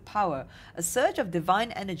 Absolute Power. A surge of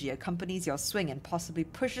divine energy accompanies your swing and possibly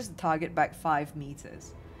pushes the target back 5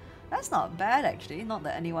 meters. That's not bad, actually. Not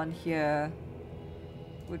that anyone here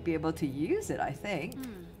would be able to use it, I think.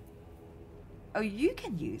 Oh, you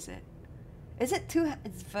can use it. Is it too...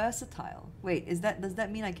 It's versatile. Wait, does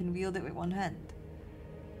that mean I can wield it with one hand?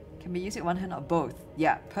 Can we use it one hand or both?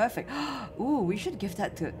 Yeah, perfect. Ooh, we should give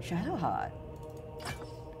that to Shadowheart.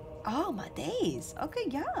 Oh, my days. Okay,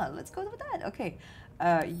 yeah, let's go with that. Okay,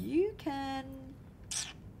 you can...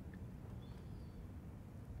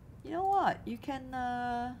 You know what? You can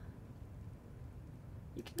go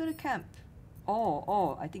to camp.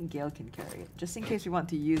 Oh, I think Gale can carry it. Just in case we want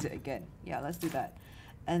to use it again. Yeah, let's do that.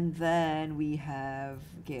 And then we have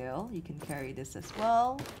Gale. You can carry this as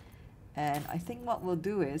well. And I think what we'll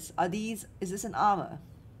do is this an armor?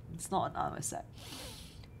 It's not an armor set.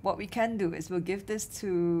 What we can do is we'll give this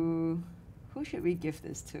to... Who should we give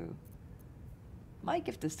this to? Might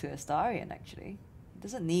give this to Astarion, actually. It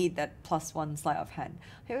doesn't need that +1 sleight of hand.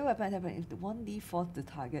 Heavy weapon attack if the 1d4 to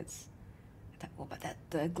targets. Oh, but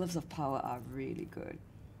the gloves of power are really good.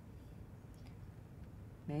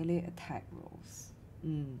 Melee attack rolls.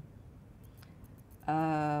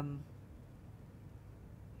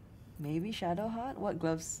 Maybe Shadowheart? What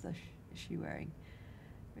gloves is she wearing?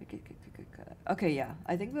 Okay, yeah.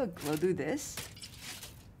 I think we'll do this.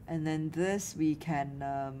 And then this we can...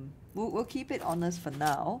 we'll keep it on us for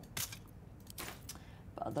now.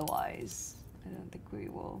 But otherwise, I don't think we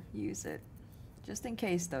will use it. Just in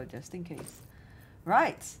case though, just in case.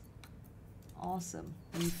 Right! Awesome.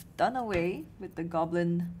 We've done away with the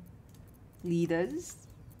goblin leaders.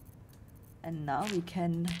 And now we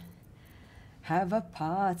can have a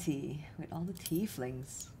party with all the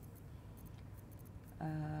tieflings.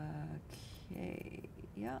 Okay,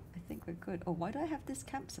 yeah, I think we're good. Oh, why do I have this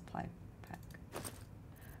camp supply pack?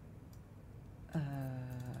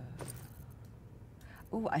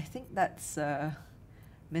 Oh, I think that's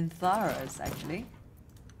Minthara's actually.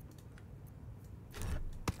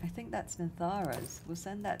 I think that's Minthara's. We'll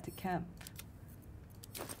send that to camp.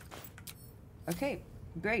 Okay,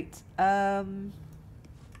 great.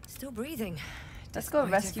 Still breathing. Let's go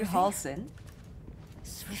rescue Halsin.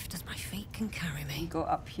 Swift as my feet can carry me. Go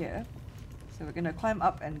up here. So we're gonna climb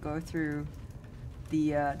up and go through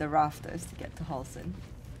the rafters to get to Halsin.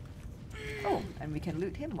 Oh, and we can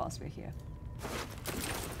loot him whilst we're here.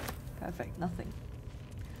 Perfect, nothing.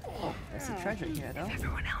 Oh, there's a treasure here though. If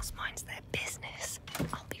everyone else minds their business,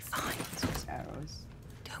 I'll be fine. Just arrows.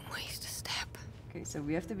 Don't waste a step. Okay, so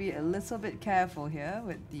we have to be a little bit careful here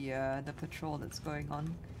with the patrol that's going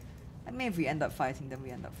on. I mean, if we end up fighting them, we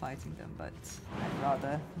end up fighting them, but I'd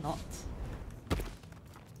rather not.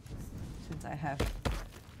 Since I have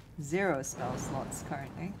 0 spell slots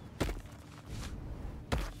currently.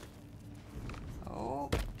 Oh.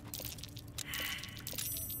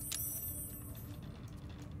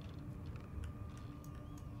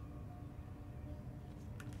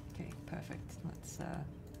 Okay, perfect. Let's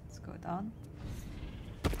go down.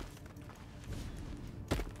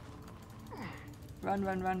 Run,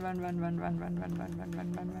 run, run, run, run, run, run, run, run, run, run,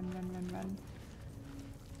 run, run, run, run, run, run.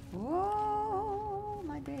 Whoa,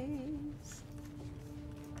 my days.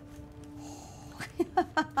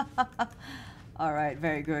 Alright,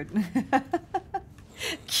 very good.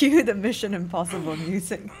 Cue the Mission Impossible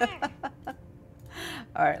music.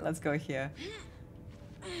 Alright, let's go here.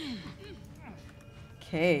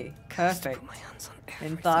 Okay, perfect.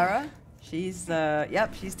 Minthara, she's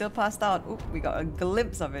yep, she's still passed out. Oop, we got a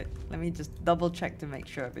glimpse of it. Let me just double check to make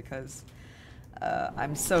sure because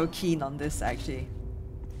I'm so keen on this actually.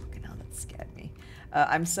 Okay, now that scared me.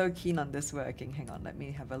 I'm so keen on this working. Hang on, let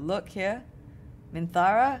me have a look here.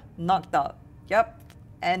 Minthara, knocked out. Yep,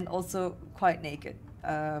 and also quite naked.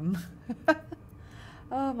 Oh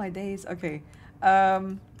my days. Okay.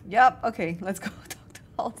 Yep. Okay, let's go talk to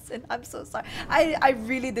Halsin. I'm so sorry. I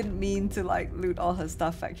really didn't mean to like loot all her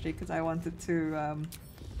stuff actually because I wanted to.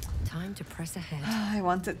 Time to press ahead. I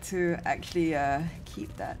wanted to actually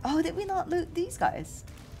keep that. Oh, did we not loot these guys?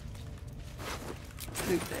 Let's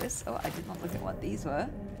loot this. Oh, I did not look at what these were.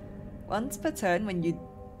 Once per turn, when you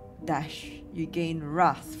dash, you gain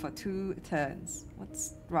Wrath for 2 turns.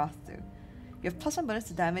 What's Wrath do? You have +1 bonus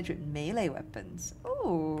to damage with melee weapons.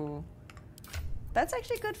 Oh, that's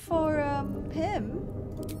actually good for him.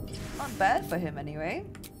 Not bad for him anyway.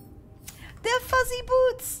 They're fuzzy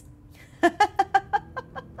boots!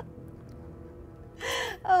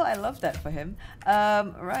 Oh, I love that for him.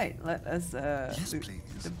 Right, let us loot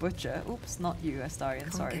the butcher. Oops, not you,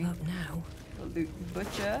 Astarion, sorry. Can't give up now. We'll loot the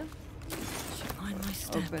butcher. Should mind my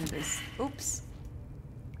step. Open this. Oops.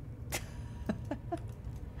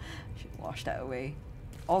 Should wash that away.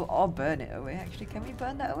 Or burn it away, actually. Can we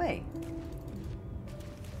burn that away?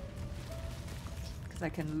 Because I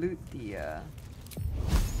can loot the...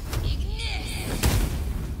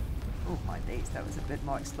 Oh my days, that was a bit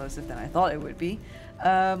more explosive than I thought it would be.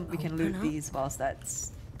 We can loot these whilst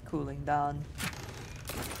that's cooling down.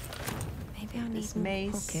 Maybe I need this more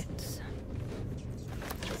mace. pockets.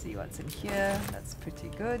 Let's see what's in here. That's pretty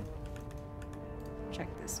good. Check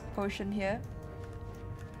this potion here.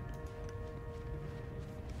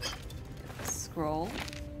 Scroll.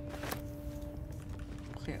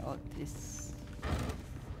 Clear out this.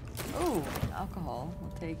 Oh, alcohol.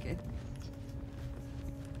 We'll take it.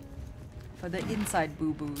 For the inside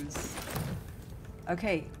boo-boos.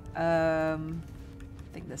 Okay, I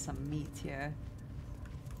think there's some meat here.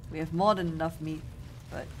 We have more than enough meat,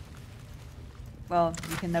 but well,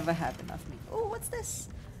 you can never have enough meat. Oh, what's this?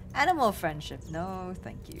 Animal friendship. No,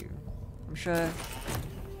 thank you. I'm sure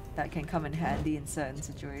that can come in handy in certain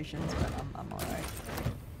situations, but I'm alright.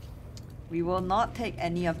 We will not take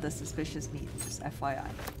any of the suspicious meat, just FYI.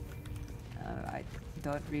 I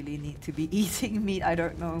don't really need to be eating meat. I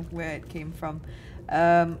don't know where it came from.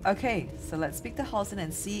 Okay, so let's speak to Halsin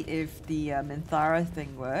and see if the Minthara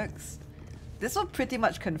thing works. This will pretty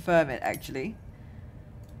much confirm it, actually.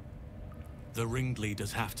 The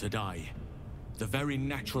ringleaders have to die. The very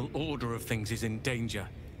natural order of things is in danger.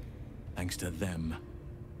 Thanks to them.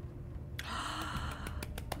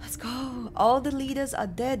 Let's go. All the leaders are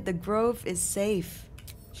dead. The grove is safe.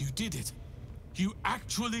 You did it. You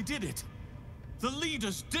actually did it. The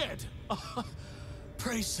leader's dead.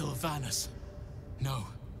 Praise Sylvanus. No,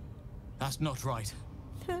 that's not right.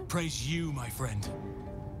 Praise you, my friend.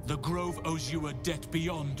 The grove owes you a debt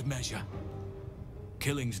beyond measure.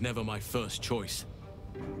 Killing's never my first choice,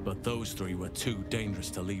 but those three were too dangerous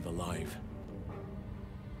to leave alive.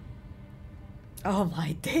 Oh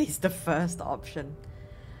my days, the first option.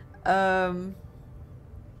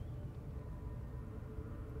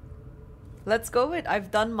 Let's go with I've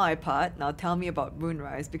done my part. Now tell me about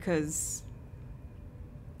Moonrise, because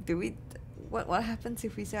do we what happens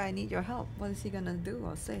if we say I need your help? What is he gonna do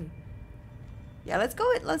or say? Yeah, let's go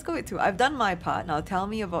with 2. I've done my part. Now tell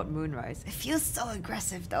me about Moonrise. It feels so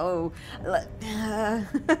aggressive though.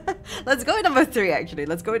 Let's go with number 3 actually.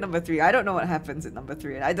 Let's go with number 3. I don't know what happens in number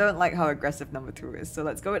 3 and I don't like how aggressive number 2 is. So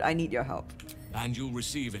let's go with I need your help. And you'll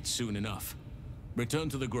receive it soon enough. Return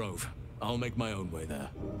to the grove. I'll make my own way there.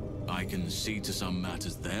 I can see to some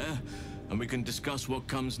matters there, and we can discuss what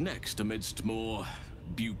comes next amidst more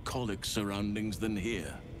bucolic surroundings than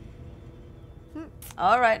here.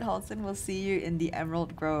 Alright, Halsin, we'll see you in the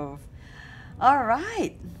Emerald Grove.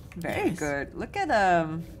 Alright. Very good. Look at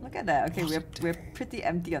that. Okay, we're pretty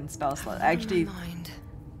empty on spell slot. Actually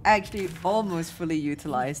almost fully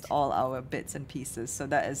utilized all our bits and pieces, so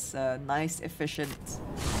that is nice, efficient,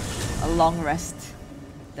 a long rest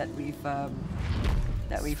that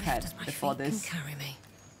we've had before this.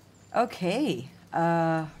 Okay,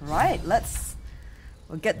 right,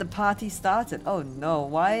 we'll get the party started. Oh no,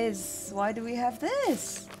 why do we have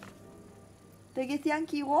this? The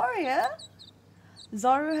Githyanki warrior?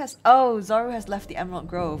 Zoru has left the Emerald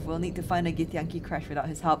Grove. We'll need to find a Githyanki crash without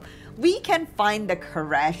his help. We can find the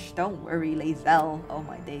crash. Don't worry, Lae'zel. Oh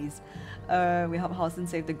my days. We help Halsin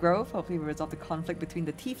save the grove. Hopefully we'll resolve the conflict between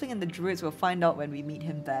the Tiefling and the Druids. We'll find out when we meet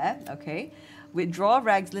him there. Okay. With Dror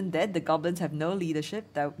Ragzlin dead, the Goblins have no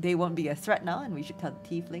leadership. They won't be a threat now, and we should tell the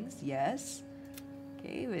Tieflings. Yes.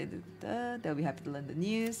 Okay, they'll be happy to learn the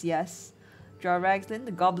news. Yes. Dror Ragzlin,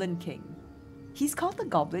 the Goblin King. He's called the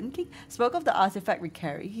Goblin King. Spoke of the artifact we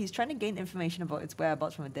carry. He's trying to gain information about its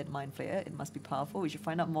whereabouts from a dead mind flayer. It must be powerful. We should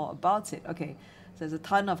find out more about it. Okay, so there's a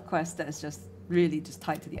ton of quests that is just really just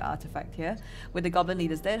tied to the artifact here. With the Goblin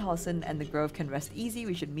leaders dead, Halsin and the Grove can rest easy.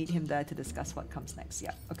 We should meet him there to discuss what comes next.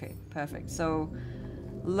 Yeah, okay, perfect. So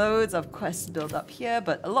loads of quests build up here,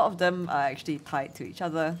 but a lot of them are actually tied to each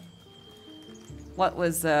other. What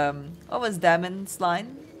was Damon's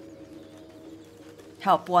line?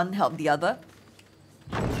 Help one, help the other.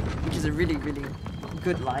 Which is a really, really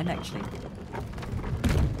good line, actually.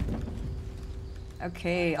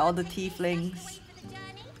 Okay, all the Tieflings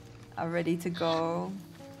are ready to go.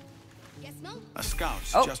 A scout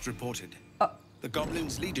just reported. The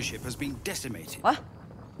Goblin's leadership has been decimated. What?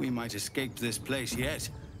 We might escape this place yet.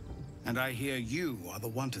 And I hear you are the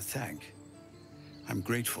one to thank. I'm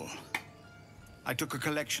grateful. I took a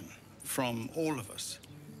collection from all of us.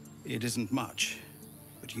 It isn't much,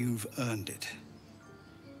 but you've earned it.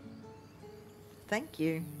 Thank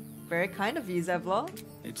you. Very kind of you, Zevlor.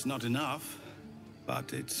 It's not enough,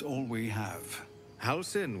 but it's all we have.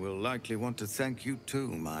 Halsin will likely want to thank you too,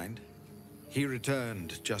 mind. He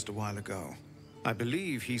returned just a while ago. I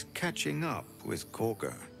believe he's catching up with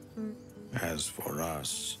Korger. As for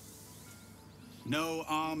us... No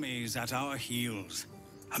armies at our heels.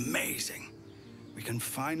 Amazing. We can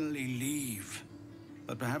finally leave.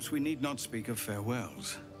 But perhaps we need not speak of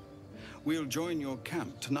farewells. We'll join your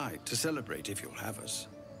camp tonight to celebrate if you'll have us.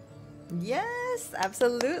 Yes,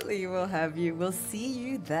 absolutely we'll have you. We'll see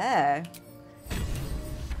you there.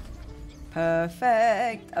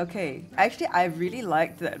 Perfect. Okay. Actually, I really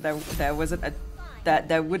liked that there wasn't a... that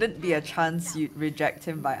there wouldn't be a chance you'd reject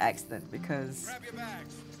him by accident, because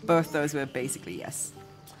both those were basically yes.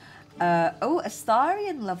 Oh,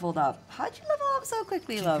 Astarion leveled up. How'd you level up so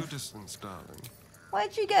quickly, love? Keep your distance, darling.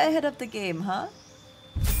 Why'd you get ahead of the game, huh?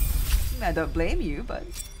 I don't blame you, but...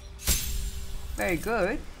 very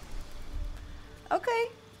good. Okay,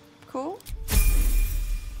 cool.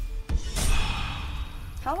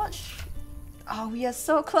 How much? Oh, we are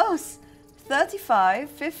so close. 35,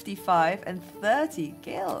 55, and 30.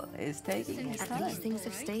 Gil is taking his time. At least things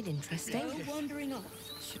have stayed interesting.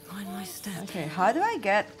 Should mind my step. Okay, how do I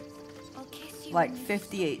get like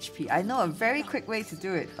 50 HP? I know a very quick way to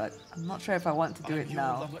do it, but I'm not sure if I want to do it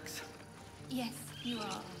now. Yes, you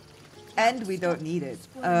are. And we don't need it.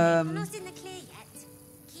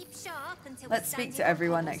 Let's speak to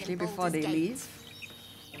everyone actually before they leave.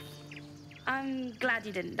 I'm glad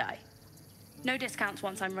you didn't die. No discounts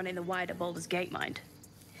once I'm running the wider Baldur's Gate, mind.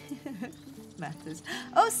 Matters.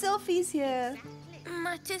 Oh, Sylphie's here.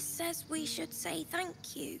 Mattis says we should say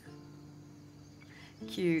thank you.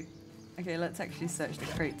 Cute. Okay, let's actually search the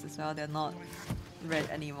crates as well. They're not red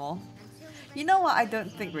anymore. You know what? I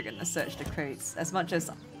don't think we're gonna search the crates as much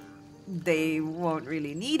as they won't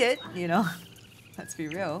really need it, you know. Let's be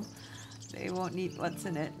real. They won't need what's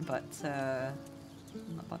in it, but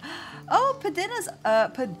oh,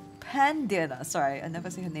 Pandina. Sorry, I never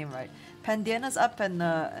say her name right. Pandina's up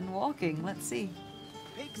and walking. Let's see.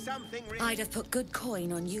 I'd have put good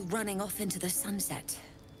coin on you running off into the sunset,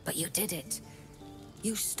 but you did it.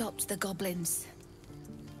 You stopped the goblins.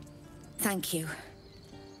 Thank you.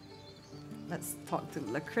 Let's talk to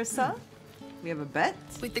Lacrissa. We have a bet.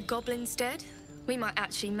 With the goblins dead, we might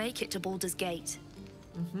actually make it to Baldur's Gate.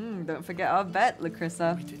 Don't forget our bet,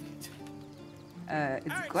 Lacrissa.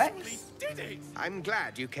 It's Gwex. I'm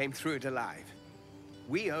glad you came through it alive.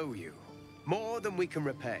 We owe you more than we can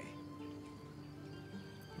repay.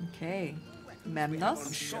 Okay. Memnos.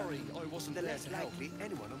 I'm sorry I wasn't there to help.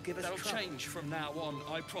 Anyone will give us That'll trouble. change from now on,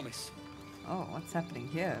 I promise. Oh, what's happening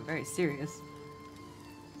here? Very serious.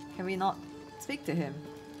 Can we not speak to him?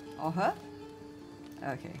 Or her?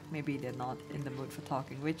 Okay, maybe they're not in the mood for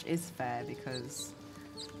talking, which is fair because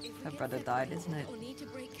her brother died, isn't it?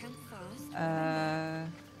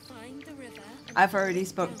 I've already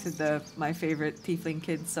spoke to my favorite tiefling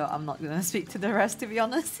kids, so I'm not gonna speak to the rest, to be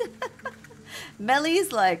honest.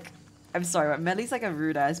 Melly's like, I'm sorry, but Melly's like a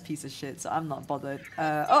rude ass piece of shit, so I'm not bothered.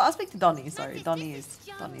 Oh, I'll speak to Donnie. Sorry, Donnie's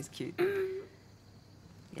cute.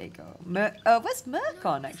 There you go. Where's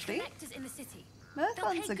Murkon actually?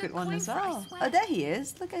 Murkon's a good one as well. Oh, there he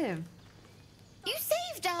is. Look at him. You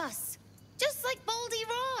saved us! Just like Baldy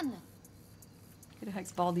Ron! Who the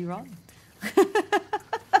heck's Baldy Ron?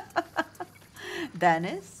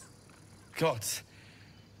 Dennis? God,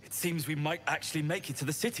 it seems we might actually make it to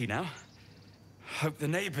the city now. Hope the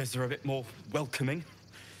neighbors are a bit more welcoming.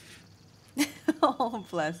 Oh,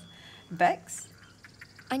 bless. Bex?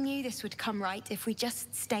 I knew this would come right if we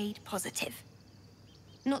just stayed positive.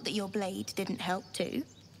 Not that your blade didn't help too.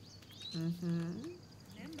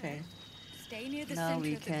 Okay. Stay near the Now center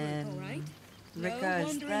we of the group, can... all right? Rika No is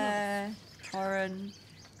wandering there. Torin.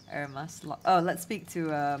 Irma's oh, let's speak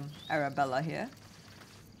to Arabella here.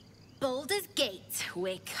 Baldur's Gate,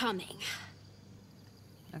 we're coming.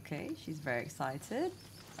 Okay, she's very excited.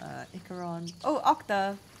 Icaron. Oh,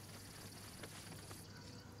 Octa.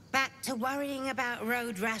 Back to worrying about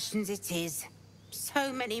road rations it is.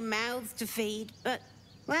 So many mouths to feed, but,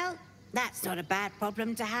 well, that's not a bad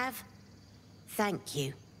problem to have. Thank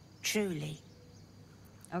you, truly.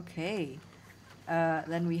 Okay.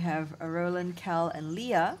 Then we have Roland, Cal, and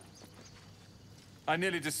Leah. I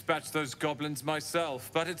nearly dispatched those goblins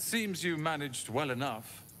myself, but it seems you managed well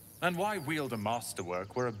enough. And why wield a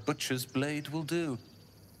masterwork where a butcher's blade will do?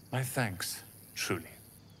 My thanks, truly.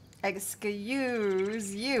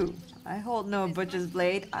 Excuse you. I hold no butcher's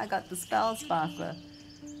blade. I got the spell sparkler.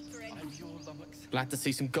 Glad to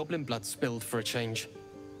see some goblin blood spilled for a change.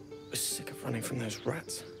 Was sick of running from those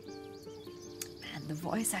rats. Man, the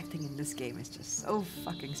voice acting in this game is just so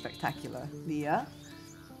fucking spectacular. Leah?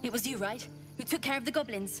 It was you, right? Who took care of the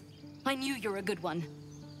goblins. I knew you were a good one.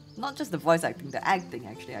 Not just the voice acting, the acting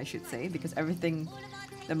actually, I should say, because everything,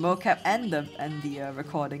 the mocap and the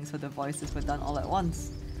recordings for the voices were done all at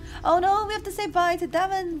once. Oh no, we have to say bye to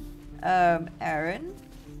Devon. Aaron?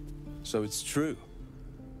 So it's true.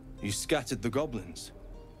 You scattered the goblins.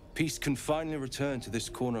 Peace can finally return to this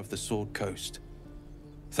corner of the Sword Coast.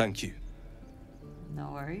 Thank you.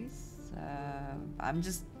 No worries. I'm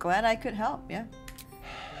just glad I could help, yeah.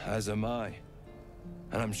 As am I.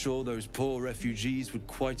 And I'm sure those poor refugees would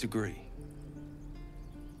quite agree.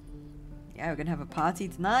 Yeah, we're gonna have a party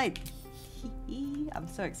tonight. I'm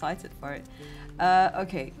so excited for it.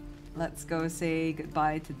 Okay, let's go say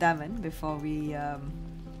goodbye to Damon before we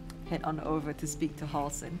head on over to speak to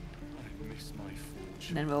Halsin.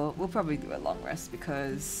 And then we'll probably do a long rest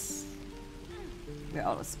because we're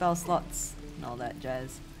out of spell slots and all that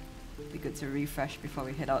jazz. Be good to refresh before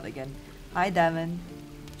we head out again. Hi, Damon.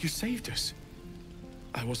 You saved us.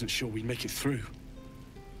 I wasn't sure we'd make it through.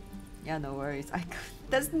 Yeah, no worries.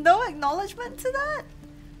 There's no acknowledgement to that?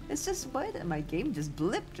 It's just, why did my game just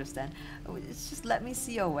blip just then? Oh, it's just let me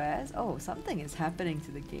see your wares. Oh, something is happening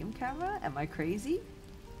to the game camera? Am I crazy?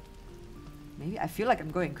 Maybe I feel like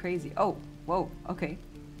I'm going crazy. Oh, whoa, okay.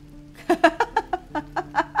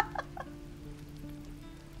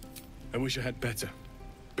 I wish I had better,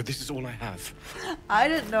 but this is all I have. I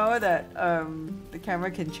didn't know that the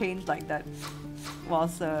camera can change like that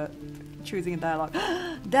whilst choosing a dialogue.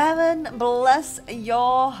 Damon, bless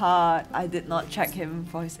your heart. I did not check him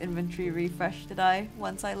for his inventory refresh, did I?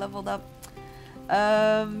 Once I leveled up.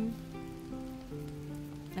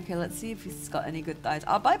 Okay, let's see if he's got any good dyes.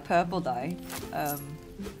 I'll buy purple dye. I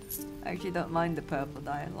actually don't mind the purple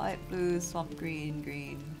dye. Light blue, swamp green,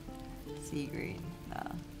 green, sea green.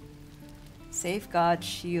 Nah. Safeguard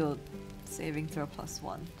shield. Saving throw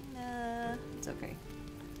 +1. Nah, it's okay.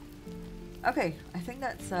 Okay, I think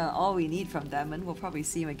that's all we need from Damon. We'll probably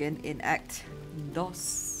see him again in Act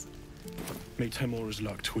Dos. May Tamora's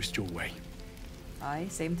luck twist your way. Aye,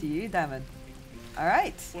 same to you, Damon.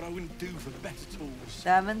 Alright. What I wouldn't do for better tools.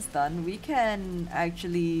 Damon's done. We can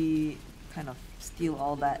actually kind of steal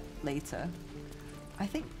all that later. I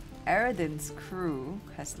think Eredin's crew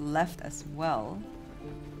has left as well.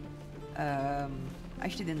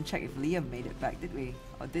 Actually didn't check if Liam made it back, did we?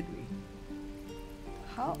 Or did we?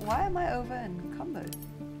 Why am I over encumbered?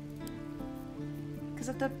 Because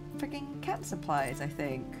of the freaking camp supplies, I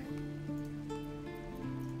think.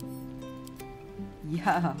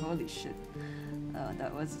 Yeah, holy shit.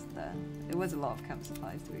 It was a lot of camp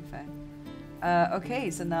supplies, to be fair.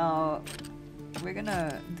 Okay, so now we're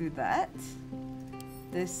gonna do that.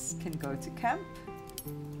 This can go to camp.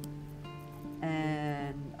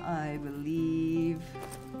 And I believe...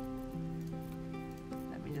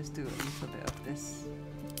 Let me just do a little bit of this.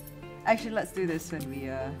 Actually, let's do this when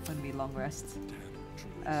we long rest.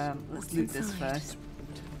 Let's loot this first.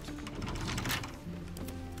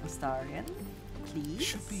 Astarian, please.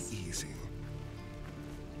 Should be easy.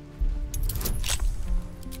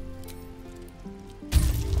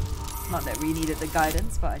 Not that we needed the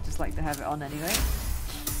guidance, but I just like to have it on anyway.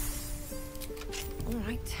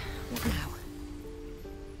 Alright, what now?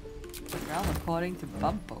 Round according to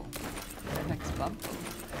Bumpo. What the heck's Bumpo?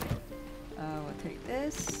 We'll take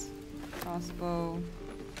this. Crossbow.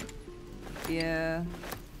 Spear.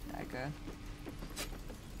 Dagger.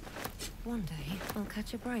 One day, I'll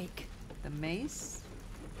catch a break. The mace.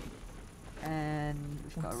 And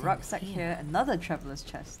we've got a rucksack here. Another traveler's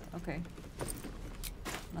chest. Okay.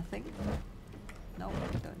 Nothing. Nope,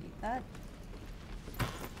 don't need that.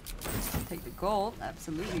 Take the gold.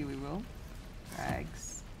 Absolutely we will.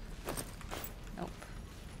 Rags. Nope.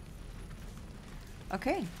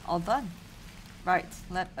 Okay, all done. Right,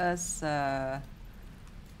 let's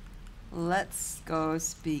go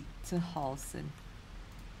speak to Halsin.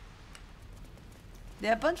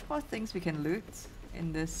 There are a bunch more things we can loot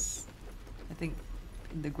in this, I think,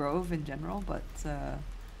 in the grove in general, but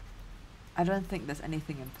I don't think there's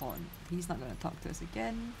anything important. He's not going to talk to us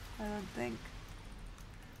again, I don't think.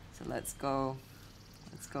 So let's go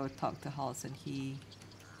talk to Halsin.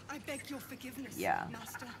 I beg your forgiveness, yeah.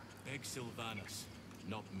 Master. Beg Sylvanas,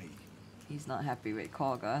 not me. He's not happy with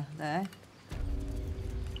Korga there.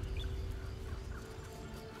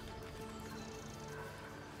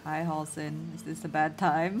 Hi Halsin, is this a bad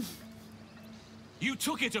time? You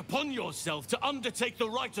took it upon yourself to undertake the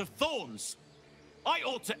Rite of Thorns. I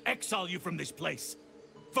ought to exile you from this place.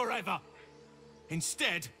 Forever.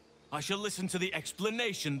 Instead, I shall listen to the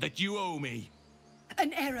explanation that you owe me.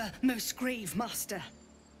 An error most grave, Master.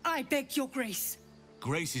 I beg your grace.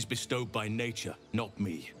 Grace is bestowed by nature, not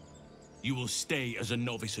me. You will stay as a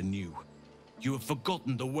novice anew. You have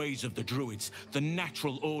forgotten the ways of the druids, the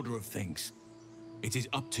natural order of things. It is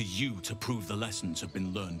up to you to prove the lessons have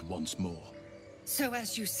been learned once more. So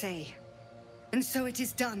as you say. And so it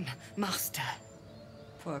is done, Master.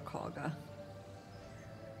 Poor Korga.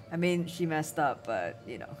 I mean, she messed up, but,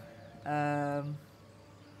 you know.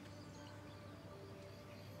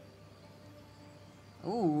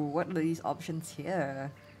 Ooh, what are these options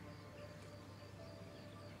here?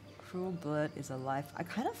 Cruel blood is alive. I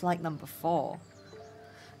kind of like number 4.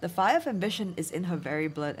 The fire of ambition is in her very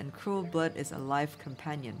blood, and cruel blood is a life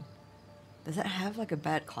companion. Does that have like a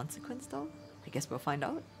bad consequence though? I guess we'll find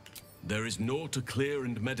out. There is naught a clear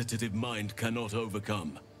and meditative mind cannot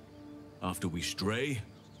overcome. After we stray,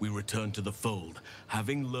 we return to the fold,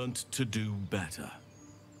 having learnt to do better.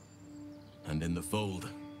 And in the fold,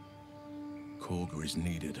 Korga is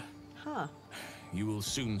needed. Huh. You will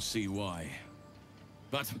soon see why.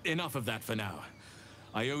 But enough of that for now.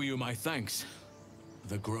 I owe you my thanks.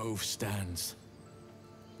 The grove stands.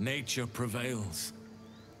 Nature prevails.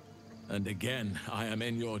 And again, I am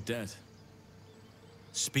in your debt.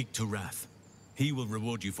 Speak to Wrath. He will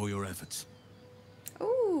reward you for your efforts.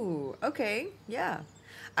 Ooh, okay, yeah.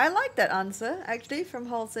 I like that answer, actually, from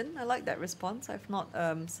Halsin. I like that response. I've not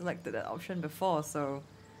selected that option before, so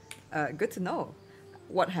good to know.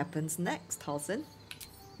 What happens next, Halsin?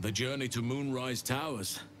 The journey to Moonrise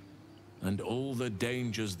Towers, and all the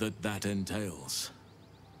dangers that entails.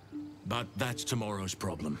 But that's tomorrow's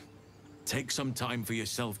problem. Take some time for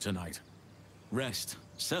yourself tonight. Rest,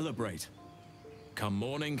 celebrate. Come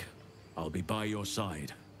morning, I'll be by your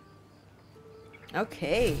side.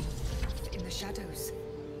 Okay. In the shadows.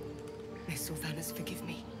 May Sylvanas forgive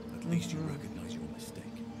me. At least you recognize your mistake.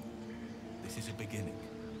 This is a beginning.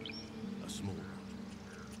 A small one.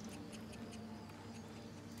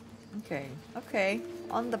 Okay, okay.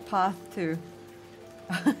 On the path to...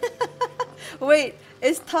 Wait,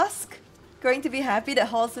 is Tusk going to be happy that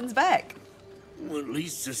Halsin's back? Well, at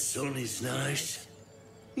least the sun is nice.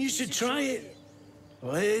 You should try it.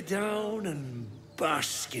 Lay down and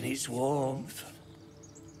bask in its warmth.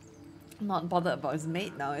 Not bothered about his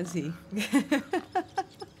mate now, is he?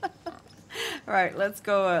 Right, let's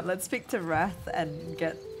go. Let's speak to Wrath and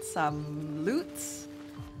get some loot.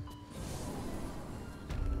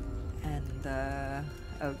 And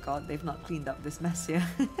oh god, they've not cleaned up this mess here.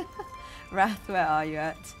 Wrath, where are you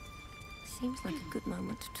at? Seems like a good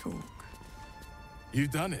moment to talk. You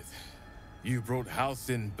done it. You brought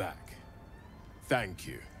Halsin back. Thank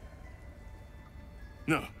you.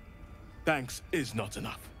 No, thanks is not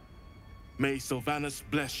enough. May Sylvanas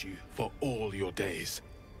bless you for all your days.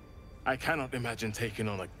 I cannot imagine taking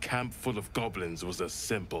on a camp full of goblins was a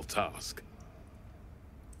simple task.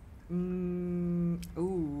 Ooh.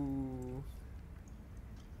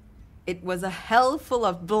 It was a hell full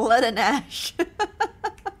of blood and ash.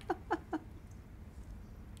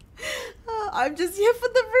 Oh, I'm just here for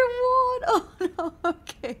the reward. Oh no,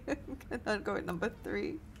 okay. I'm gonna go with number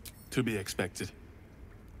 3. To be expected.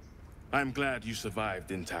 I'm glad you survived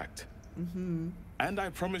intact. And I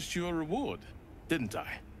promised you a reward, didn't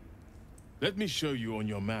I? Let me show you on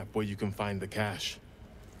your map where you can find the cache.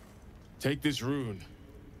 Take this rune.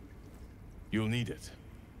 You'll need it.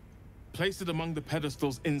 Place it among the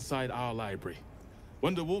pedestals inside our library.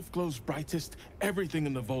 When the wolf glows brightest, everything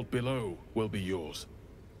in the vault below will be yours.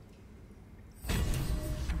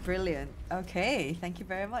 Brilliant. Okay, thank you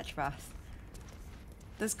very much, Wrath.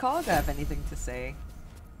 Does Karga have anything to say?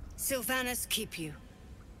 Sylvanas keep you.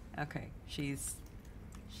 Okay, she's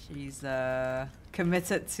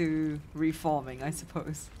committed to reforming, I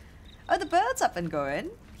suppose. Oh, the bird's up and going.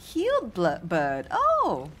 Healed bird.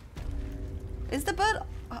 Oh, is the bird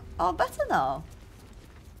all better now?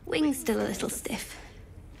 Wing's still a little stiff,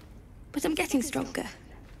 but I'm getting stronger.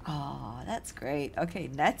 Oh, that's great. Okay,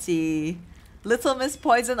 Nettie. Little Miss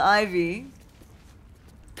Poison Ivy.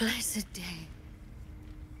 Blessed day.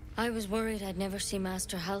 I was worried I'd never see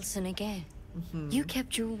Master Halsin again. You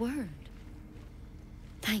kept your word.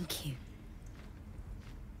 Thank you.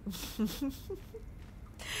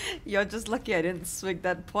 You're just lucky I didn't swig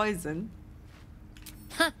that poison.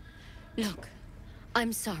 Ha! Look,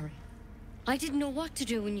 I'm sorry. I didn't know what to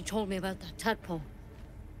do when you told me about that tadpole.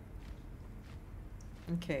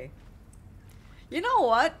 Okay. You know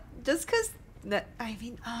what? Just because...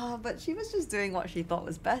 but she was just doing what she thought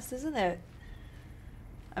was best, isn't it?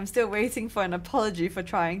 I'm still waiting for an apology for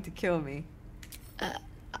trying to kill me.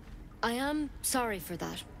 I am sorry for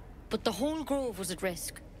that, but the whole grove was at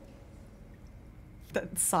risk.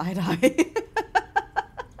 That side eye.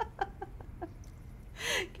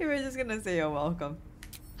 Okay, we're just gonna say you're welcome.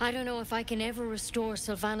 I don't know if I can ever restore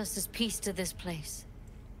Sylvanas' peace to this place.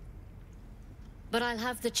 But I'll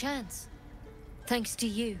have the chance. Thanks to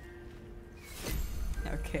you.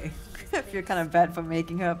 Okay. I feel kind of bad for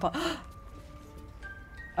making her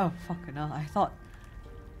Oh, fucking hell.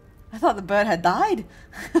 I thought the bird had died.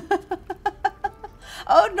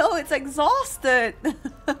 Oh no, it's exhausted.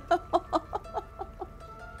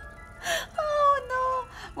 Oh no.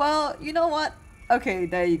 Well, you know what? Okay,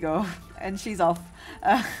 there you go. And she's off.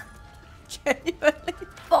 Genuinely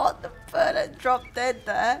thought the bird had dropped dead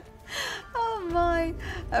there. Oh my.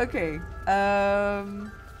 Okay.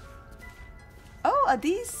 Oh, are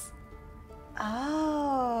these?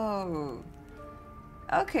 Oh.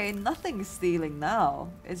 Okay, nothing's stealing now.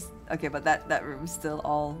 It's okay, but that room's still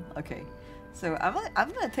all okay. So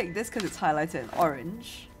I'm gonna take this because it's highlighted in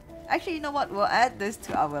orange. Actually, you know what? We'll add this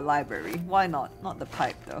to our library. Why not? Not the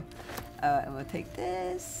pipe though. And we'll take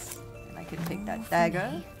this, and I can take that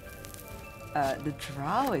dagger. The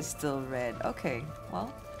drow is still red. Okay,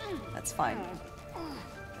 well, that's fine.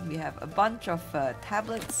 We have a bunch of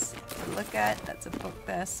tablets to look at. That's a book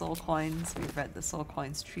there. Soul Coins. We've read the Soul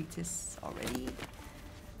Coins treatise already.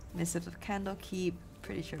 Missives of Candlekeep.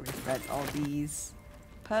 Pretty sure we've read all these.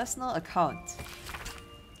 Personal account.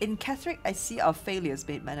 In Ketheric, I see our failures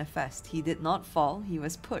made manifest. He did not fall, he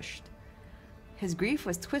was pushed. His grief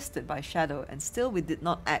was twisted by shadow, and still we did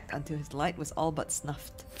not act until his light was all but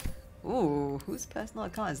snuffed. Ooh, whose personal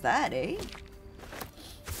account is that, eh?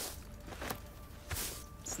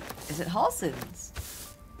 Is it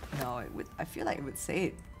Halsin's? No, it would. I feel like it would say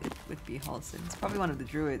it would be Halsin's. Probably one of the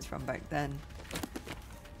druids from back then.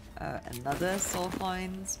 Another Soul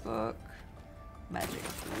Coins book. Magic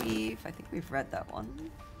Weave. I think we've read that one.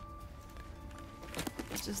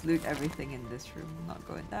 Let's just loot everything in this room. Not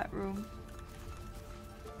go in that room.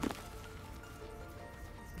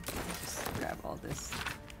 Just grab all this.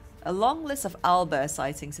 A long list of owlbear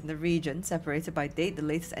sightings in the region, separated by date. The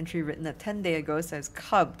latest entry written a 10 days ago says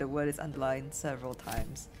cub. The word is underlined several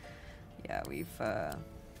times. Yeah, we've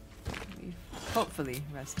hopefully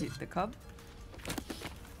rescued the cub.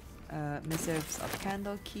 Missives of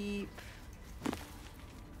Candlekeep.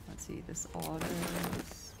 Let's see, this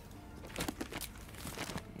orders.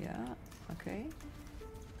 Yeah, okay.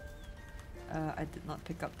 I did not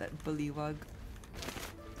pick up that bullywug.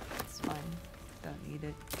 It's fine. Don't need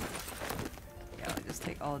it. Yeah, I'll just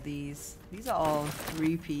take all these. These are all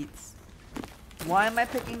repeats. Why am I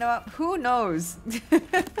picking them up? Who knows?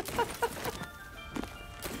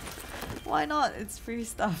 Why not? It's free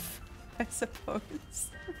stuff, I suppose.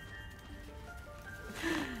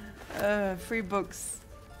 Free books.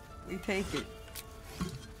 We take it.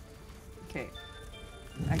 Okay.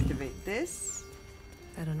 Activate this.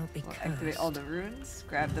 Better not be We'll activate all the runes,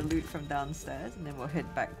 grab the loot from downstairs, and then we'll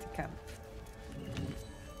head back to camp.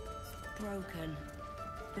 Broken,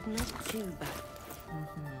 but not too bad.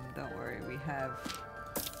 Don't worry, we have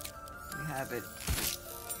it.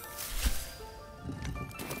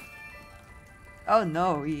 Oh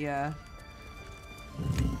no, they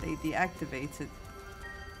deactivated.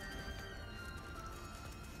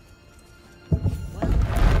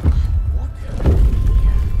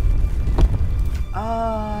 Oh,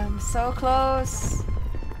 I'm so close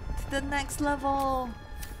to the next level.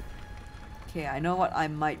 Okay, I know what I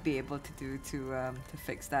might be able to do to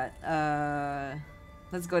fix that.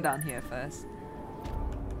 Let's go down here first.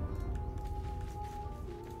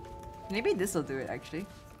 Maybe this will do it actually.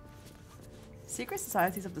 Secret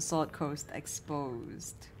Societies of the Sword Coast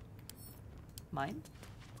exposed. Mine?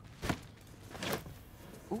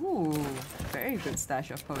 Ooh, very good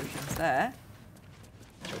stash of potions there.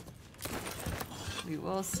 We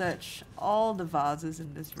will search all the vases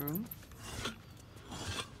in this room.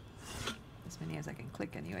 As many as I can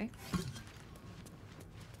click anyway.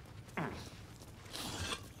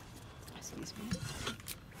 Excuse me.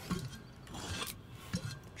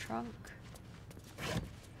 Trunk.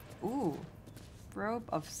 Ooh. Robe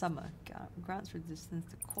of Summer. Grants resistance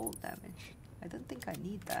to cold damage. I don't think I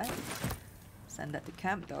need that. Send that to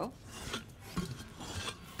camp though.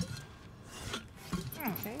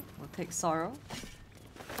 Okay, we'll take Sorrow.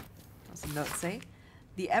 What's the note say?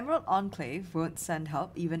 The Emerald Enclave won't send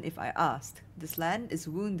help even if I asked. This land is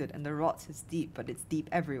wounded and the rot is deep, but it's deep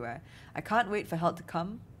everywhere. I can't wait for help to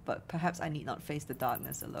come, but perhaps I need not face the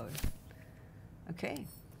darkness alone. Okay.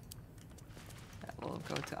 That will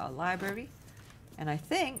go to our library. And I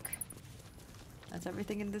think that's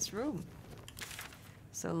everything in this room.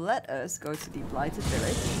 So let us go to the Blighted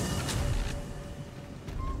Village.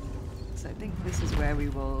 So I think this is where we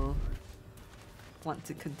will want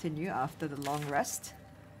to continue after the long rest.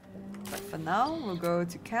 But for now, we'll go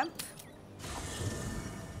to camp.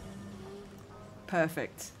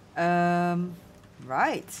 Perfect.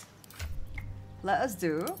 Right. Let us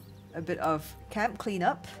do a bit of camp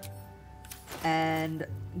cleanup and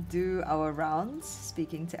do our rounds,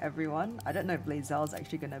 speaking to everyone. I don't know if Lae'zel's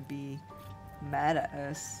actually gonna be mad at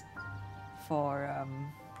us for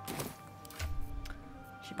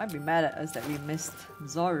she might be mad at us that we missed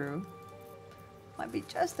Zoru. Might be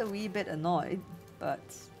just a wee bit annoyed, but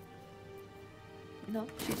you know,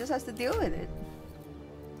 she just has to deal with it.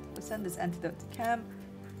 We'll send this antidote to camp.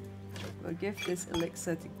 We'll give this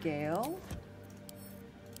elixir to Gale.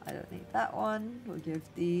 I don't need that one. We'll give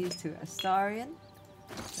these to Astarion.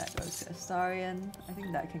 That goes to Astarion. I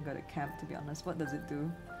think that can go to camp, to be honest. What does it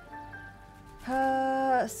do?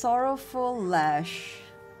 Sorrowful Lash.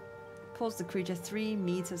 Pulls the creature 3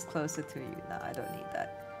 meters closer to you. Nah, I don't need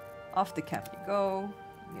that. Off to camp you go.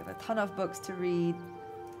 We have a ton of books to read.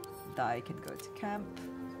 Die can go to camp.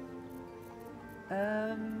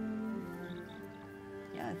 Yeah,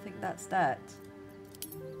 I think that's that.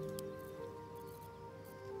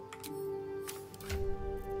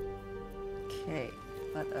 Okay,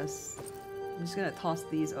 let us... I'm just gonna toss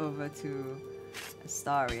these over to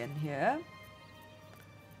Astarion here.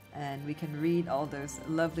 And we can read all those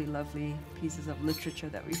lovely, lovely pieces of literature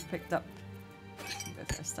that we've picked up. Go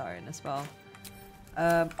to Astarion as well.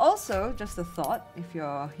 Also, just a thought, if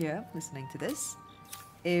you're here listening to this,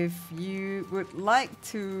 if you would like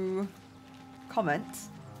to comment,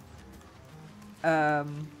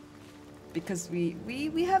 because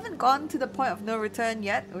we haven't gone to the point of no return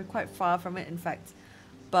yet. We're quite far from it, in fact.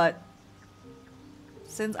 But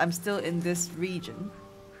since I'm still in this region,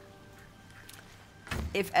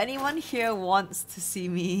 if anyone here wants to see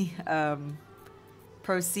me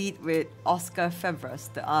proceed with Oscar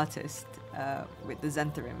Fevras, the artist, with the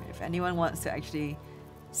Zentharim, if anyone wants to actually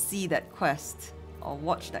see that quest or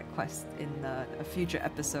watch that quest in a future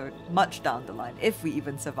episode much down the line, if we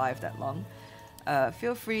even survive that long,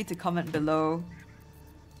 feel free to comment below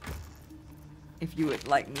if you would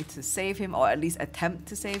like me to save him, or at least attempt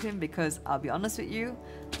to save him, because I'll be honest with you,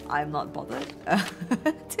 I'm not bothered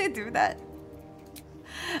to do that.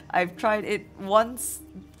 I've tried it once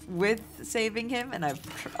with saving him, and I've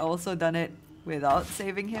also done it without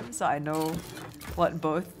saving him, so I know what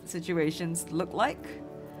both situations look like.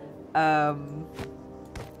 And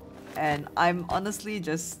I'm honestly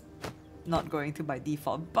just not going to by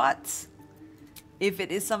default, but if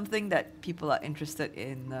it is something that people are interested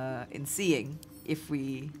in seeing, if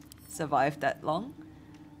we survive that long,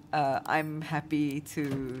 I'm happy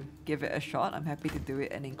to give it a shot. I'm happy to do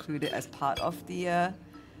it and include it as part of the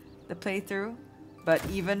playthrough. But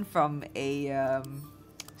even from a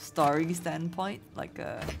story standpoint, like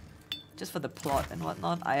just for the plot and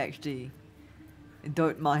whatnot, I actually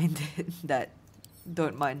don't mind it.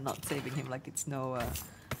 Don't mind not saving him. Like, it's no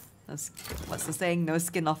what's the saying? No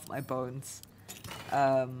skin off my bones.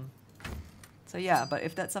 So yeah, but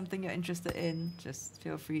if that's something you're interested in, just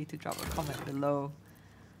feel free to drop a comment below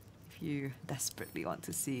if you desperately want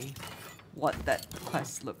to see what that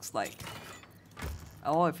quest looks like.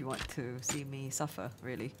 Or if you want to see me suffer,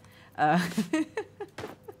 really.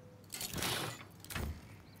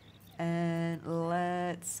 And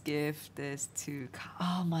let's give this to...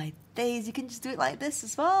 Oh my days, you can just do it like this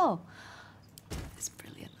as well. It's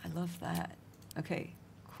brilliant, I love that. Okay,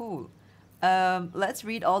 cool. Let's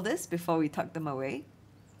read all this before we tuck them away.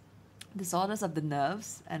 Disorders of the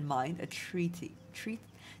nerves and mind, a treatise?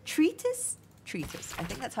 Treatise? I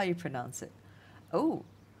think that's how you pronounce it. Oh,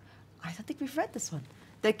 I don't think we've read this one.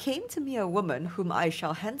 There came to me a woman whom I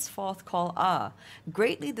shall henceforth call Ah,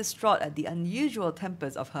 greatly distraught at the unusual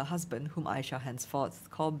tempers of her husband, whom I shall henceforth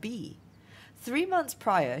call B. 3 months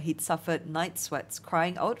prior, he'd suffered night sweats,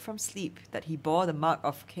 crying out from sleep that he bore the mark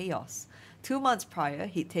of chaos. 2 months prior,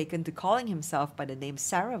 he'd taken to calling himself by the name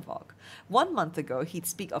Saravog. 1 month ago, he'd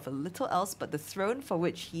speak of a little else but the throne for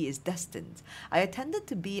which he is destined. I attended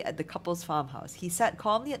to be at the couple's farmhouse. He sat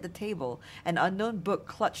calmly at the table, an unknown book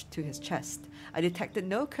clutched to his chest. I detected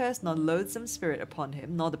no curse nor loathsome spirit upon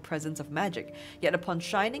him, nor the presence of magic. Yet upon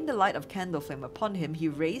shining the light of candle flame upon him, he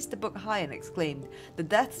raised the book high and exclaimed, "The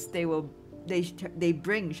deaths they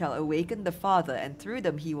bring shall awaken the Father, and through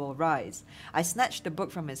them he will rise." I snatched the book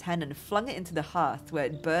from his hand and flung it into the hearth, where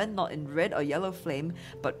it burned not in red or yellow flame,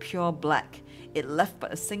 but pure black. It left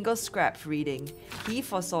but a single scrap reading, "He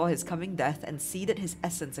foresaw his coming death and seeded his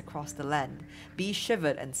essence across the land." B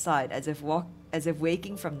shivered and sighed as if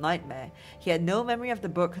waking from nightmare. He had no memory of the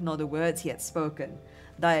book nor the words he had spoken.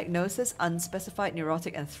 Diagnosis: unspecified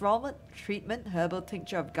neurotic enthrallment. Treatment: herbal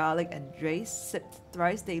tincture of garlic and drace, sipped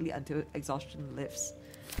thrice daily until exhaustion lifts.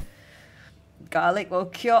 Garlic will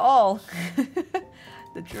cure all.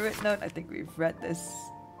 The Druid note, I think we've read this.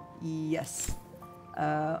 Yes.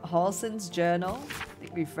 Halsin's journal, I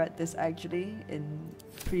think we've read this actually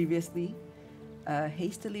previously.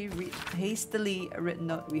 Hastily written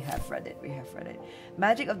note, we have read it.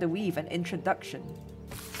 Magic of the Weave, an introduction.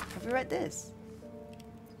 Have we read this?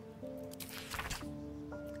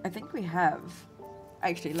 I think we have.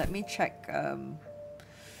 Actually, let me check.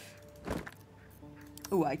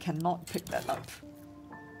 Oh, I cannot pick that up.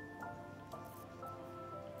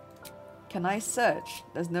 Can I search?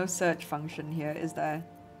 There's no search function here, is there?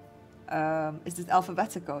 Is this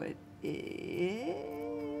alphabetical? It is,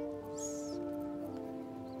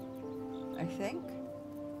 I think.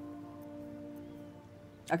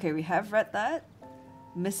 Okay, we have read that.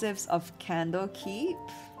 Missives of Candlekeep.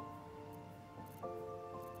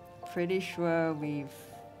 Pretty sure we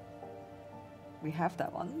have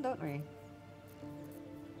that one, don't we?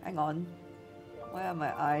 Hang on. Where are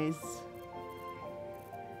my eyes?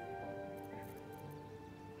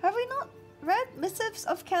 Have we not read Missives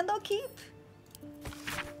of Candlekeep?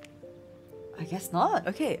 I guess not.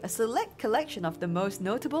 Okay, a select collection of the most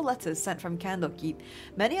notable letters sent from Candlekeep.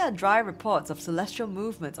 Many are dry reports of celestial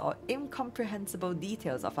movements or incomprehensible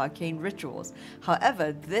details of arcane rituals.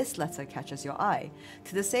 However, this letter catches your eye.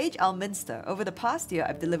 To the sage Alminster, over the past year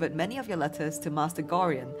I've delivered many of your letters to Master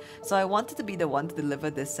Gorion, so I wanted to be the one to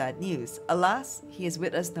deliver this sad news. Alas, he is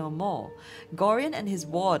with us no more. Gorion and his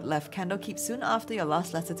ward left Candlekeep soon after your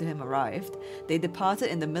last letter to him arrived. They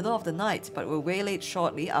departed in the middle of the night, but were waylaid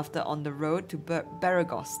shortly after on the road to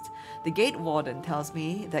Beregost. The gate warden tells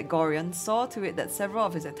me that Gorion saw to it that several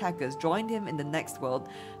of his attackers joined him in the next world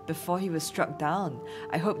before he was struck down.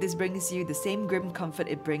 I hope this brings you the same grim comfort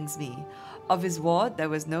it brings me. Of his ward, there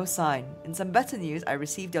was no sign. In some better news, I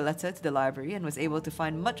received your letter to the library and was able to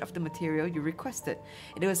find much of the material you requested.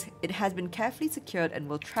 It has been carefully secured and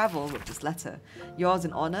will travel with this letter. Yours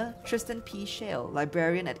in honor, Tristan P. Shale,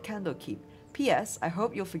 librarian at Candlekeep. P.S. I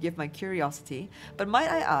hope you'll forgive my curiosity, but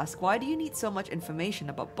might I ask, why do you need so much information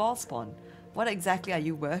about Ballspawn? What exactly are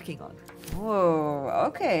you working on? Whoa,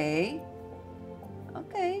 okay.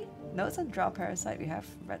 Okay. Notes on Drow Parasite, we have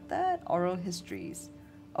read that. Oral histories.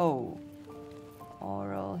 Oh.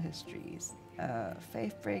 Oral histories.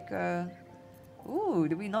 Faithbreaker. Ooh,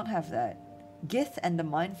 do we not have that? Gith and the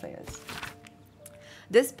Mind Flayers.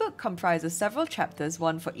 This book comprises several chapters,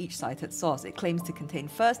 one for each cited source. It claims to contain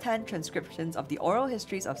first-hand transcriptions of the oral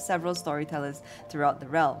histories of several storytellers throughout the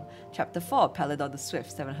realm. Chapter 4, Palador the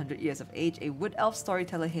Swift, 700 years of age, a wood elf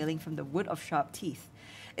storyteller hailing from the Wood of Sharp Teeth.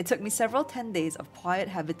 It took me several 10 days of quiet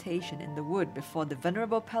habitation in the wood before the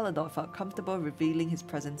venerable Palador felt comfortable revealing his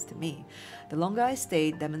presence to me. The longer I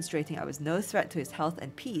stayed, demonstrating I was no threat to his health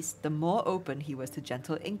and peace, the more open he was to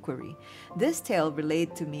gentle inquiry. This tale,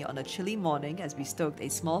 relayed to me on a chilly morning as we stoked a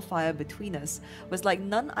small fire between us, was like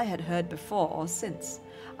none I had heard before or since.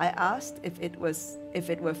 I asked if it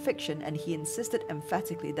were fiction, and he insisted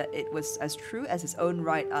emphatically that it was as true as his own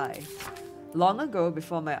right eye. Long ago,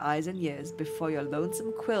 before my eyes and ears, before your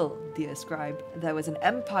lonesome quill, dear scribe, there was an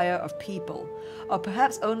empire of people, or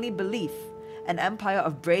perhaps only belief, an empire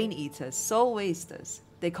of brain-eaters, soul-wasters.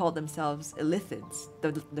 They called themselves Illithids,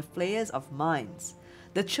 the flayers of minds.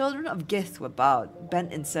 The children of Gith were bowed,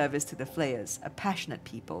 bent in service to the flayers, a passionate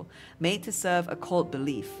people, made to serve a cold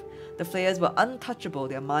belief. The flayers were untouchable,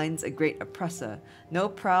 their minds a great oppressor. No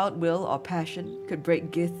proud will or passion could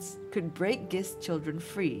break Gith's children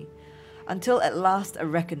free. Until at last a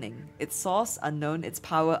reckoning, its source unknown, its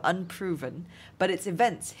power unproven, but its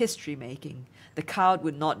events history-making. The cowed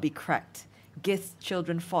would not be cracked. Gith's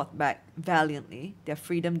children fought back valiantly, their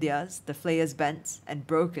freedom theirs, the flayers bent and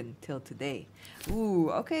broken till today.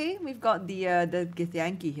 Ooh, okay, we've got the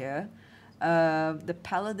Githyanki here. The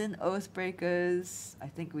Paladin Oathbreakers, I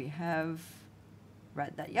think we have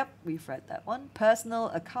read that. Yep, we've read that one. Personal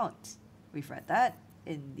Account, we've read that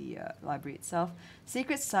in the library itself.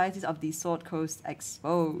 Secret Societies of the Sword Coast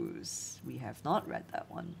Expose. We have not read that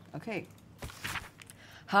one. Okay.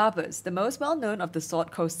 Harbours, the most well-known of the Sword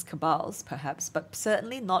Coast's cabals, perhaps, but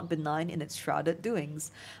certainly not benign in its shrouded doings.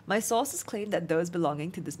 My sources claim that those belonging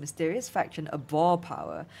to this mysterious faction abhor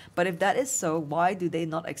power, but if that is so, why do they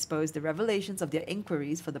not expose the revelations of their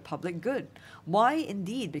inquiries for the public good? Why,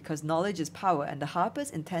 indeed, because knowledge is power, and the Harpers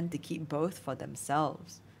intend to keep both for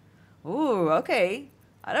themselves. Ooh, okay.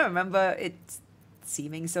 I don't remember it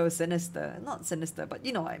seeming so sinister. Not sinister, but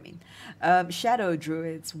you know what I mean. Shadow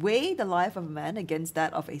druids. Weigh the life of a man against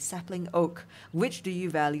that of a sapling oak. Which do you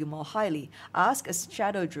value more highly? Ask a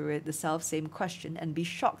shadow druid the self-same question and be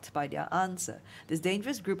shocked by their answer. This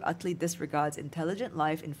dangerous group utterly disregards intelligent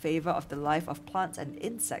life in favor of the life of plants and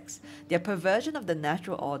insects. Their perversion of the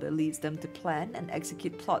natural order leads them to plan and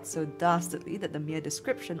execute plots so dastardly that the mere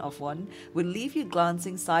description of one would leave you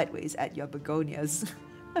glancing sideways at your begonias.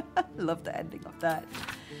 Love the ending of that.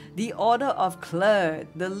 The Order of Klurd.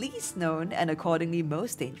 The least known and accordingly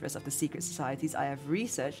most dangerous of the secret societies I have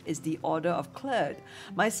researched is the Order of Klurd.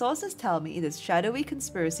 My sources tell me this shadowy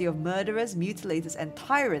conspiracy of murderers, mutilators, and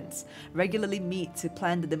tyrants regularly meet to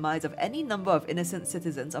plan the demise of any number of innocent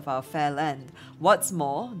citizens of our fair land. What's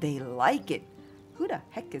more, they like it. Who the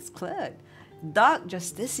heck is Klurd? Dark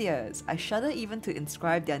Justiciars. I shudder even to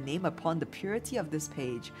inscribe their name upon the purity of this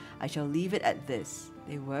page. I shall leave it at this.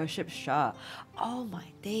 They worship Shah. Oh my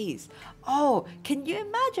days. Oh, can you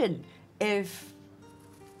imagine if...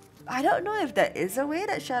 I don't know if there is a way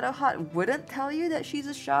that Shadowheart wouldn't tell you that she's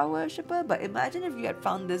a Shah worshipper, but imagine if you had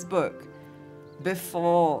found this book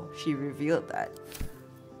before she revealed that.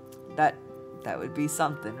 That would be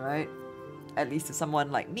something, right? At least to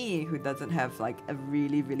someone like me who doesn't have like a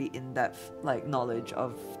really, really in-depth like knowledge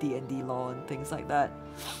of D&D lore and things like that.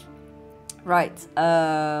 Right.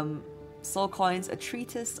 Soul Coins, a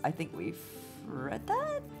treatise. I think we've read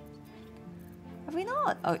that? Have we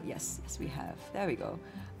not? Oh, yes. Yes, we have. There we go.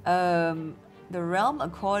 The realm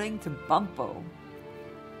according to Bumpo.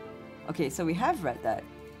 Okay, so we have read that.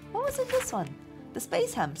 What was in this one? The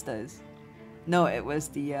space hamsters. No, it was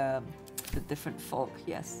the different folk,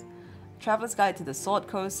 yes. Traveler's Guide to the Sword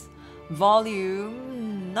Coast,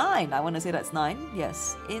 Volume 9. I want to say that's 9.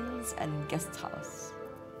 Yes, Inns and Guest House.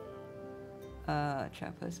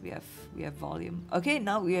 Trappers, we have volume. Okay,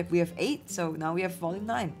 now we have 8, so now we have volume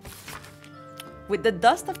 9. With the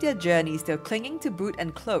dust of their journey still clinging to boot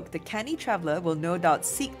and cloak, the canny traveller will no doubt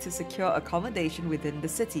seek to secure accommodation within the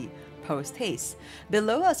city, post-haste.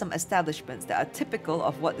 Below are some establishments that are typical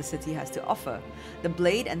of what the city has to offer. The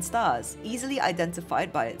Blade and Stars, easily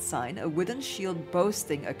identified by its sign, a wooden shield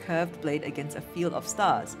boasting a curved blade against a field of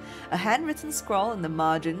stars. A handwritten scrawl in the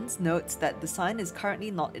margins notes that the sign is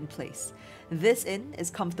currently not in place. This inn is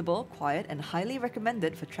comfortable, quiet, and highly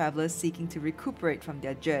recommended for travelers seeking to recuperate from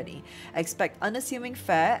their journey. Expect unassuming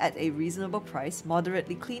fare at a reasonable price,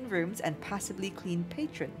 moderately clean rooms, and passably clean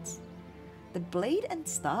patrons. The Blade and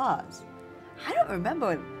Stars. I don't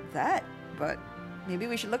remember that, but maybe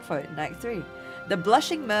we should look for it in Act 3. The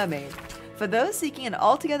Blushing Mermaid. For those seeking an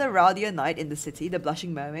altogether rowdier night in the city, the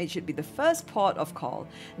Blushing Mermaid should be the first port of call.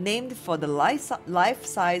 Named for the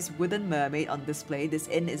life-size wooden mermaid on display, this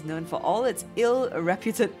inn is known for all its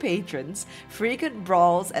ill-reputed patrons, frequent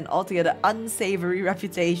brawls, and altogether unsavory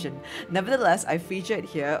reputation. Nevertheless, I feature it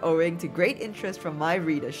here owing to great interest from my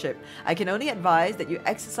readership. I can only advise that you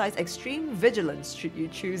exercise extreme vigilance should you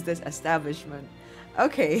choose this establishment.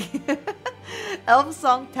 Okay. Elm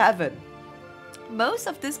Song Tavern. Most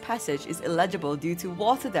of this passage is illegible due to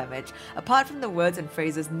water damage, apart from the words and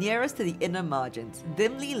phrases nearest to the inner margins.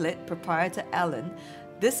 Dimly lit proprietor Alan,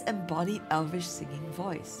 disembodied elvish singing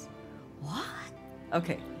voice. What?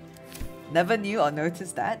 Okay. Never knew or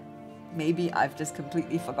noticed that. Maybe I've just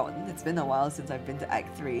completely forgotten. It's been a while since I've been to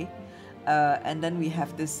Act 3. And then we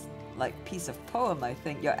have this like piece of poem, I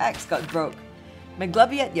think. Your axe got broke.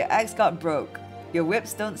 McGlubbiet, your axe got broke. Your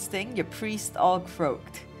whips don't sting, your priest all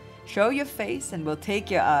croaked. Show your face and we'll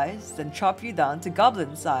take your eyes, then chop you down to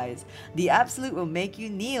goblin size. The Absolute will make you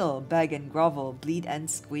kneel, beg and grovel, bleed and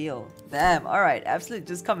squeal. Damn, alright, Absolute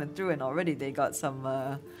just coming through and already they got some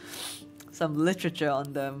literature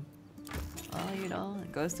on them. Well, you know,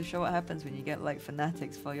 it goes to show what happens when you get like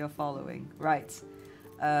fanatics for your following. Right,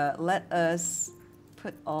 let us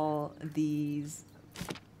put all these...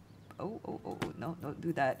 Oh, no, don't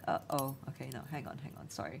do that. Oh, okay, no, hang on,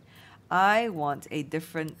 sorry. I want a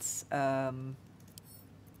different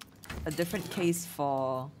case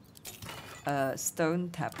for stone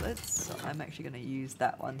tablets, so I'm actually going to use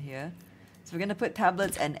that one here. So we're going to put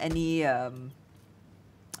tablets and any, I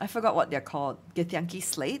forgot what they're called, Githyanki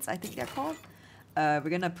slates, I think they're called. We're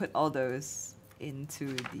going to put all those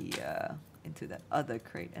into that other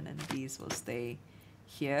crate, and then these will stay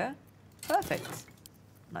here. Perfect.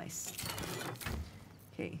 Nice.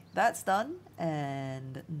 Okay, that's done,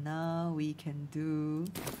 and now we can do...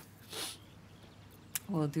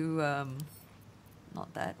 We'll do,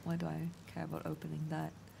 not that. Why do I care about opening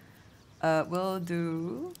that? We'll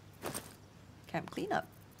do camp cleanup.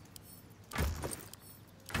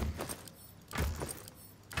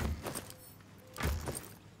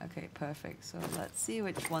 Okay, perfect. So let's see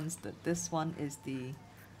which one's this one is the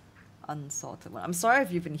unsorted one. I'm sorry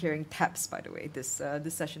if you've been hearing taps, by the way, this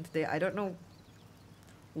session today. I don't know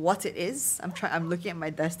what it is. I'm looking at my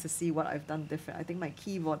desk to see what I've done different. I think my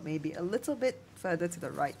keyboard may be a little bit further to the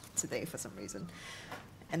right today for some reason.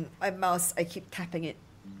 And my mouse, I keep tapping it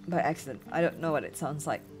by accident. I don't know what it sounds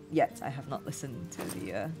like yet. I have not listened to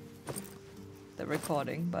the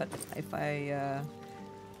recording, but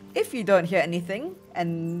if you don't hear anything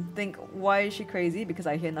and think, why is she crazy? Because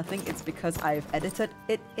I hear nothing, it's because I've edited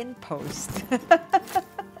it in post.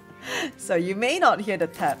 So you may not hear the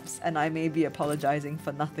taps, and I may be apologizing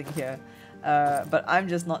for nothing here. But I'm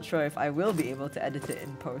just not sure if I will be able to edit it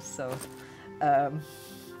in post, so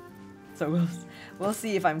we'll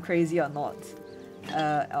see if I'm crazy or not.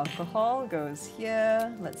 Alcohol goes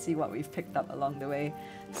here. Let's see what we've picked up along the way.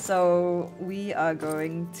 So we are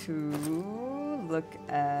going to look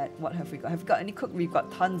at what have we got. Have we got any cooked? We've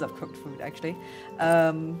got tons of cooked food actually.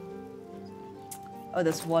 Oh,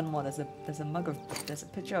 there's one more. There's a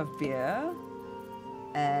picture of beer,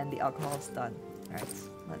 and the alcohol's done. All right,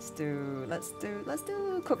 let's do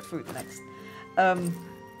cooked food next.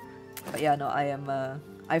 But yeah, no, I am.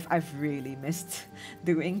 I've really missed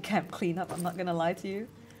doing camp cleanup. I'm not gonna lie to you.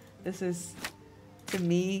 This is, to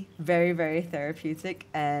me, very, very therapeutic,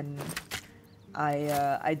 and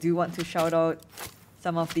I do want to shout out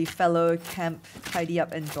some of the fellow camp tidy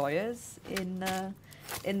up enjoyers in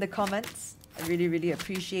the comments. I really, really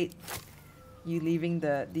appreciate you leaving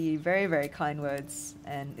the very, very kind words,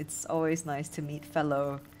 and it's always nice to meet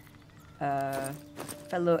fellow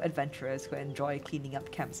adventurers who enjoy cleaning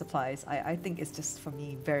up camp supplies. I think it's just, for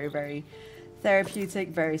me, very, very therapeutic,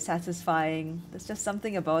 very satisfying. There's just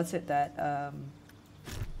something about it that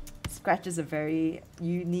scratches a very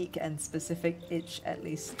unique and specific itch, at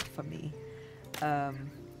least for me.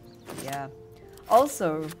 Yeah.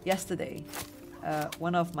 Also, yesterday,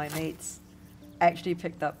 one of my mates actually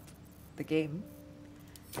picked up the game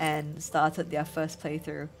and started their first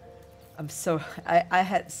playthrough.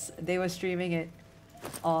 They were streaming it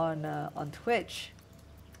on Twitch,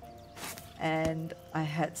 and I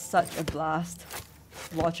had such a blast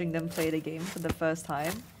watching them play the game for the first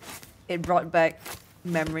time. It brought back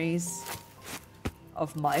memories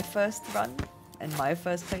of my first run and my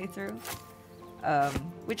first playthrough,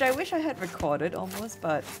 which I wish I had recorded almost,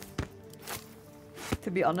 but to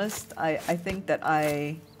be honest, I think that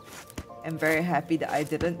I am very happy that I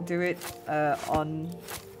didn't do it on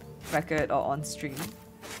record or on stream.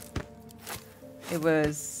 It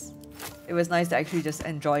was nice to actually just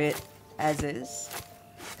enjoy it as is.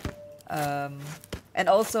 And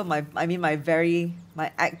also my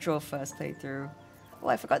actual first playthrough. Oh,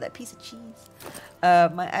 I forgot that piece of cheese.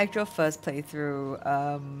 My actual first playthrough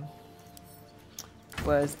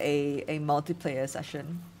was a multiplayer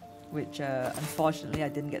session, which unfortunately I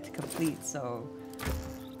didn't get to complete, so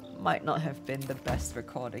might not have been the best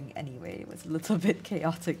recording anyway. It was a little bit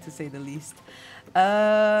chaotic, to say the least.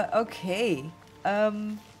 Okay. I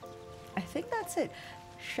think that's it.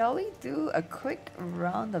 Shall we do a quick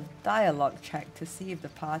round of dialogue check to see if the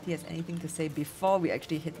party has anything to say before we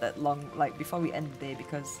actually hit that before we end the day,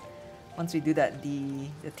 because once we do that, the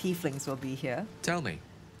Tieflings will be here. Tell me,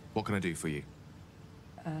 what can I do for you?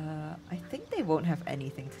 I think they won't have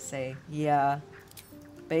anything to say. Yeah.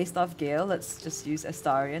 Based off Gale, let's just use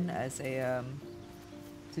Astarion as a,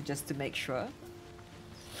 to make sure.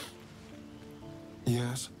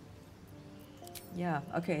 Yes. Yeah,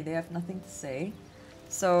 okay, they have nothing to say.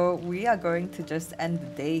 So we are going to just end the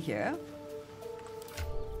day here.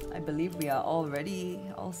 I believe we are already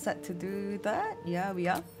all set to do that. Yeah, we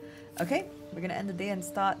are. Okay, we're gonna end the day and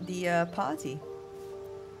start the party.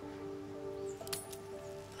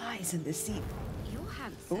 Lies in the seat. You're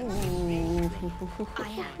handsome. Ooh. I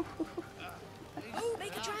am. Oh,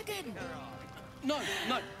 make a dragon! No,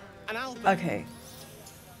 an album. Okay.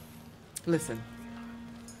 Listen.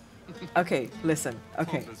 Okay, listen.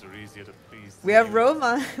 Okay. We have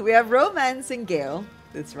romancing Gale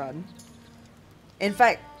this run. In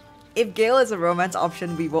fact, if Gale is a romance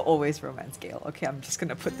option, we will always romance Gale. Okay, I'm just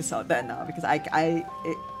gonna put this out there now because I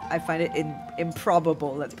find it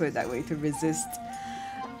improbable, let's put it that way, to resist.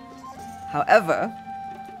 However,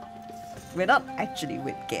 we're not actually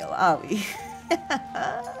with Gale, are we?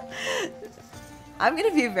 I'm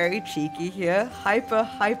gonna be very cheeky here,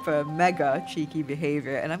 hyper mega cheeky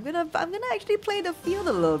behavior, and I'm gonna actually play the field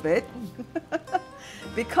a little bit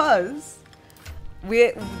because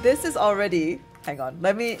this is already, hang on,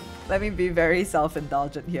 let me be very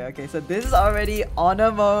self-indulgent here. Okay, so this is already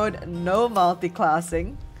honor mode, no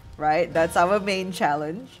multiclassing, right? That's our main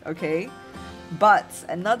challenge, okay? But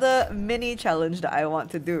another mini challenge that I want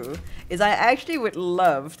to do is I actually would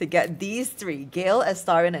love to get these three, Gale,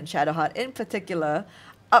 Astarion, and Shadowheart in particular,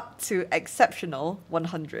 up to exceptional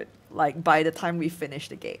 100, like by the time we finish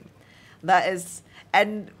the game. That is,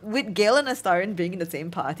 and with Gale and Astarion being in the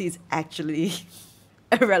same party is actually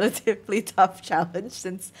a relatively tough challenge,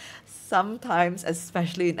 since sometimes,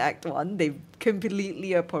 especially in Act 1, they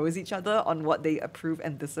completely oppose each other on what they approve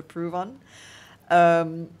and disapprove on.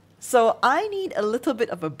 So I need a little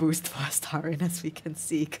bit of a boost for Astarion, as we can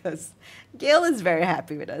see, because Gale is very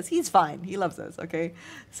happy with us. He's fine. He loves us, okay?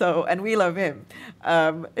 So, and we love him.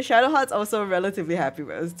 Shadowheart's also relatively happy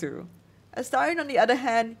with us too. Astarion, on the other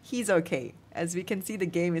hand, he's okay. As we can see, the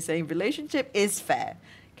game is saying relationship is fair.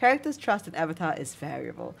 Character's trust in avatar is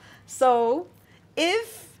variable. So,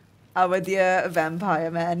 if our dear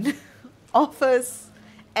vampire man offers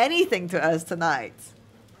anything to us tonight,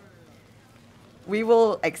 we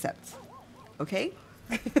will accept, okay?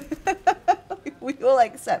 We will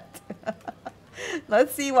accept.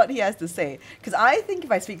 Let's see what he has to say. Because I think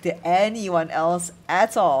if I speak to anyone else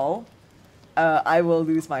at all, I will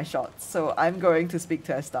lose my shots. So I'm going to speak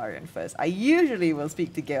to Astarion first. I usually will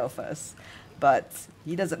speak to Gale first, but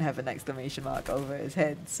he doesn't have an exclamation mark over his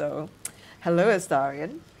head. So, hello,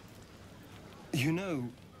 Astarion. You know,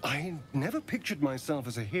 I never pictured myself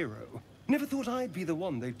as a hero. Never thought I'd be the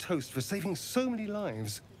one they'd toast for saving so many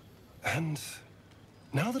lives. And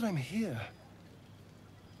now that I'm here...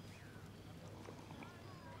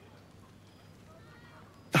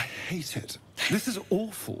 I hate it. This is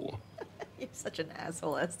awful. You're such an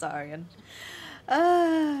asshole, Astarion.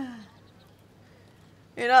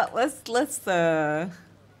 You know, let's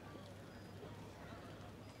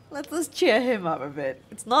cheer him up a bit.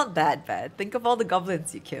 It's not that bad. Think of all the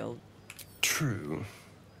goblins you killed. True.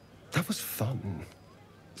 That was fun.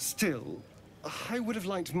 Still, I would have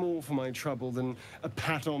liked more for my trouble than a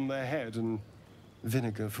pat on the head and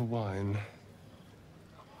vinegar for wine.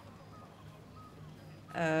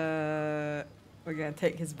 We're gonna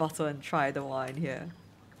take his bottle and try the wine here.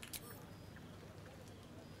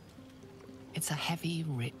 It's a heavy,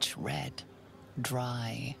 rich red,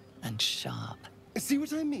 dry and sharp. See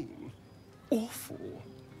what I mean? Awful.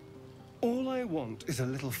 All I want is a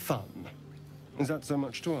little fun. Is that so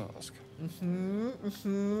much to ask?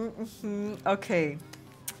 Okay.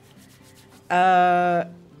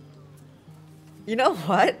 You know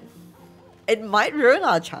what? It might ruin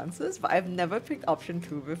our chances, but I've never picked option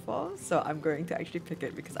 2 before, so I'm going to actually pick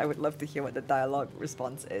it because I would love to hear what the dialogue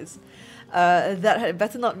response is. That had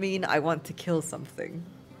better not mean I want to kill something.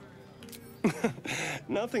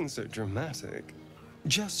 Nothing so dramatic.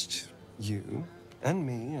 Just you and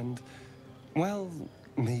me and, well,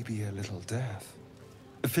 maybe a little death.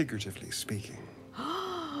 Figuratively speaking.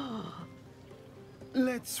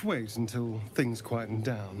 Let's wait until things quieten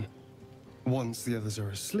down. Once the others are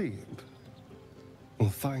asleep, we'll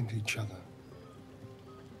find each other.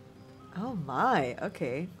 Oh my,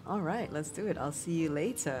 okay. Alright, let's do it. I'll see you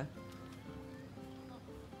later.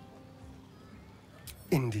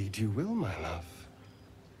 Indeed you will, my love.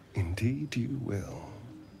 Indeed you will.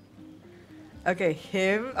 Okay,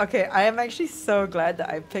 him. Okay, I am actually so glad that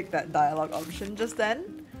I picked that dialogue option just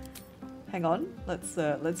then. Hang on, let's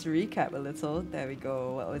recap a little. There we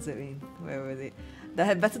go. What was it mean? Where was it? That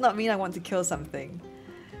had better not mean I want to kill something.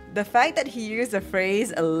 The fact that he used the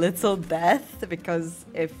phrase "a little death," because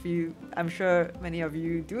I'm sure many of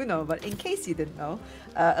you do know, but in case you didn't know,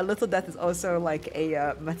 a little death is also like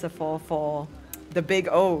a metaphor for the big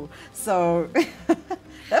O. So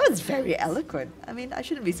that was very eloquent. I mean, I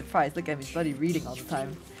shouldn't be surprised. Look at me, bloody reading all the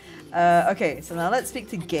time. Okay, so now let's speak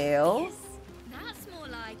to Gale. That's more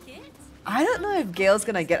like it. I don't know if Gale's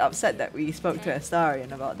gonna get upset that we spoke to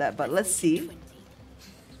Astarion about that, but let's see.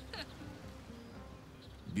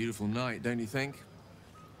 Beautiful night, don't you think?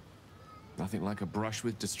 Nothing like a brush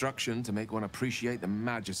with destruction to make one appreciate the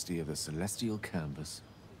majesty of the celestial canvas.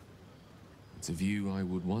 It's a view I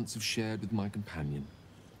would once have shared with my companion,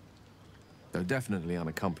 though definitely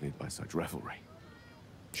unaccompanied by such revelry.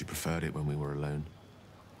 She preferred it when we were alone,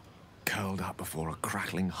 curled up before a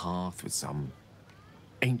crackling hearth with some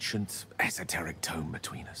ancient, esoteric tome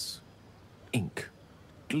between us. Ink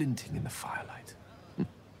glinting in the firelight.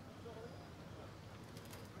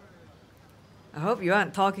 I hope you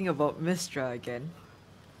aren't talking about Mistra again.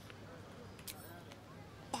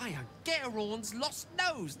 By a Geron's lost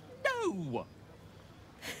nose! No!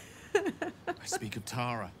 I speak of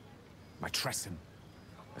Tara, my Tressin,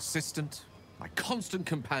 assistant, my constant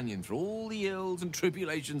companion through all the ills and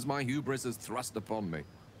tribulations my hubris has thrust upon me.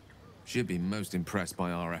 She'd be most impressed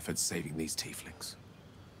by our efforts saving these Tieflings.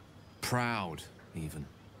 Proud, even.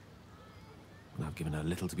 And I've given her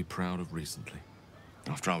little to be proud of recently.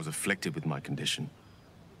 After I was afflicted with my condition,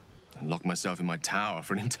 and locked myself in my tower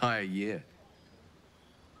for an entire year.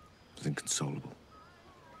 I was inconsolable,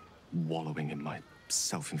 wallowing in my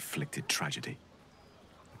self-inflicted tragedy.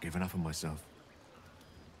 I'd given up on myself,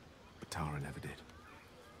 but Tara never did.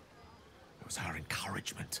 It was her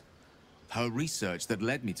encouragement, her research that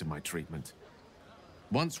led me to my treatment.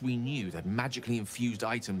 Once we knew that magically infused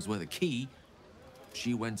items were the key,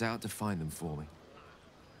 she went out to find them for me.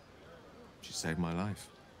 She saved my life.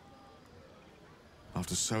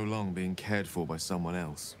 After so long being cared for by someone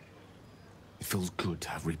else, it feels good to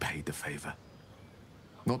have repaid the favor.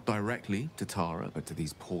 Not directly to Tara, but to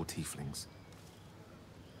these poor Tieflings.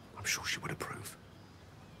 I'm sure she would approve.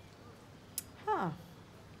 Huh.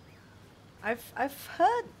 I've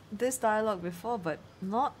heard this dialogue before, but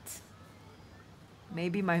not...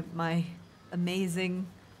 Maybe my amazing,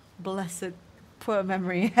 blessed, poor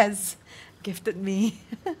memory has gifted me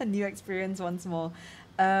a new experience once more.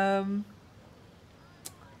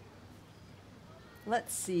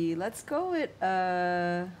 Let's see. Let's go with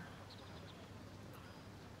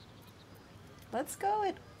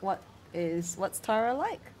what's Tara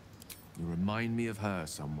like? You remind me of her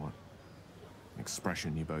somewhat. An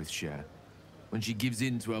expression you both share. When she gives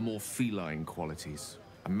in to her more feline qualities.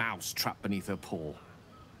 A mouse trapped beneath her paw.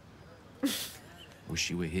 Wish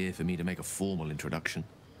she were here for me to make a formal introduction.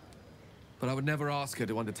 But I would never ask her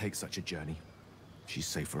to undertake such a journey. She's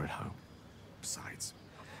safer at home. Besides,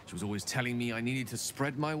 she was always telling me I needed to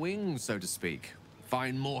spread my wings, so to speak.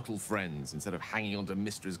 Find mortal friends instead of hanging onto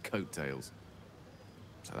Mistra's coattails.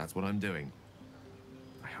 So that's what I'm doing.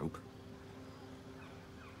 I hope.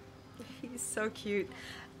 He's so cute.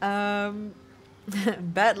 Bad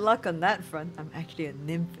luck on that front. I'm actually a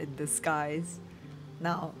nymph in disguise.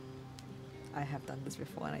 Now, I have done this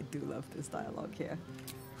before and I do love this dialogue here.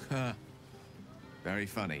 Very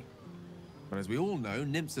funny. But as we all know,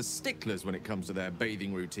 nymphs are sticklers when it comes to their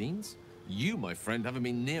bathing routines. You, my friend, haven't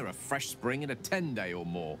been near a fresh spring in a 10-day or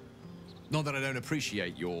more. Not that I don't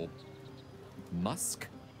appreciate your musk.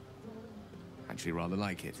 Actually rather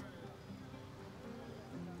like it.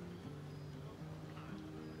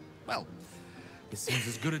 Well, it seems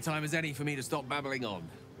as good a time as any for me to stop babbling on.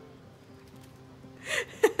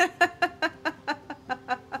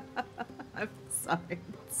 I'm sorry,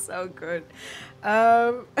 it's so good.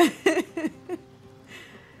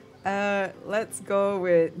 Let's go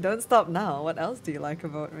with Don't Stop Now. What else do you like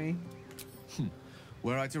about me?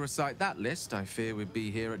 Were I to recite that list, I fear we'd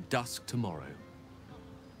be here at dusk tomorrow.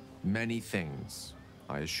 Many things,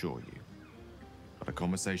 I assure you. But a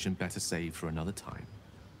conversation better saved for another time.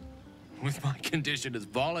 With my condition as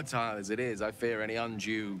volatile as it is, I fear any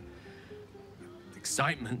undue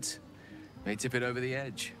excitement may tip it over the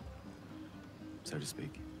edge, so to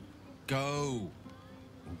speak. Go.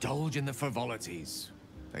 Indulge in the frivolities.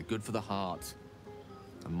 They're good for the heart.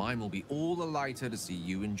 And mine will be all the lighter to see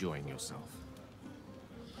you enjoying yourself.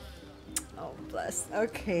 Oh, bless.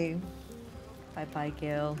 Okay. Bye-bye,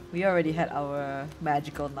 Gale. We already had our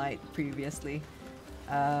magical night previously.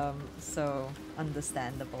 So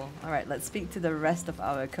understandable. Alright, let's speak to the rest of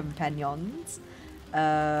our companions.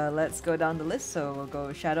 Let's go down the list. So we'll go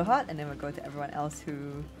Shadowheart and then we'll go to everyone else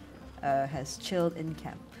who has chilled in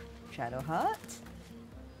camp. Shadowheart?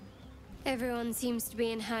 Everyone seems to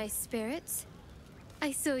be in high spirits.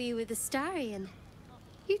 I saw you with the Starian.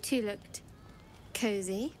 You two looked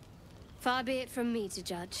cozy. Far be it from me to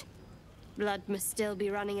judge. Blood must still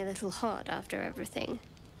be running a little hot after everything.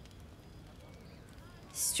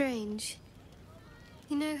 Strange.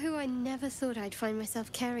 You know who I never thought I'd find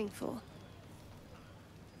myself caring for?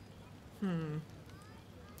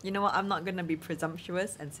 You know what? I'm not gonna be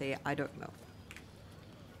presumptuous and say I don't know.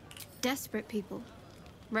 Desperate people.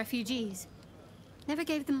 Refugees. Never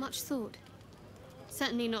gave them much thought.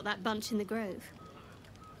 Certainly not that bunch in the grove.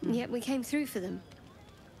 And yet we came through for them.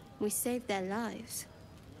 We saved their lives.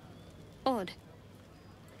 Odd.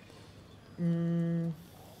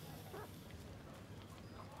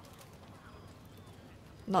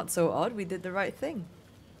 Not so odd. We did the right thing.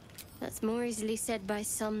 That's more easily said by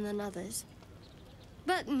some than others.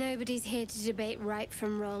 But nobody's here to debate right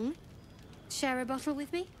from wrong. Share a bottle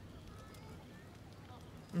with me?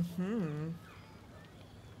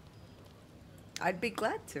 I'd be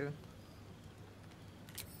glad to.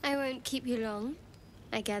 I won't keep you long.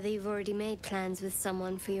 I gather you've already made plans with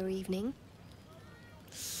someone for your evening.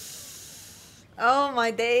 Oh my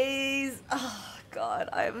days! Oh god,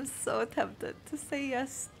 I am so tempted to say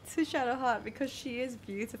yes to Shadowheart because she is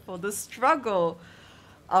beautiful. The struggle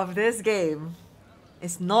of this game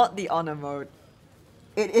is not the honor mode.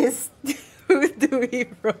 It is who do we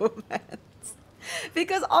romance?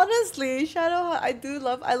 Because honestly, Shadowheart,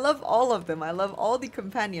 I love all of them. I love all the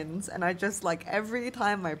companions, and I just like every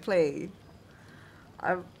time I play,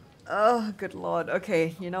 oh good lord.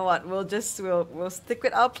 Okay, you know what? We'll stick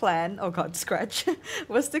with our plan. Oh god, scratch.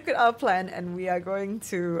 We'll stick with our plan, and we are going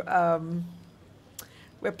to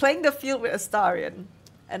we're playing the field with Astarion,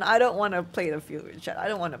 and I don't want to play the field with Shad. I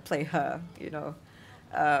don't want to play her, you know.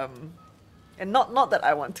 And not that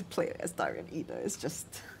I want to play Astarion either. It's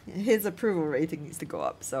just his approval rating needs to go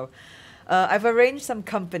up. So I've arranged some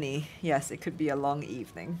company. Yes, it could be a long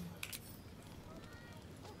evening.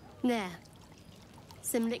 There.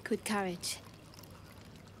 Some liquid courage.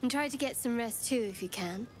 And try to get some rest too if you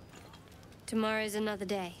can. Tomorrow's another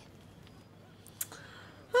day.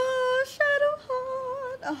 Oh,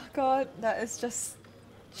 Shadowheart. Oh god, that is just...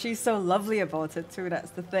 She's so lovely about it too,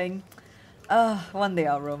 that's the thing. One day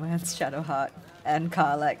I'll romance Shadowheart and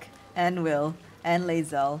Karlek and Will and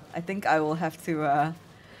Lae'zel. I think I will have to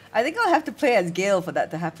I think I'll have to play as Gale for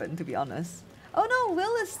that to happen, to be honest. Oh no,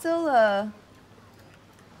 Will is still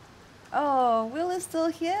oh, Will is still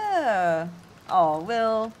here. Oh,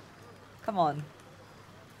 Will. Come on.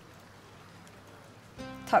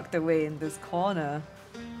 Tucked away in this corner.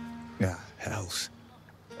 Ah, hells.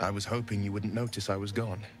 I was hoping you wouldn't notice I was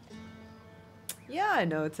gone. Yeah, I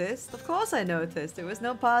noticed. Of course I noticed. There was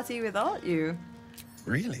no party without you.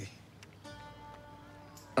 Really?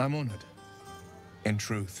 I'm honored. In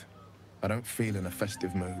truth, I don't feel in a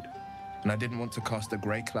festive mood, and I didn't want to cast a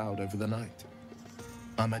grey cloud over the night.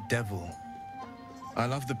 I'm a devil. I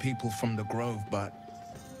love the people from the Grove, but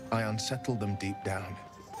I unsettle them deep down,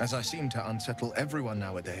 as I seem to unsettle everyone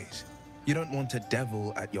nowadays. You don't want a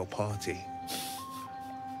devil at your party.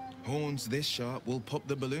 Horns this sharp will pop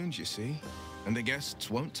the balloons, you see, and the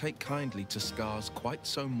guests won't take kindly to scars quite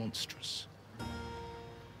so monstrous.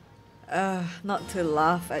 Not to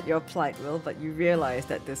laugh at your plight, Will, but you realize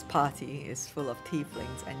that this party is full of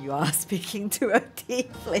tieflings and you are speaking to a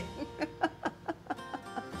tiefling.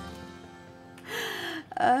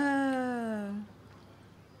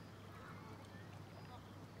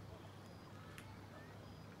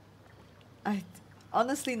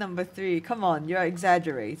 Honestly, number 3, come on, you're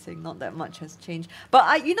exaggerating. Not that much has changed.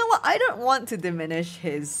 But you know what? I don't want to diminish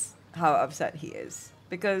how upset he is.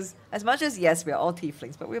 Because as much as, yes, we're all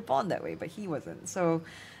tieflings, but we're born that way, but he wasn't. So,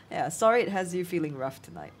 yeah, sorry it has you feeling rough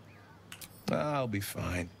tonight. I'll be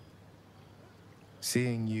fine.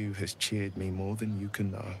 Seeing you has cheered me more than you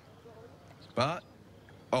can know. But,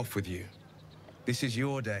 off with you. This is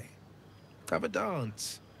your day. Have a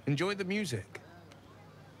dance. Enjoy the music.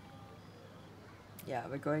 Yeah,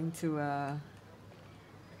 we're going to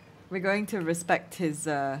respect his,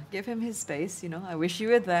 give him his space, you know. I wish you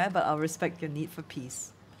were there, but I'll respect your need for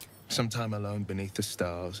peace. Some time alone beneath the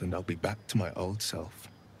stars, and I'll be back to my old self.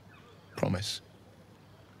 Promise.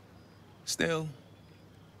 Still,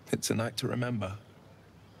 it's a night to remember.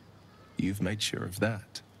 You've made sure of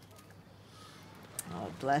that.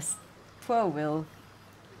 Oh, bless. Poor Will.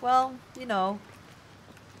 Well, you know,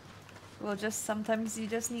 sometimes you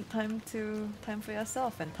just need time for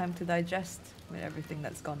yourself and time to digest with everything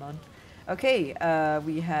that's gone on. Okay,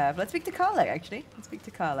 let's speak to Karlek, actually. Let's speak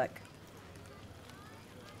to Karlek.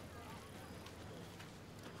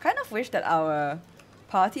 Kind of wish that our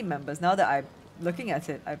party members, now that I'm looking at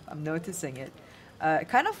it, I'm noticing it,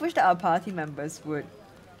 kind of wish that our party members would,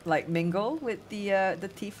 like, mingle with the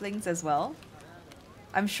tieflings as well.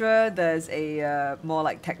 I'm sure there's a more,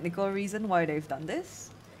 like, technical reason why they've done this.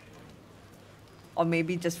 Or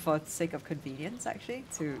maybe just for the sake of convenience, actually,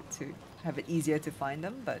 to have it easier to find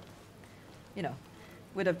them. But, you know,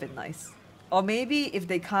 would have been nice. Or maybe if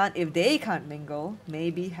they can't mingle,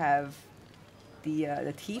 maybe have the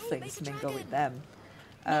tieflings mingle with them.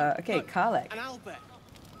 Okay, Karlek.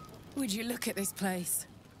 Would you look at this place?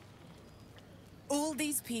 All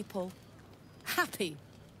these people happy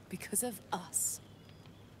because of us.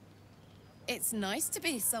 It's nice to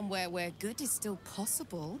be somewhere where good is still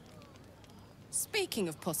possible. Speaking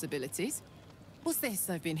of possibilities, what's this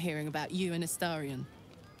I've been hearing about you and Astarion?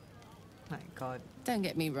 My God. Don't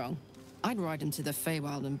get me wrong. I'd ride him to the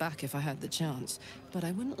Feywild and back if I had the chance, but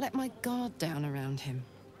I wouldn't let my guard down around him.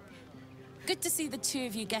 Good to see the two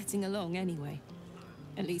of you getting along anyway.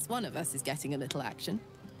 At least one of us is getting a little action.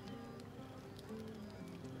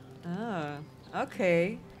 Ah,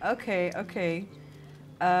 okay.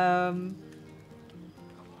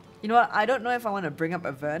 You know what? I don't know if I want to bring up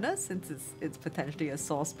Avernus since it's potentially a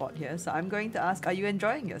sore spot here. So I'm going to ask, are you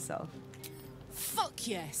enjoying yourself? Fuck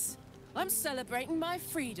yes! I'm celebrating my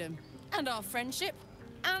freedom, and our friendship,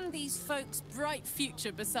 and these folks' bright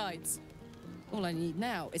future besides. All I need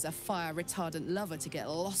now is a fire-retardant lover to get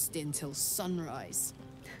lost in till sunrise.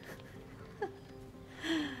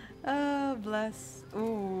 Oh, bless.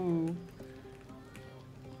 Ooh.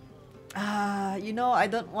 You know, I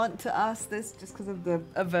don't want to ask this just because of the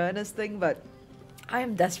Avernus thing, but I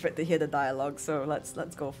am desperate to hear the dialogue, so let's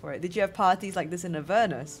go for it. Did you have parties like this in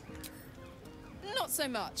Avernus? Not so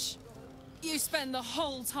much. You spend the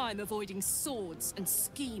whole time avoiding swords and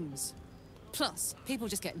schemes. Plus, people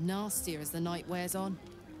just get nastier as the night wears on.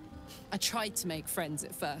 I tried to make friends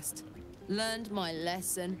at first. Learned my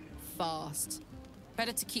lesson fast.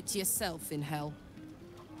 Better to keep to yourself in hell.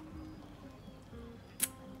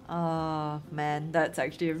 Oh, man, that's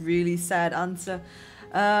actually a really sad answer.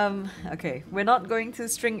 Okay, we're not going to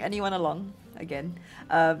string anyone along again.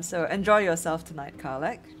 So enjoy yourself tonight,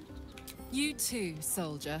 Karlek. You too,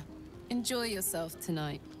 soldier. Enjoy yourself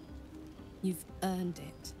tonight. You've earned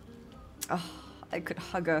it. Oh, I could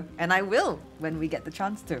hug her, and I will when we get the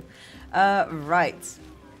chance to. Right.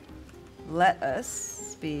 Let us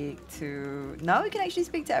speak to... Now we can actually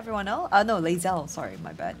speak to everyone else? No, Lae'zel. Sorry,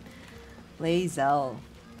 my bad. Lae'zel.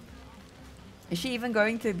 Is she even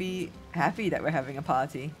going to be happy that we're having a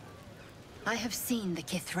party? I have seen the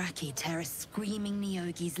Kithraki tear a screaming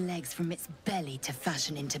Neogi's legs from its belly to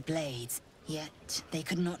fashion into blades. Yet, they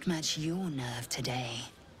could not match your nerve today.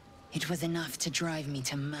 It was enough to drive me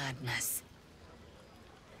to madness.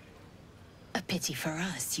 A pity for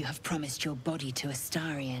us you have promised your body to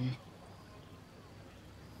Astarion.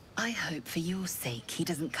 I hope for your sake he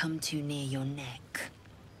doesn't come too near your neck.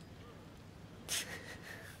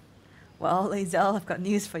 Well, Lae'zel, I've got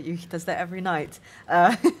news for you. He does that every night.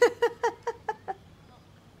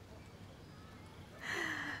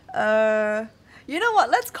 You know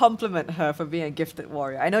what? Let's compliment her for being a gifted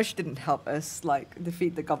warrior. I know she didn't help us, like,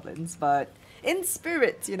 defeat the goblins, but in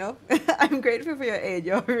spirit, you know? I'm grateful for your aid.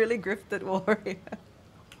 You're a really gifted warrior.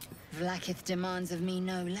 Vlaakith demands of me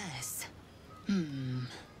no less.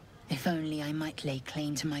 If only I might lay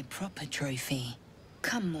claim to my proper trophy.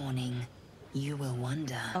 Come morning, you will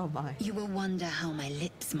wonder. Oh my. You will wonder how my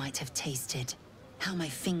lips might have tasted, how my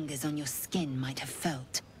fingers on your skin might have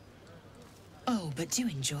felt. Oh, but do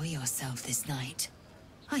enjoy yourself this night.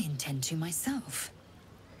 I intend to myself.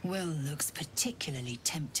 Will looks particularly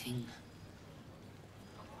tempting.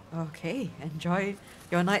 Okay, enjoy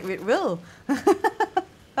your night with Will.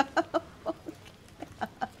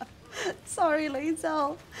 Sorry,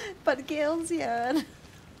 Lae'zel, but Gale's here.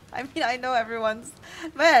 I mean, I know everyone's...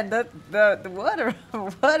 Man, the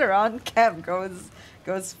word around camp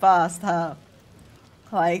goes fast, huh?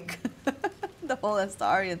 Like, the whole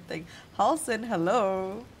Astarian thing. Halsin,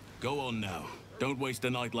 hello. Go on now. Don't waste a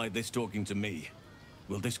night like this talking to me.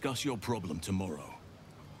 We'll discuss your problem tomorrow.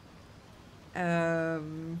 I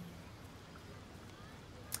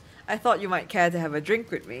thought you might care to have a drink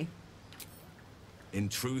with me. In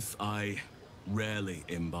truth, I rarely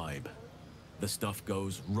imbibe. The stuff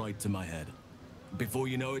goes right to my head. Before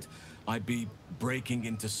you know it, I'd be breaking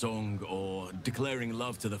into song or declaring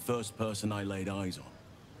love to the first person I laid eyes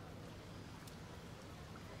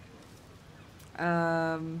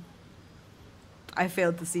on. I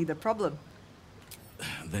failed to see the problem.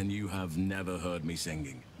 Then you have never heard me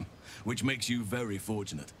singing, which makes you very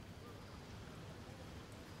fortunate.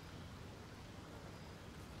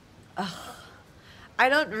 I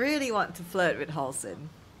don't really want to flirt with Halsin.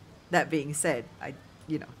 That being said,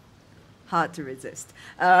 you know, hard to resist.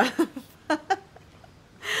 Oh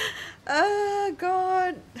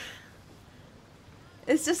God,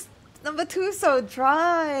 it's just number 2 so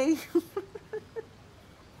dry.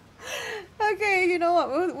 Okay, you know what?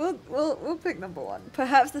 We'll pick number 1.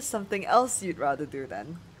 Perhaps there's something else you'd rather do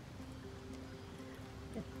then.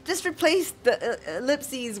 Just replace the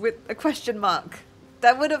ellipses with a question mark.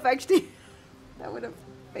 That would have actually, that would have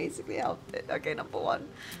basically helped it. Okay, number 1.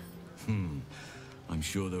 I'm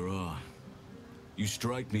sure there are. You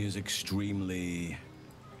strike me as extremely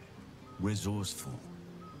resourceful.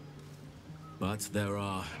 But there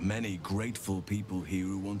are many grateful people here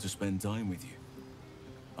who want to spend time with you.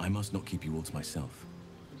 I must not keep you all to myself,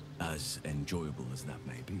 as enjoyable as that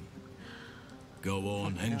may be. Go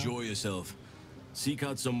on, enjoy yourself. Seek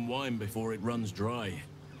out some wine before it runs dry.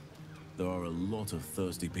 There are a lot of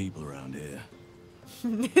thirsty people around here.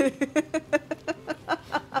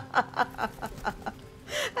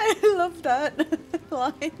 I love that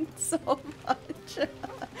line so much.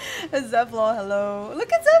 Zevlor, hello.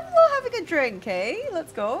 Look at Zevlor having a drink, eh?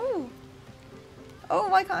 Let's go. Oh,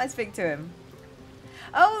 why can't I speak to him?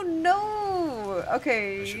 Oh no!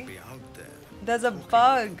 Okay. I should be out there. There's a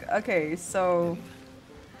bug. Okay, so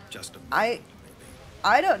Just a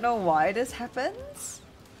I don't know why this happens.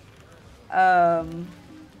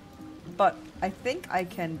 But I think I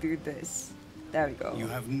can do this. There we go. You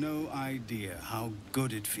have no idea how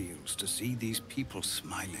good it feels to see these people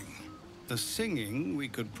smiling. The singing we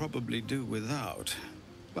could probably do without,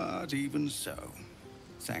 but even so,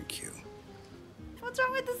 thank you. What's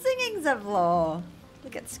wrong with the singing, Zevlor?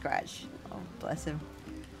 Look at Scratch. Oh, bless him.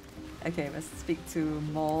 Okay, let's speak to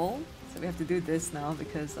Mole. So we have to do this now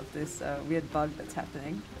because of this weird bug that's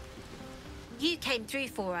happening. You came through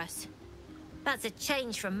for us. That's a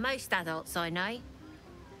change from most adults I know.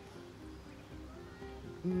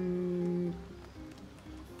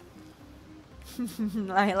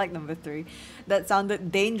 I like number 3. That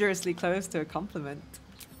sounded dangerously close to a compliment.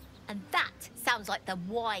 And that sounds like the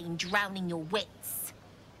wine drowning your wits.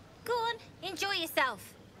 Go on, enjoy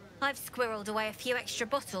yourself. I've squirreled away a few extra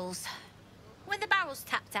bottles. When the barrel's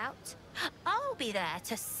tapped out, I'll be there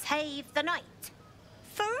to save the night.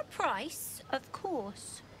 For a price, of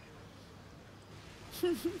course.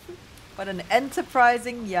 What an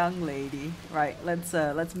enterprising young lady. Right, let's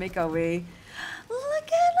make our way.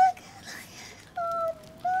 Look at. Oh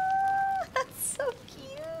no, that's so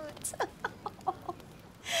cute.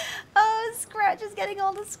 Oh, Scratch is getting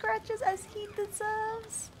all the scratches as he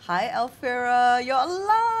deserves. Hi, Alfira, you're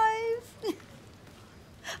alive.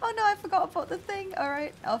 Oh no, I forgot about the thing. All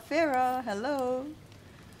right, Alfira, hello.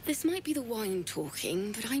 This might be the wine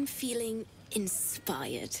talking, but I'm feeling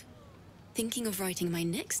inspired. Thinking of writing my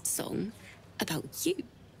next song about you.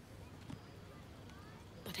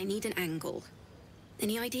 but I need an angle.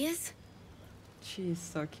 Any ideas? She's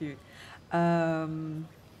so cute.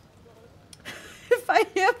 If I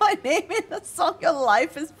hear my name in the song, your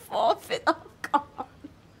life is forfeit. Oh god.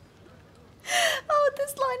 Oh,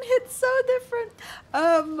 this line hits so different.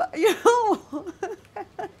 You know,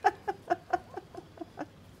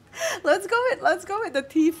 let's go with the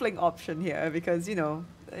tiefling option here because you know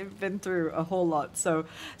they've been through a whole lot. So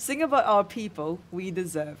sing about our people. We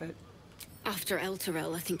deserve it. After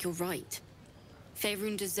Elturel, I think you're right.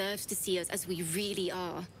 Faerun deserves to see us as we really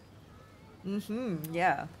are.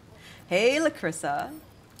 Yeah. Hey, Lacrissa.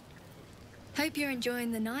 Hope you're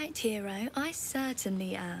enjoying the night, hero. I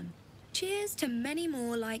certainly am. Cheers to many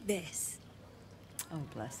more like this. Oh,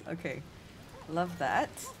 bless. Okay. Love that.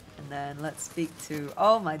 And then let's speak to...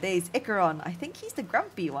 Oh, my days. Icaron. I think he's the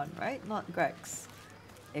grumpy one, right? Not Grex.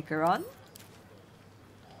 Icaron?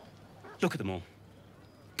 Look at them all.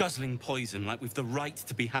 Guzzling poison like we've the right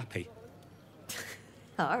to be happy.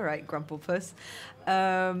 Alright, Grumplepuss.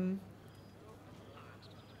 Are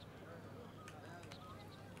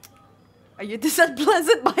you this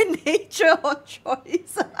unpleasant by nature or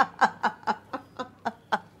choice?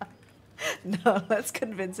 No, let's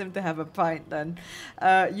convince him to have a pint then.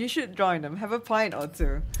 You should join him. Have a pint or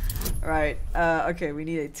two. Right. Okay, we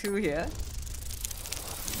need a 2 here.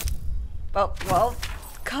 Oh, well,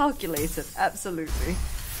 calculated. Absolutely.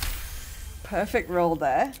 Perfect roll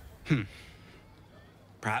there.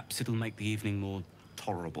 Perhaps it'll make the evening more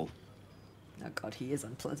tolerable. Oh god, he is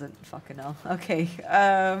unpleasant. Fucking hell. Okay.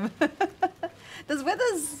 Does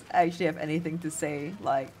Withers actually have anything to say,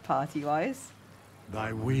 like, party-wise?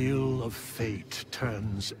 Thy wheel of fate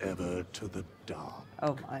turns ever to the dark.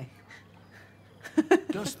 Oh my.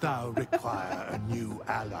 Dost thou require a new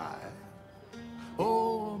ally?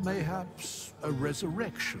 Or mayhaps a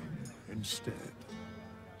resurrection instead?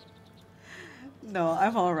 No,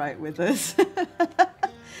 I'm alright with this.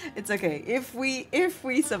 It's okay. If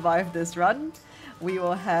we survive this run, we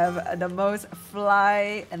will have the most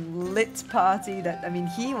fly and lit party that, I mean,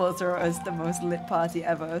 he will throw us the most lit party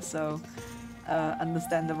ever, so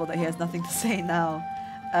understandable that he has nothing to say now.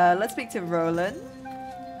 Let's speak to Roland.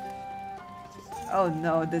 Oh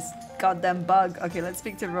no, this goddamn bug. Okay, let's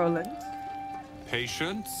speak to Roland.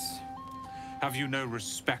 Patience? Have you no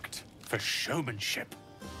respect for showmanship?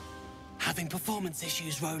 Having performance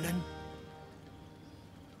issues, Roland.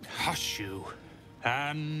 Hush you,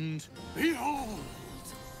 and behold!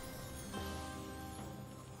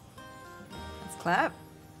 Let's clap.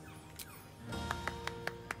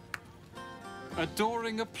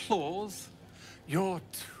 Adoring applause? You're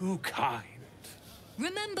too kind.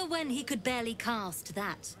 Remember when he could barely cast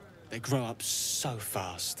that? They grow up so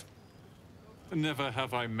fast. Never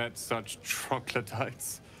have I met such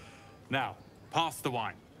troglodytes. Now, pass the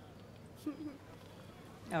wine.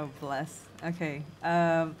 Oh, bless. Okay,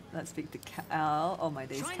 let's speak to Cal. Oh my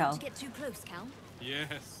days, Try Cal. not to get too close, Cal.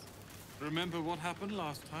 Yes. Remember what happened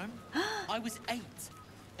last time? I was 8,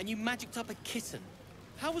 and you magicked up a kitten.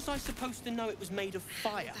 How was I supposed to know it was made of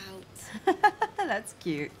fire? That's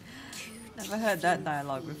cute. Never heard that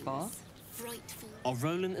dialogue before. Are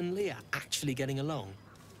Roland and Leah actually getting along?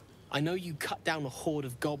 I know you cut down a horde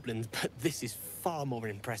of goblins, but this is far more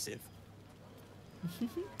impressive.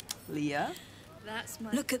 Leah? That's my...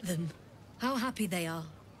 Look at them. How happy they are.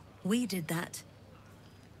 We did that.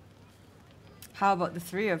 How about the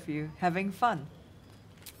 3 of you having fun?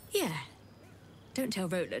 Yeah. Don't tell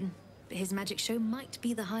Roland, but his magic show might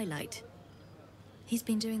be the highlight. He's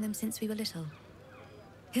been doing them since we were little.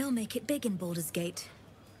 He'll make it big in Baldur's Gate.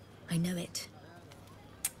 I know it.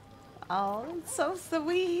 Oh, it's so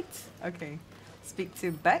sweet. Okay, speak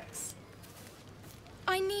to Bex.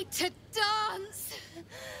 I need to dance.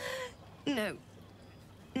 No.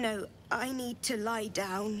 No, I need to lie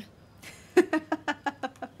down.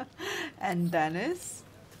 And Dennis?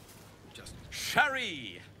 Just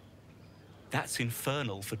sherry! That's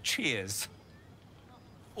infernal for cheers.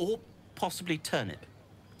 Or possibly turnip.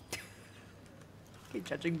 Okay,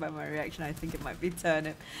 judging by my reaction, I think it might be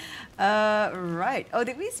turnip. Right. Oh,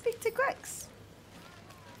 did we speak to Grex?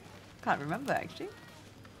 Can't remember, actually.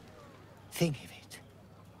 Think of it.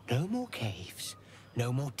 No more caves,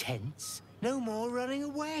 no more tents, no more running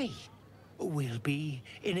away. We'll be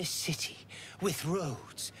in a city with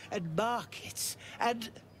roads and markets and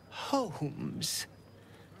homes.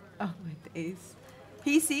 Oh my days.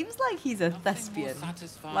 He seems like he's a thespian.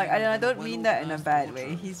 Like, I don't mean that in a bad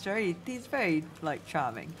way. He's very like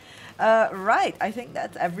charming. Right, I think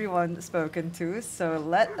that's everyone spoken to. So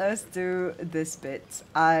let us do this bit.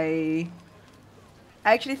 I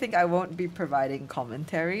actually think I won't be providing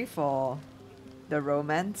commentary for the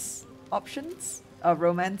romance options.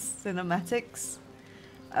 romance cinematics.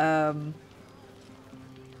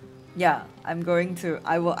 Yeah, I'm going to.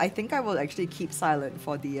 I think I will actually keep silent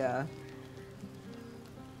for the.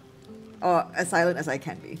 Or as silent as I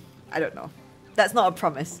can be. I don't know. That's not a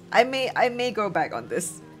promise. I may go back on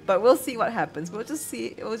this, but we'll see what happens. We'll just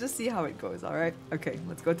see how it goes. All right. Okay,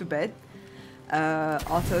 let's go to bed.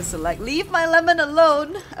 Auto select. Leave my lemon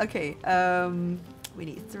alone. Okay. We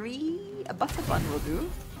need 3. A butter bun will do.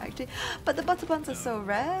 Actually, but the butter buns are so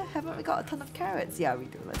rare. Haven't we got a ton of carrots? Yeah, we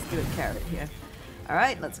do. Let's do a carrot here. All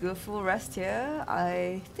right. Let's go full rest here.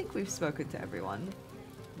 I think we've spoken to everyone.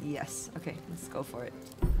 Yes. Okay. Let's go for it.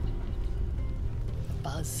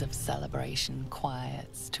 Buzz of celebration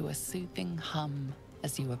quiets to a soothing hum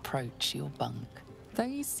as you approach your bunk. Though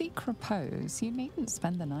you seek repose, you needn't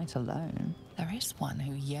spend the night alone. There is one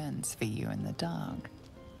who yearns for you in the dark.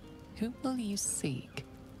 Who will you seek?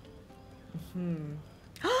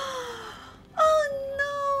 Oh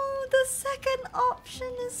no! The second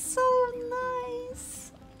option is so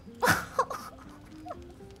nice.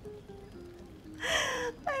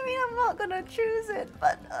 I mean, I'm not gonna choose it,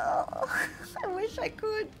 but I wish I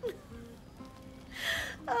could.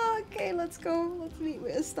 Okay, let's go. Let's meet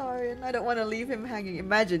with Astarion. I don't want to leave him hanging.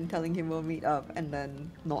 Imagine telling him we'll meet up and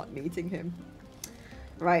then not meeting him.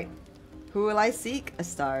 Right. Who will I seek?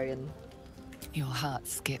 Astarion. Your heart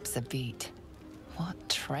skips a beat. What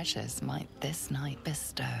treasures might this night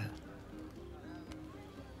bestow?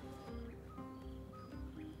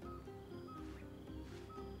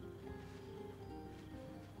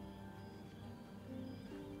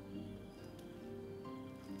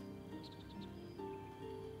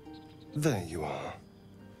 There you are.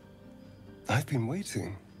 I've been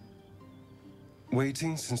waiting.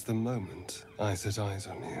 Waiting since the moment I set eyes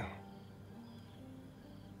on you.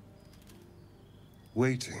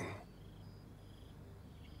 Waiting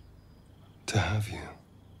to have you.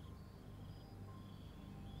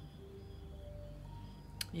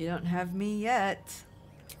 You don't have me yet.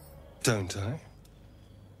 Don't I?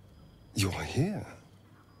 You're here.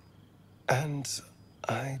 And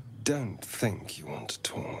I don't think you want to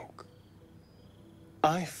talk.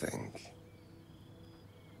 I think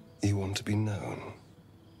you want to be known,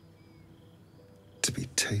 to be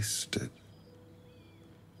tasted.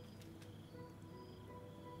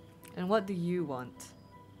 And what do you want?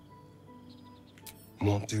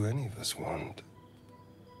 What do any of us want?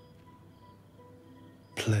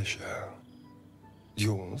 Pleasure.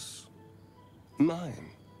 Yours, mine,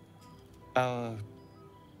 our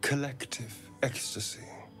collective ecstasy.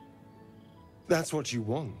 That's what you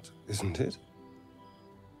want, isn't it?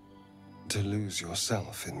 To lose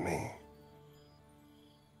yourself in me.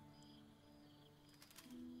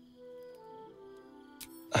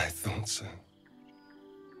 I thought so.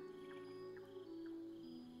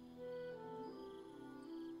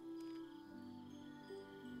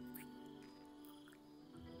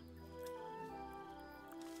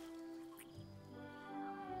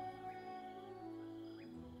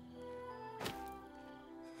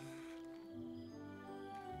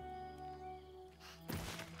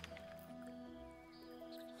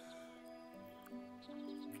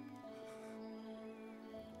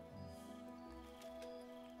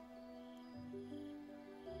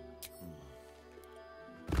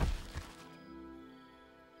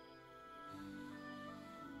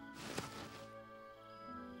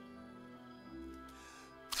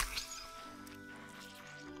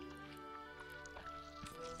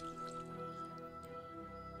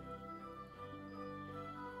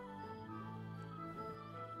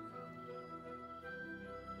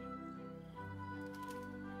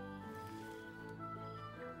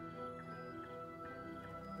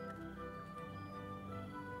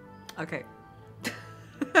 Okay.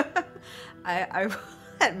 I will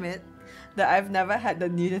admit that I've never had the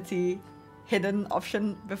nudity hidden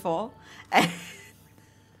option before, and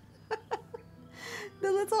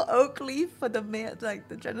the little oak leaf for the like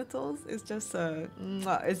the genitals is just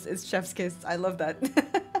it's chef's kiss. I love that.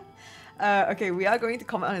 Okay, we are going to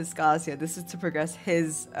comment on his scars here. This is to progress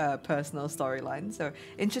his personal storyline. So,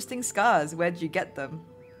 interesting scars. Where'd you get them?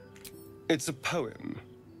 It's a poem.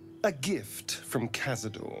 A gift from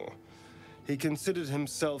Cazador. He considered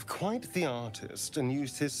himself quite the artist and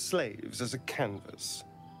used his slaves as a canvas.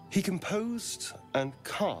 He composed and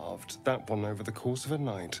carved that one over the course of a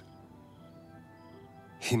night.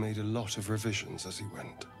 He made a lot of revisions as he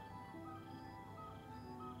went.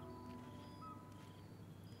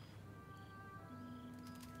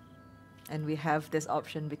 And we have this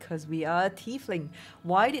option because we are a tiefling.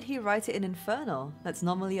 Why did he write it in Infernal? That's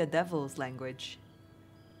normally a devil's language.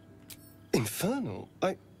 Infernal?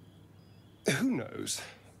 Who knows?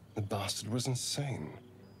 The bastard was insane.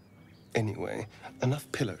 Anyway,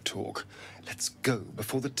 enough pillow talk. Let's go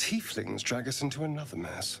before the Tieflings drag us into another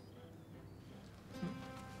mess.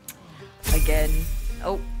 Again.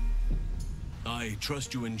 Oh. I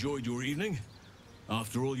trust you enjoyed your evening.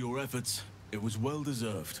 After all your efforts, it was well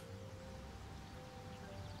deserved.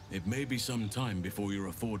 It may be some time before you're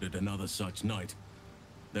afforded another such night.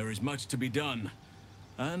 There is much to be done,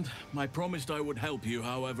 and I promised I would help you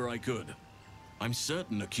however I could. I'm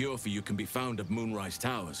certain a cure for you can be found at Moonrise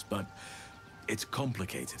Towers, but it's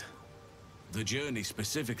complicated. The journey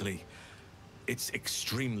specifically, it's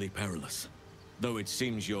extremely perilous, though it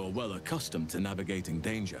seems you're well accustomed to navigating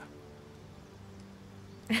danger.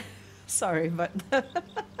 Sorry, but the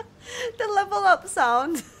level up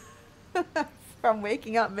sound from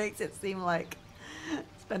waking up makes it seem like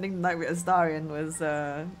spending the night with Astarion was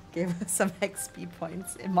gave us some XP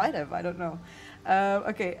points. It might have, I don't know.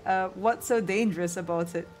 Okay, what's so dangerous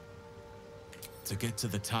about it? To get to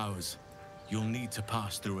the towers, you'll need to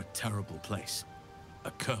pass through a terrible place.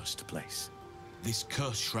 A cursed place. This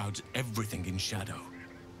curse shrouds everything in shadow.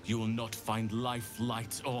 You will not find life,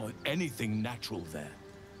 light, or anything natural there.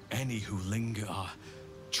 Any who linger are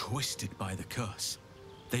twisted by the curse.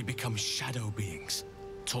 They become shadow beings,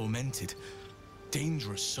 tormented,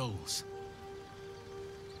 dangerous souls.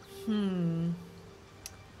 The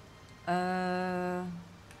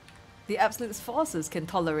Absolute's forces can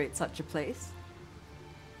tolerate such a place.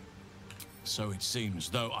 So it seems,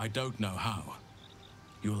 though I don't know how.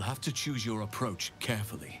 You'll have to choose your approach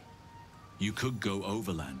carefully. You could go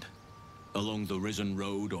overland, along the Risen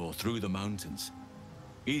Road or through the mountains.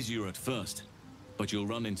 Easier at first, but you'll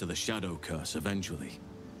run into the shadow curse eventually.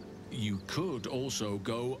 You could also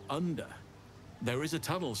go under. There is a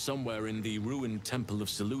tunnel somewhere in the ruined Temple of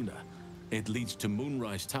Selûne. It leads to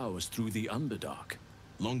Moonrise Towers through the Underdark.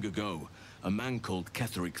 Long ago, a man called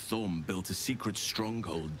Ketheric Thorm built a secret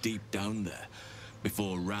stronghold deep down there,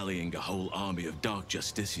 before rallying a whole army of Dark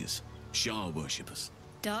Justiciars, Shah worshippers.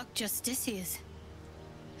 Dark Justiciars.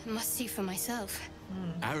 I must see for myself.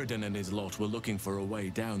 Aradin and his lot were looking for a way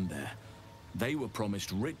down there. They were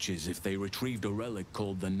promised riches if they retrieved a relic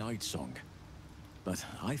called the Night Song. But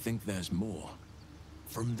I think there's more.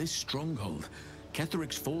 From this stronghold,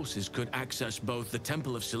 Ketheric's forces could access both the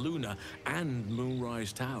Temple of Selûne and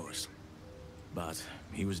Moonrise Towers. But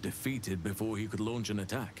he was defeated before he could launch an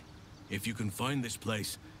attack. If you can find this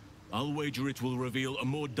place, I'll wager it will reveal a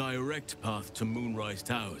more direct path to Moonrise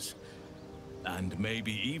Towers. And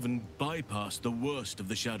maybe even bypass the worst of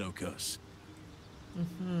the Shadow Curse.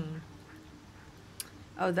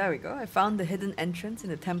 Oh, there we go. I found the hidden entrance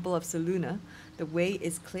in the Temple of Selûne. The way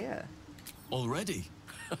is clear. Already?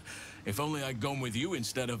 If only I'd gone with you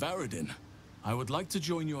instead of Aradin. I would like to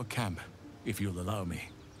join your camp, if you'll allow me.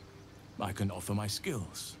 I can offer my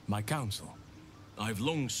skills, my counsel. I've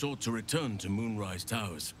long sought to return to Moonrise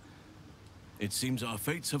Towers. It seems our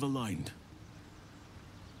fates have aligned.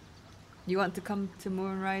 You want to come to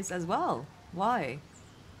Moonrise as well? Why?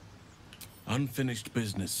 Unfinished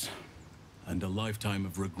business, and a lifetime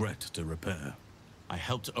of regret to repair. I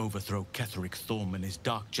helped overthrow Ketheric Thorm and his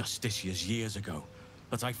Dark Justiciars years ago,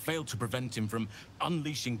 but I failed to prevent him from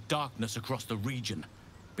unleashing darkness across the region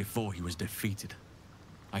before he was defeated.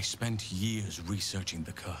 I spent years researching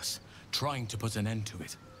the curse, trying to put an end to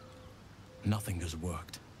it. Nothing has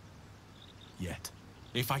worked. Yet,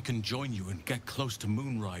 if I can join you and get close to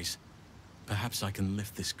Moonrise, perhaps I can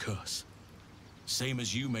lift this curse. Same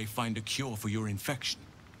as you may find a cure for your infection.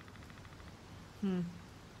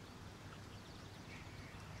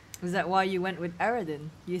 Is that why you went with Aradin?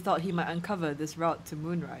 You thought he might uncover this route to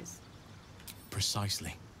Moonrise?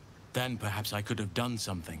 Precisely. Then perhaps I could have done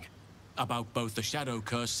something about both the Shadow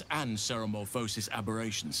Curse and Ceremorphosis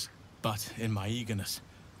aberrations. But in my eagerness,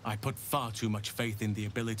 I put far too much faith in the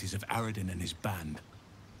abilities of Aradin and his band.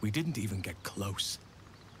 We didn't even get close.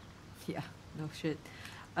 Yeah, no shit.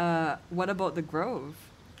 What about the Grove?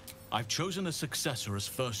 I've chosen a successor as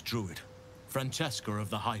first druid, Francesca of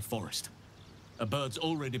the High Forest. A bird's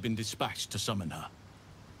already been dispatched to summon her.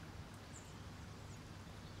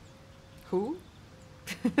 Who?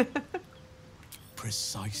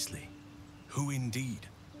 Precisely. Who indeed?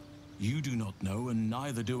 You do not know, and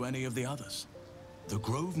neither do any of the others. The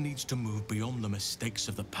Grove needs to move beyond the mistakes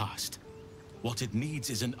of the past. What it needs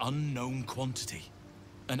is an unknown quantity.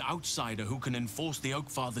 An outsider who can enforce the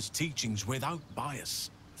Oakfather's teachings without bias.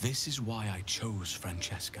 This is why I chose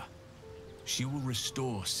Francesca. She will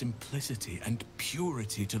restore simplicity and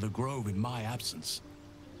purity to the Grove in my absence.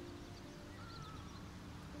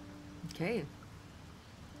 Okay.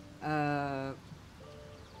 Yeah,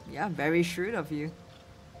 very shrewd of you.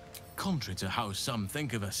 contrary to how some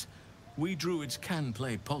think of us, we druids can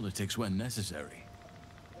play politics when necessary.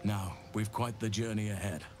 Now, we've quite the journey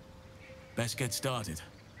ahead. Best get started.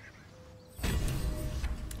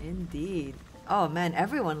 Indeed. Oh man,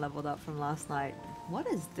 everyone leveled up from last night. What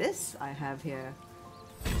is this I have here?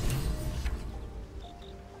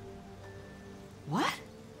 What?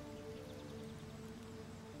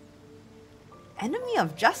 Enemy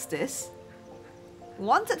of justice?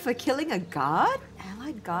 Wanted for killing a guard?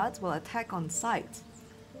 Allied guards will attack on sight.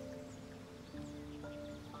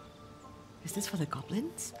 Is this for the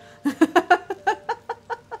goblins?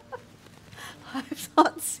 I've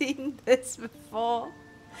not seen this before.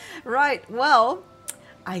 Right, well,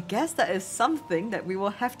 I guess that is something that we will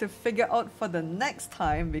have to figure out for the next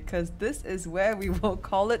time, because this is where we will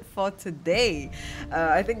call it for today.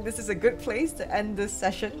 I think this is a good place to end this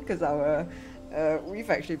session, because we've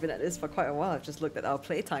actually been at this for quite a while. I've just looked at our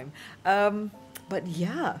playtime. But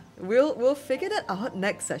yeah, we'll figure that out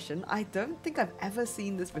next session. I don't think I've ever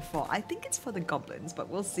seen this before. I think it's for the goblins, but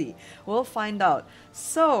we'll see. We'll find out.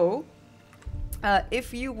 So,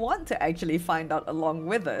 if you want to actually find out along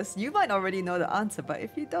with us, you might already know the answer, but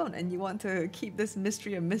if you don't and you want to keep this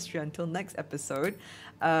mystery a mystery until next episode,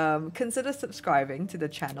 consider subscribing to the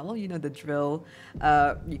channel. You know the drill.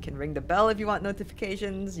 You can ring the bell if you want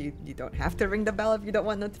notifications. You don't have to ring the bell if you don't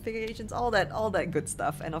want notifications. All that good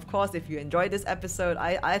stuff. And of course, if you enjoyed this episode,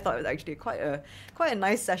 I thought it was actually quite a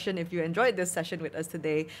nice session. If you enjoyed this session with us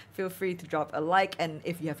today, feel free to drop a like. And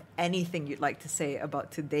if you have anything you'd like to say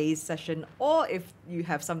about today's session, or if you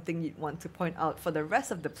have something you'd want to point out for the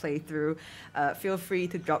rest of the playthrough, feel free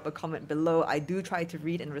to drop a comment below. I do try to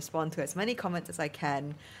read and respond to as many comments as I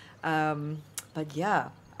can. But yeah,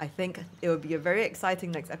 I think it will be a very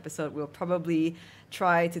exciting next episode. We'll probably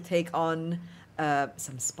try to take on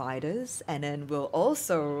some spiders, and then we'll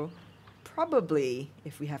also probably,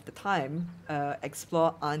 if we have the time,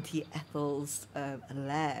 explore Auntie Ethel's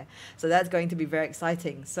lair. So that's going to be very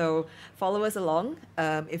exciting. So follow us along.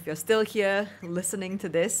 If you're still here listening to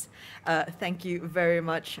this, thank you very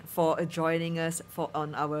much for joining us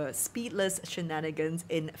on our Speedless shenanigans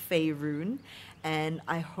in Faerun. And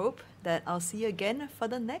I hope that I'll see you again for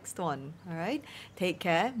the next one. All right? Take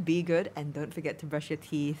care, be good, and don't forget to brush your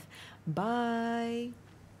teeth. Bye.